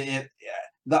 But the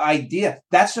idea,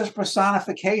 that's just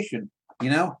personification,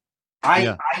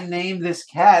 I named this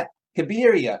cat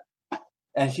Kabiria,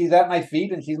 and she's at my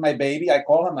feet and she's my baby. I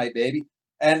call her my baby.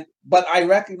 But I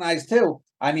recognize too,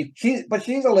 I mean, she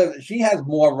has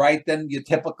more right than your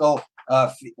typical,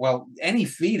 any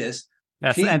fetus.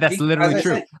 That's literally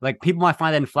true. Like, people might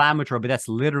find that inflammatory, but that's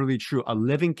literally true. A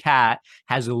living cat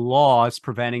has laws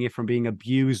preventing it from being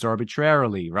abused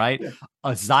arbitrarily, right? Yeah.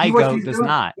 A zygote does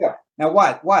not. Yeah. Now,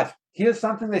 what? Here's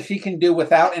something that she can do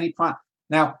without any problem.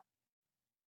 Now,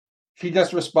 she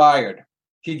just respired.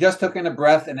 She just took in a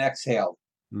breath and exhaled.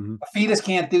 Mm-hmm. A fetus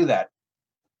can't do that.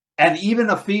 And even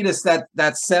a fetus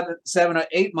that's 7 or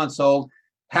 8 months old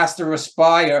has to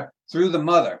respire through the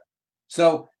mother.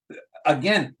 So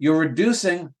again, you're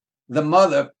reducing the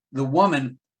mother, the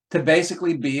woman, to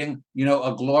basically being,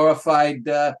 a glorified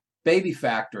baby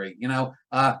factory,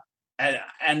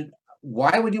 and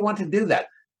why would you want to do that?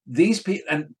 These people,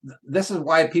 and this is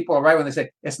why people are right when they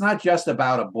say it's not just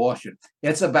about abortion.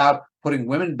 It's about putting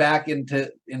women back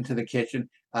into the kitchen,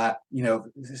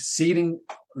 ceding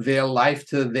their life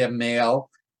to their male.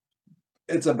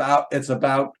 It's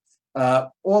about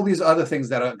all these other things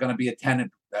that are going to be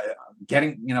attended.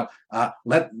 Now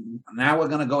we're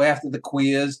going to go after the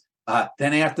queers.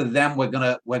 Then after them, we're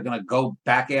gonna go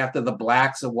back after the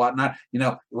blacks or whatnot.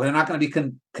 We're not going to be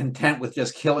content with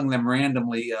just killing them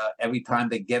randomly every time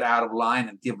they get out of line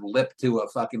and give lip to a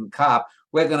fucking cop.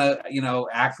 We're gonna,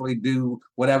 actually do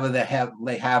whatever they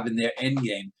have in their end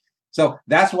game. So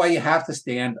that's why you have to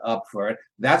stand up for it.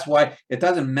 That's why it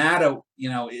doesn't matter,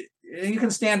 you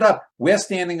can stand up. We're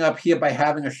standing up here by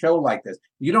having a show like this.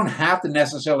 You don't have to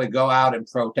necessarily go out and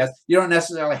protest. You don't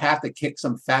necessarily have to kick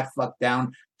some fat fuck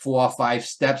down 4 or 5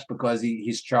 steps because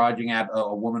he's charging at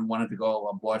a woman wanting to go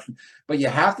abortion. But you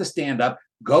have to stand up,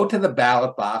 go to the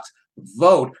ballot box,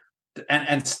 vote,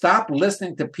 and stop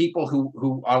listening to people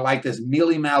who are like this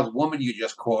mealy-mouthed woman you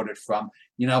just quoted from.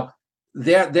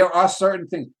 There are certain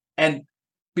things. And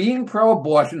being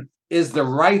pro-abortion is the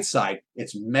right side.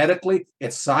 It's medically,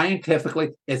 it's scientifically,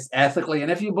 it's ethically.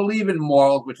 And if you believe in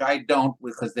morals, which I don't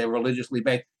because they're religiously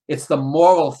based, it's the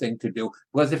moral thing to do.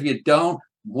 Because if you don't,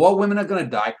 more women are going to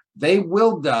die. They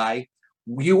will die.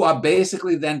 You are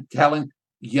basically then telling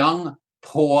young,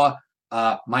 poor,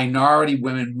 minority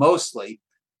women mostly,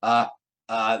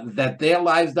 that their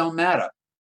lives don't matter.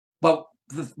 But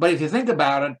if you think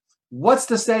about it, what's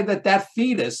to say that that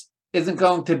fetus isn't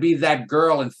going to be that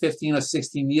girl in 15 or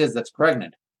 16 years that's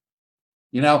pregnant?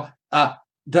 You know,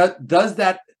 does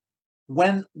that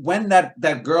when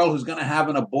that girl who's going to have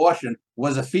an abortion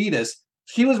was a fetus,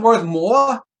 she was worth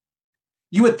more?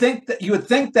 You would think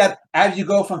that as you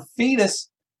go from fetus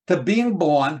to being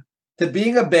born, to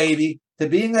being a baby, to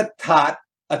being a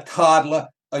toddler,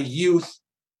 a youth,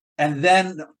 and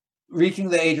then reaching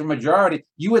the age of majority,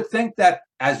 you would think that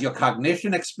as your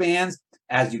cognition expands,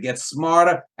 as you get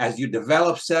smarter, as you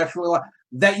develop sexual,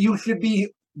 that you should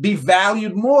be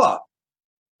valued more.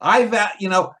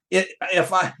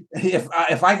 If I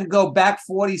could go back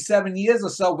 47 years or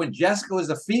so when Jessica was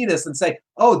a fetus and say,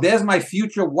 "Oh, there's my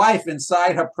future wife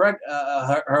inside her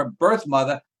birth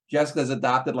mother." Jessica's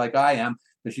adopted like I am,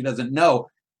 but she doesn't know.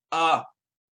 And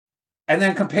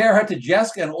then compare her to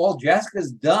Jessica and all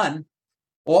Jessica's done,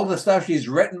 all the stuff she's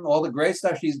written, all the great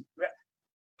stuff she's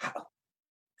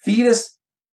fetus,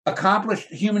 accomplished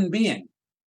human being.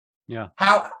 Yeah.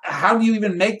 How do you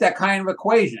even make that kind of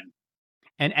equation?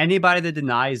 And anybody that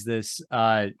denies this,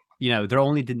 they're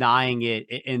only denying it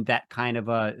in that kind of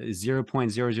a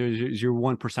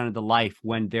 0.0001% of the life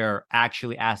when they're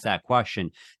actually asked that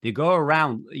question. They go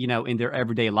around, in their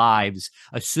everyday lives,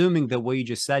 assuming that what you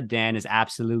just said, Dan, is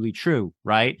absolutely true,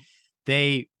 right?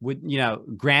 They would,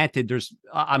 granted,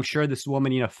 I'm sure this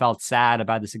woman, felt sad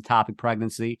about this ectopic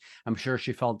pregnancy. I'm sure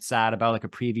she felt sad about like a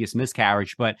previous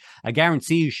miscarriage, but I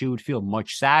guarantee you she would feel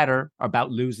much sadder about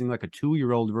losing like a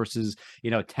 2-year-old versus, a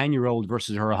 10-year-old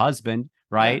versus her husband,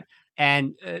 right? Yeah.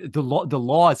 And the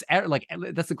laws, like,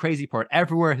 that's the crazy part.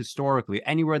 Everywhere historically,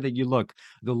 anywhere that you look,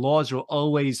 the laws will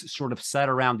always sort of set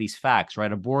around these facts,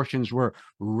 right? Abortions were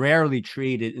rarely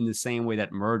treated in the same way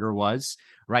that murder was,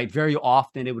 right? Very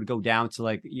often it would go down to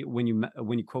like when you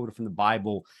quote it from the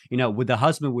Bible, what the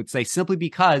husband would say, simply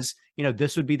because,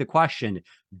 this would be the question: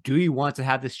 do you want to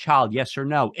have this child? Yes or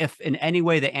no? If in any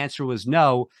way the answer was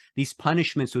no, these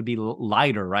punishments would be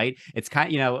lighter, right? It's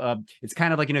kind of, it's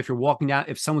kind of like,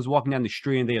 if someone's walking down the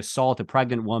street and they assault a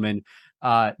pregnant woman,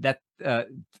 that's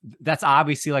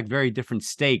obviously like very different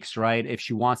stakes, right? If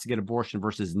she wants to get abortion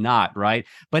versus not, right?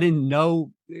 But in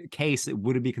no case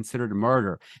would it be considered a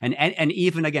murder. And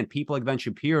even again, people like Ben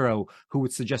Shapiro, who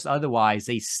would suggest otherwise,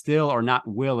 they still are not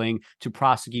willing to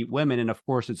prosecute women. And of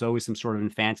course, it's always some sort of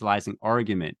infantilizing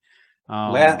argument.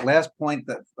 Last point,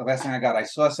 the last thing I got, I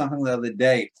saw something the other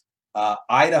day.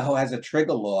 Idaho has a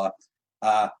trigger law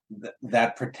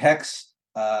that protects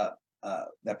the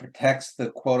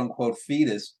quote unquote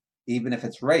fetus, even if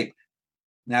it's rape.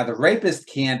 Now the rapist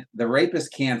can't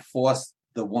force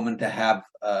the woman to have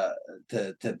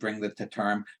to bring to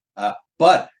term,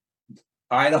 but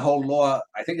Idaho law,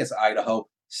 I think it's Idaho,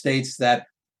 states that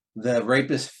the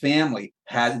rapist family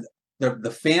has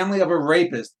the family of a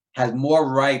rapist has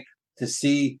more right to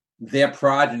see their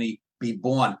progeny be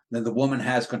born than the woman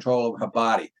has control over her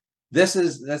body. This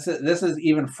is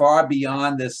even far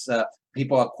beyond this.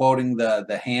 People are quoting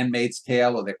the Handmaid's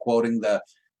Tale, or they're quoting the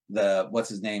what's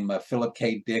his name, Philip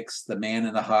K. Dick's The Man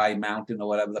in the High Mountain, or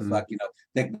whatever the fuck,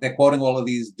 they're quoting all of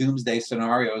these doomsday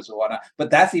scenarios or whatnot.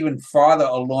 But that's even farther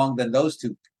along than those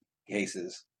two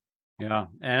cases. Yeah,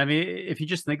 and I mean, if you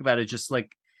just think about it, just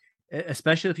like,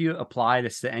 especially if you apply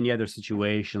this to any other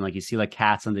situation, like you see like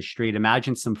cats on the street.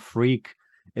 Imagine some freak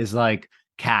is like,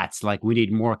 cats, like, we need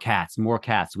more cats, we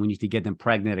need to get them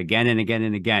pregnant again and again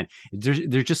and again.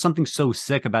 There's just something so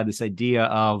sick about this idea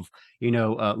of,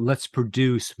 let's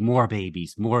produce more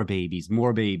babies.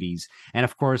 And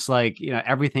of course, like,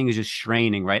 everything is just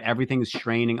straining, right? Everything is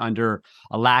straining under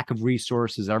a lack of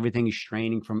resources. Everything is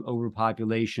straining from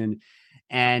overpopulation.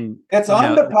 And it's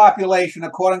underpopulation,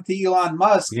 according to Elon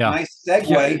Musk. Yeah. Nice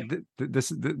segue.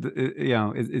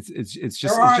 Yeah, it's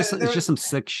just some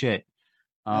sick shit.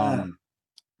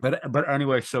 But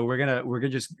anyway, so we're gonna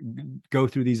just go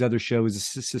through these other shows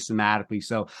systematically.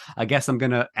 So I guess I'm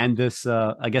gonna end this.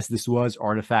 I guess this was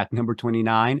Artifact number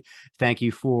 29. Thank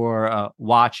you for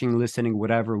watching, listening,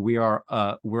 whatever. We are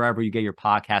wherever you get your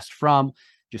podcast from.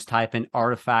 Just type in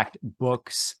Artifact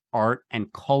Books, Art,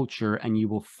 and Culture, and you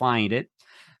will find it.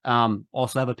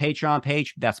 Also have a Patreon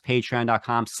page. That's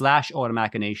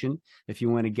patreon.com/automachination. If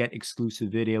you want to get exclusive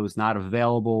videos not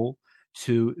available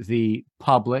to the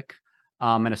public.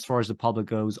 And as far as the public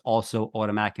goes, also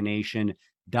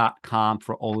automachination.com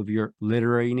for all of your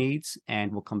literary needs.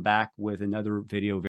 And we'll come back with another video